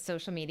circulates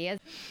social media.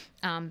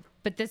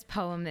 But this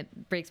poem,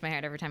 that breaks my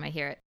heart every time I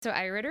hear it. So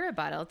I wrote a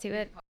rebuttal to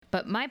it.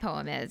 But my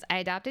poem is, I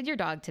adopted your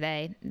dog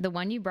today, the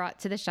one you brought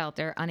to the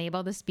shelter,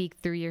 unable to speak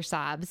through your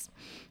sobs,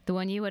 the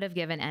one you would have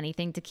given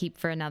anything to keep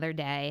for another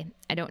day.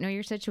 I don't know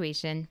your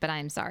situation, but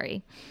I'm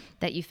sorry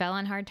that you fell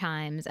on hard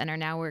times and are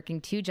now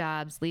working 2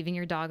 jobs, leaving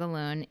your dog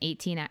alone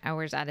 18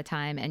 hours at a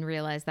time, and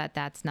realize that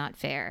that's not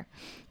fair,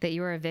 that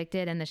you are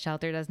evicted and the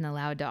shelter doesn't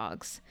allow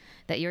dogs,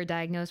 that you were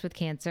diagnosed with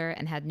cancer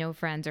and had no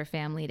friends or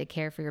family to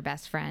care for your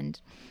best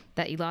friend,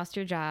 that you lost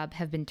your job,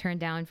 have been turned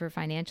down for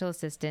financial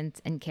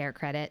assistance and care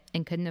credit,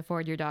 and couldn't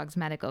afford your dog's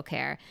medical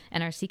care,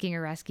 and are seeking a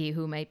rescue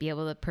who might be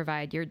able to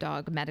provide your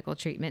dog medical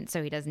treatment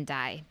so he doesn't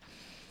die.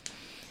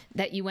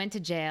 That you went to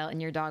jail and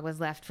your dog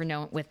was left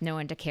with no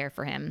one to care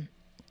for him.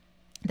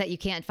 That you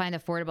can't find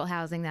affordable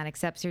housing that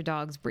accepts your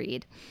dog's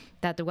breed.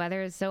 That the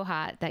weather is so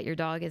hot that your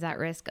dog is at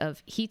risk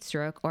of heat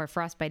stroke or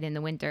frostbite in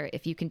the winter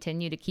if you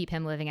continue to keep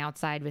him living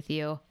outside with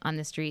you on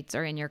the streets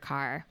or in your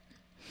car.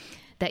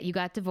 that you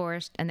got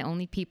divorced and the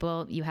only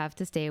people you have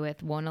to stay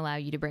with won't allow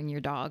you to bring your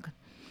dog,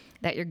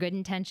 that your good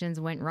intentions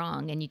went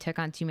wrong and you took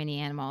on too many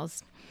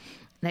animals,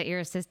 that your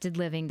assisted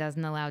living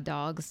doesn't allow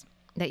dogs,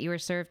 that you were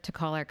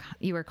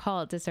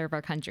called to serve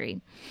our country,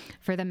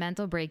 for the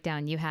mental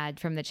breakdown you had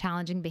from the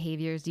challenging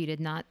behaviors you did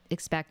not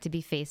expect to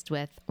be faced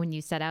with when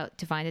you set out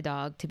to find a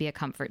dog to be a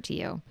comfort to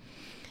you,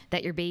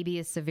 that your baby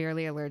is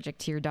severely allergic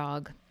to your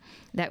dog,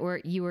 that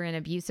you were in an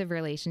abusive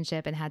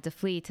relationship and had to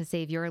flee to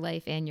save your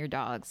life and your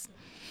dog's,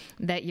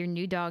 that your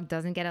new dog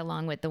doesn't get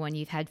along with the one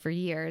you've had for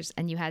years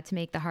and you had to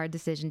make the hard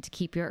decision to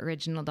keep your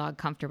original dog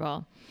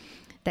comfortable,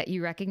 that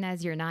you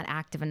recognize you're not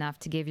active enough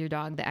to give your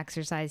dog the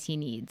exercise he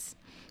needs,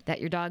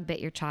 that your dog bit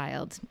your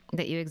child,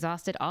 that you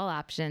exhausted all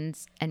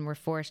options and were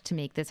forced to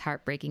make this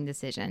heartbreaking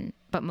decision.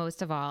 But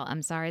most of all,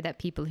 I'm sorry that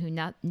people who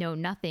know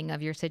nothing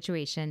of your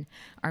situation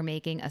are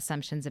making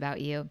assumptions about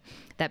you,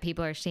 that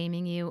people are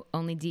shaming you,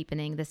 only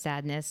deepening the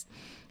sadness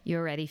you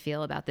already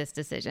feel about this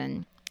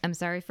decision. I'm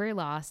sorry for your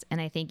loss,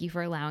 and I thank you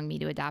for allowing me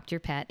to adopt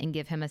your pet and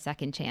give him a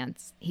second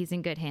chance. He's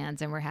in good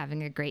hands, and we're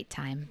having a great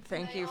time.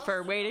 Thank you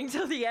for waiting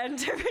till the end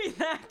to read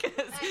that.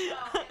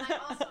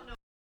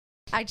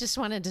 I just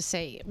wanted to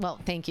say, well,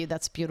 thank you.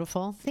 That's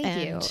beautiful.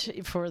 Thank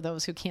you. For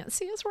those who can't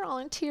see us, we're all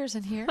in tears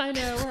in here. I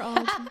know, we're all.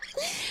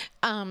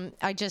 I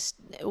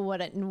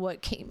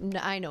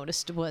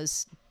noticed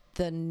was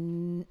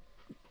the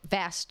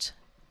vast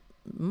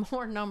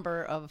more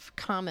number of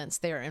comments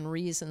there and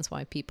reasons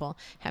why people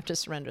have to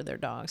surrender their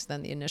dogs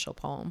than the initial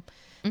poem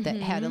that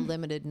had a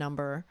limited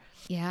number.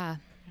 Yeah.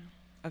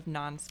 Of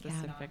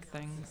non-specific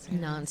things.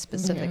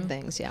 Non-specific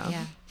things,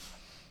 yeah.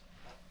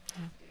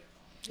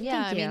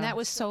 Yeah, I mean, that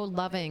was so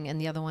loving, and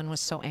the other one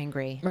was so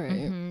angry. Right.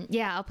 Mm-hmm.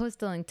 Yeah, I'll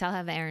post a link. I'll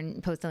have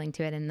Erin post a link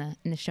to it in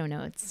the show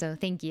notes. So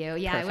thank you.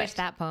 Yeah, Perfect. I wish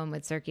that poem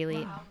would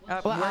circulate.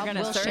 We're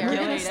gonna circulate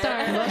it.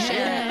 We'll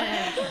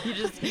share it. You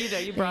just,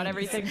 you brought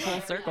everything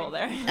full circle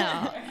there.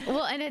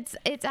 Well, and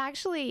it's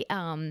actually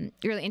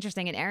really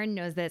interesting. And Erin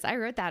knows this. I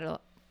wrote that a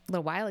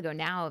little while ago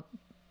now,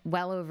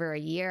 well over a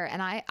year,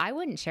 and I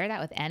wouldn't share that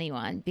with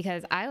anyone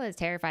because I was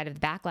terrified of the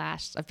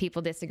backlash of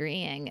people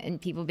disagreeing and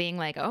people being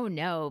like, oh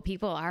no,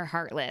 people are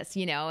heartless,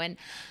 and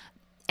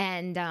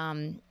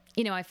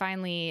I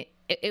finally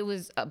it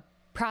was a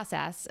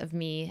process of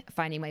me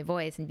finding my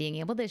voice and being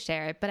able to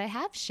share it, but I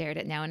have shared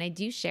it now and I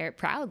do share it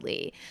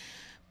proudly.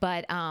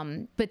 But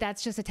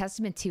that's just a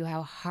testament to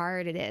how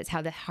hard it is,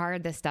 how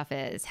hard this stuff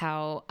is,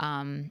 how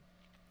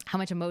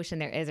much emotion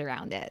there is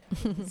around it.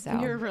 So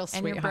You're a real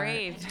sweetheart. And you're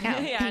brave.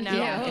 Yeah, no.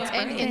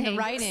 And the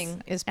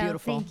writing is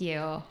beautiful. Thank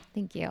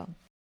you.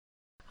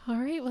 All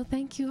right, well,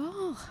 thank you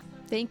all.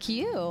 Thank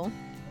you.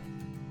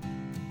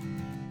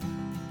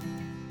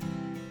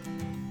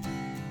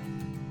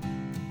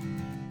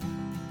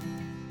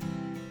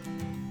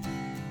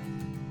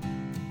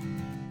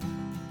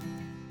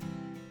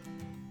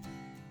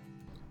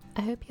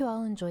 I hope you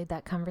all enjoyed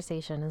that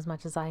conversation as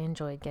much as I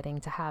enjoyed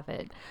getting to have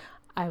it.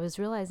 I was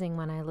realizing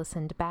when I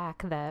listened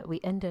back that we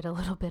ended a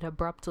little bit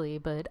abruptly,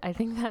 but I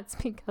think that's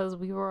because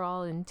we were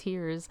all in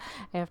tears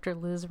after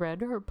Liz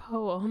read her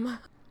poem.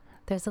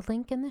 There's a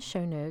link in the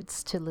show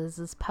notes to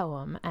Liz's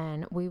poem,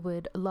 and we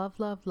would love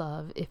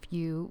if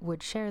you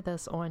would share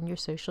this on your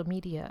social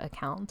media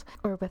account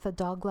or with a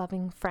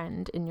dog-loving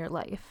friend in your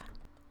life.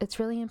 It's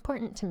really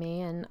important to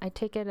me, and I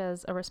take it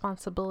as a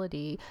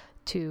responsibility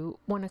to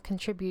want to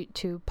contribute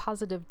to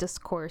positive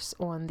discourse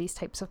on these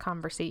types of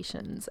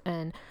conversations,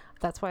 and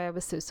that's why I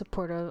was so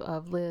supportive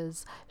of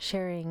Liz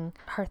sharing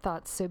her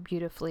thoughts so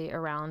beautifully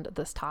around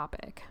this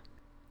topic.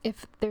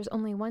 If there's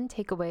only one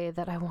takeaway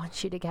that I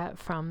want you to get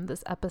from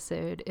this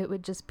episode, it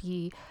would just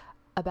be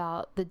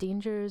about the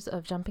dangers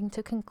of jumping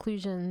to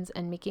conclusions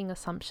and making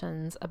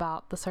assumptions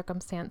about the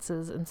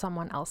circumstances in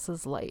someone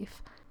else's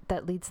life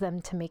that leads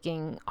them to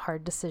making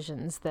hard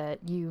decisions that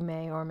you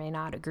may or may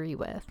not agree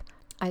with.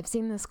 I've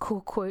seen this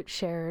cool quote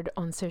shared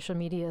on social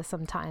media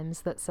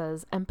sometimes that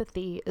says,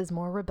 empathy is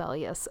more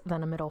rebellious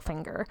than a middle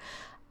finger.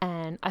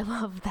 And I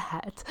love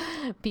that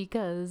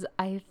because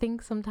I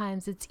think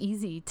sometimes it's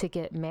easy to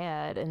get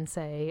mad and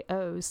say,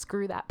 oh,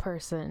 screw that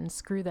person,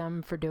 screw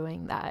them for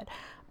doing that.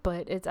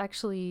 But it's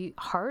actually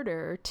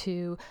harder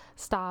to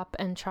stop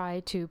and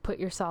try to put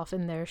yourself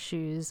in their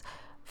shoes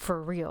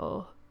for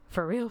real,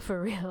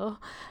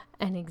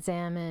 and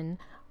examine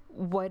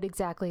what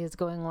exactly is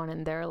going on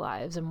in their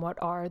lives and what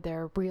are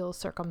their real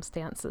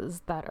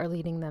circumstances that are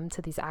leading them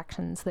to these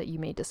actions that you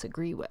may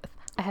disagree with.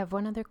 I have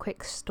one other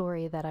quick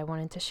story that I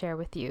wanted to share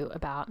with you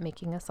about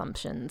making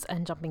assumptions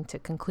and jumping to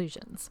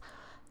conclusions.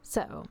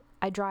 So,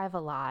 I drive a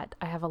lot.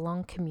 I have a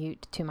long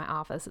commute to my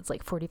office. It's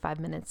like 45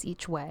 minutes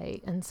each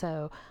way. And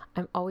so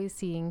I'm always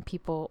seeing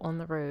people on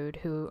the road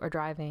who are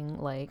driving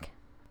like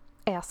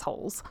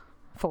assholes,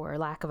 for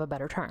lack of a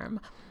better term.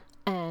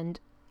 And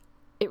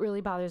it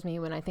really bothers me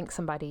when I think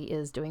somebody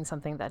is doing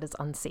something that is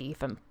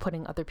unsafe and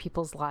putting other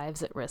people's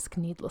lives at risk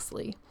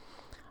needlessly.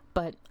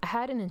 But I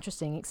had an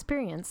interesting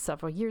experience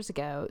several years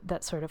ago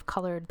that sort of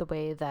colored the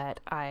way that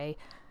I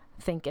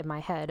think in my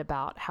head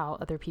about how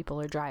other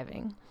people are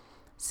driving.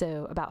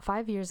 So about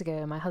 5 years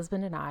ago, my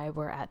husband and I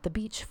were at the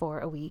beach for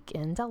a week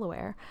in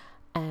Delaware,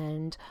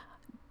 and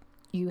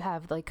you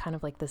have like kind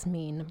of like this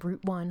main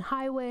Route 1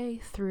 highway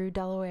through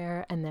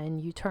Delaware, and then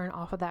you turn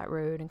off of that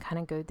road and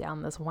kind of go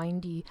down this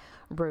windy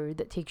road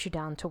that takes you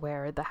down to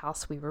where the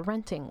house we were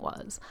renting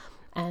was.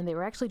 And they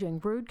were actually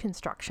doing road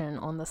construction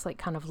on this like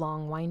kind of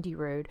long windy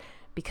road,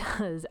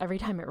 because every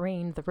time it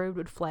rained, the road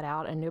would flood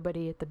out and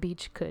nobody at the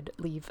beach could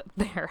leave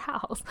their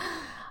house.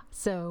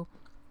 So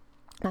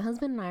my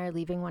husband and I are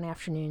leaving one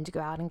afternoon to go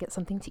out and get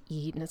something to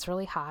eat, and it's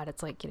really hot.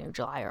 It's like,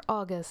 July or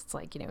August. It's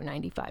like,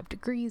 95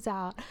 degrees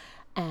out,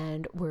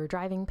 and we're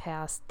driving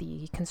past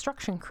the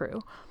construction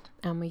crew,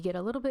 and we get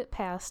a little bit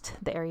past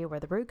the area where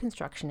the road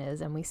construction is,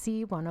 and we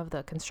see one of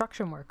the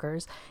construction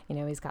workers.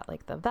 He's got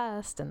like the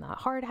vest and the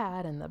hard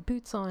hat and the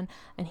boots on,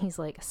 and he's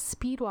like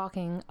speed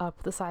walking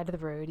up the side of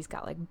the road. He's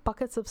got like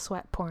buckets of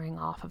sweat pouring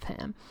off of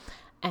him.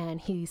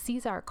 And he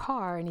sees our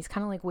car, and he's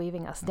kind of like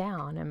waving us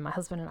down. And my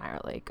husband and I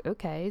are like,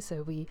 okay.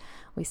 So we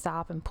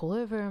stop and pull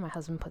over. My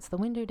husband puts the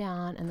window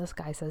down, and this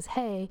guy says,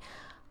 hey,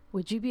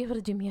 would you be able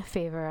to do me a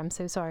favor? I'm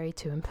so sorry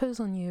to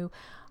impose on you.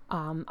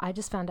 I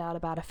just found out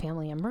about a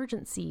family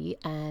emergency,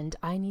 and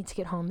I need to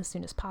get home as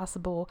soon as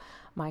possible.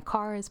 My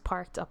car is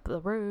parked up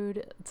the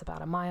road. It's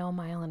about a mile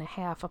and a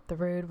half up the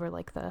road where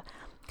like the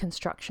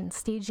construction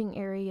staging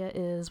area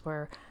is,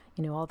 where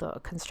all the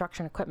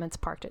construction equipment's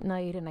parked at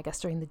night, and I guess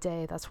during the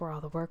day, that's where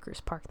all the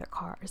workers park their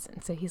cars.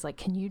 And so he's like,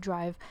 can you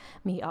drive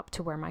me up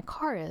to where my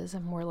car is?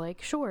 And we're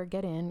like, sure,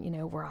 get in.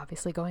 We're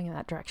obviously going in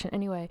that direction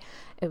anyway.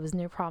 It was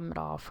no problem at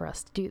all for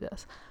us to do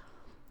this.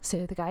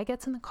 So the guy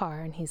gets in the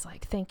car, and he's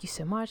like, thank you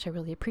so much. I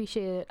really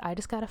appreciate it. I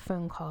just got a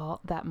phone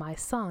call that my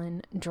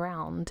son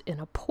drowned in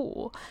a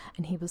pool,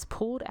 and he was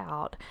pulled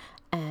out,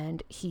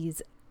 and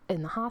he's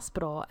in the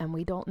hospital, and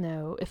we don't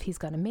know if he's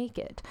going to make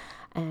it.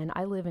 And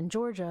I live in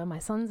Georgia. My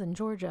son's in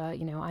Georgia.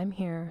 I'm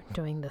here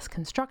doing this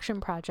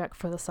construction project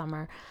for the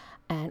summer,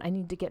 and I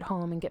need to get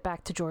home and get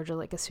back to Georgia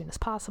like as soon as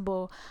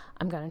possible.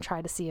 I'm going to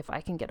try to see if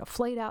I can get a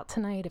flight out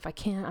tonight. If I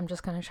can't, I'm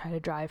just going to try to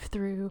drive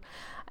through.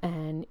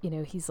 And,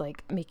 he's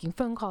like making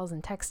phone calls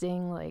and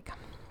texting like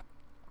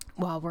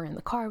while we're in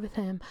the car with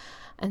him.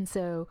 And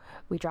so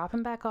we drop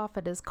him back off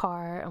at his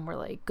car, and we're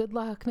like, good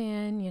luck,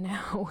 man.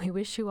 We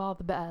wish you all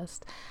the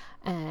best.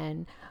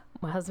 And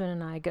my husband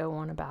and I go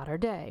on about our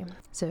day.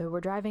 So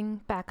we're driving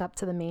back up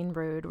to the main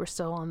road. We're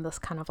still on this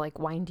kind of like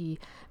windy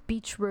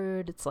beach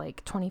road. It's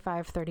like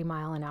 25, 30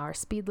 mile an hour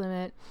speed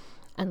limit.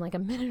 And like a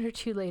minute or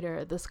two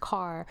later, this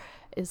car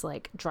is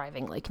like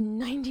driving like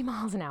 90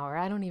 miles an hour.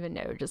 I don't even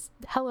know, just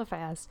hella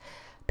fast.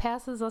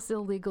 Passes us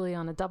illegally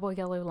on a double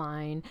yellow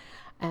line.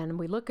 And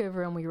we look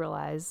over and we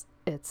realize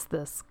it's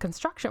this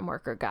construction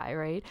worker guy,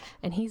 right?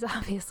 And he's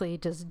obviously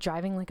just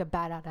driving like a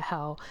bat out of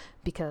hell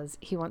because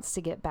he wants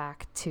to get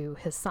back to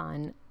his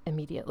son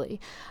immediately.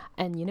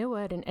 And you know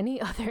what? In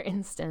any other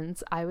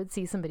instance, I would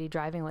see somebody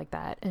driving like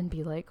that and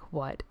be like,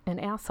 what an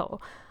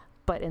asshole.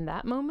 But in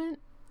that moment,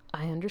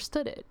 I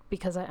understood it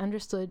because I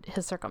understood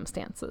his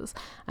circumstances,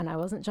 and I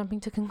wasn't jumping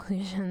to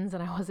conclusions,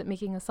 and I wasn't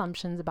making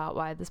assumptions about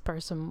why this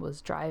person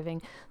was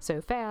driving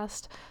so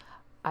fast.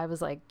 I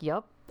was like,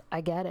 yup,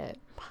 I get it.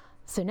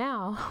 So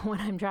now when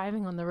I'm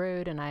driving on the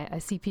road and I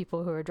see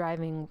people who are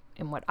driving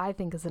in what I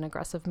think is an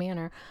aggressive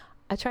manner,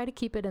 I try to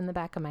keep it in the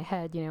back of my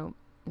head.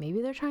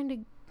 Maybe they're trying to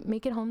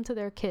make it home to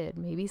their kid.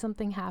 Maybe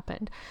something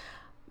happened.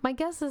 My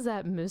guess is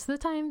that most of the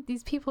time,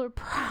 these people are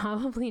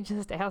probably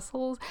just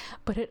assholes,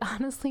 but it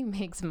honestly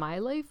makes my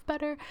life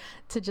better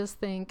to just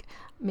think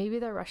maybe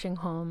they're rushing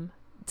home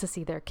to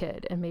see their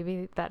kid, and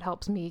maybe that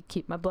helps me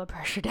keep my blood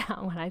pressure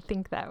down when I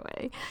think that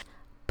way.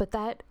 But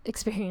that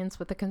experience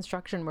with the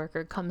construction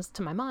worker comes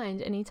to my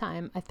mind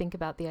anytime I think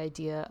about the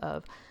idea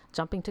of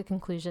jumping to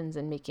conclusions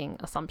and making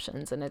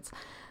assumptions. And it's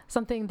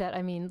something that,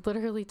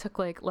 literally took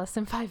like less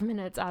than 5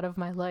 minutes out of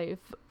my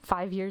life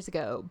 5 years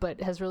ago, but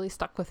has really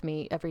stuck with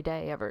me every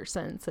day ever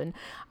since. And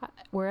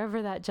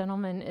wherever that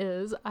gentleman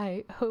is,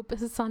 I hope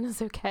his son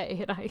is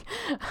okay. And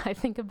I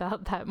think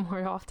about that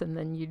more often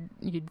than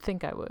you'd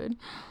think I would.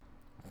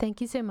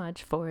 Thank you so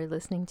much for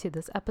listening to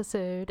this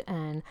episode,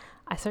 and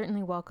I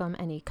certainly welcome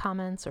any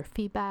comments or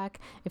feedback.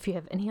 If you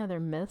have any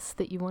other myths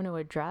that you want to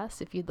address,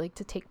 if you'd like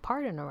to take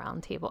part in a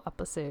roundtable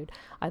episode,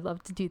 I'd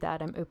love to do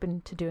that. I'm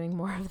open to doing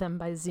more of them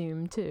by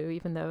Zoom too,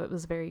 even though it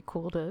was very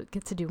cool to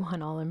get to do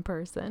one all in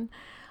person.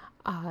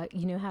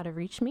 You know how to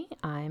reach me.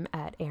 I'm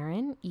at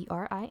Erin,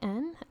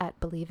 ERIN, at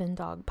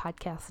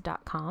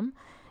believeindogpodcast.com.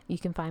 You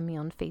can find me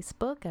on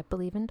Facebook at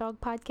Believe in Dog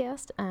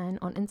Podcast and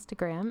on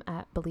Instagram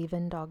at Believe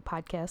in Dog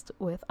Podcast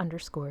with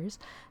underscores.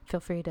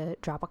 Feel free to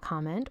drop a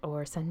comment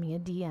or send me a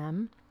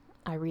DM.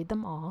 I read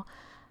them all.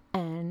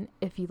 And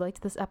if you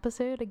liked this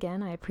episode,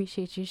 again, I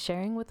appreciate you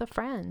sharing with a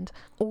friend.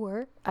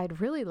 Or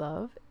I'd really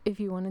love if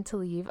you wanted to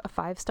leave a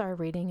 5-star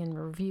rating and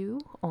review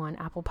on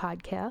Apple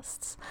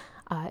Podcasts.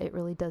 It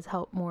really does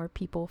help more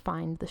people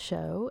find the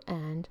show,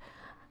 and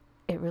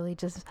it really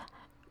just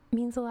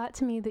means a lot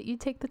to me that you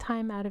take the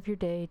time out of your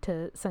day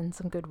to send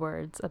some good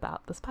words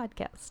about this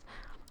podcast.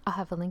 I'll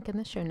have a link in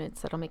the show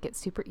notes that'll make it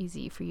super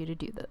easy for you to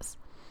do this.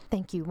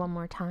 Thank you one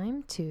more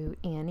time to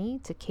Annie,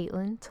 to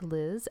Caitlin, to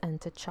Liz,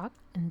 and to Chuck.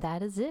 And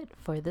that is it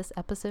for this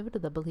episode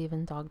of the Believe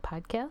in Dog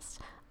podcast.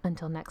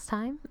 Until next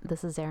time,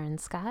 this is Erin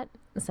Scott,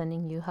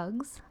 sending you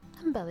hugs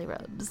and belly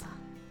rubs.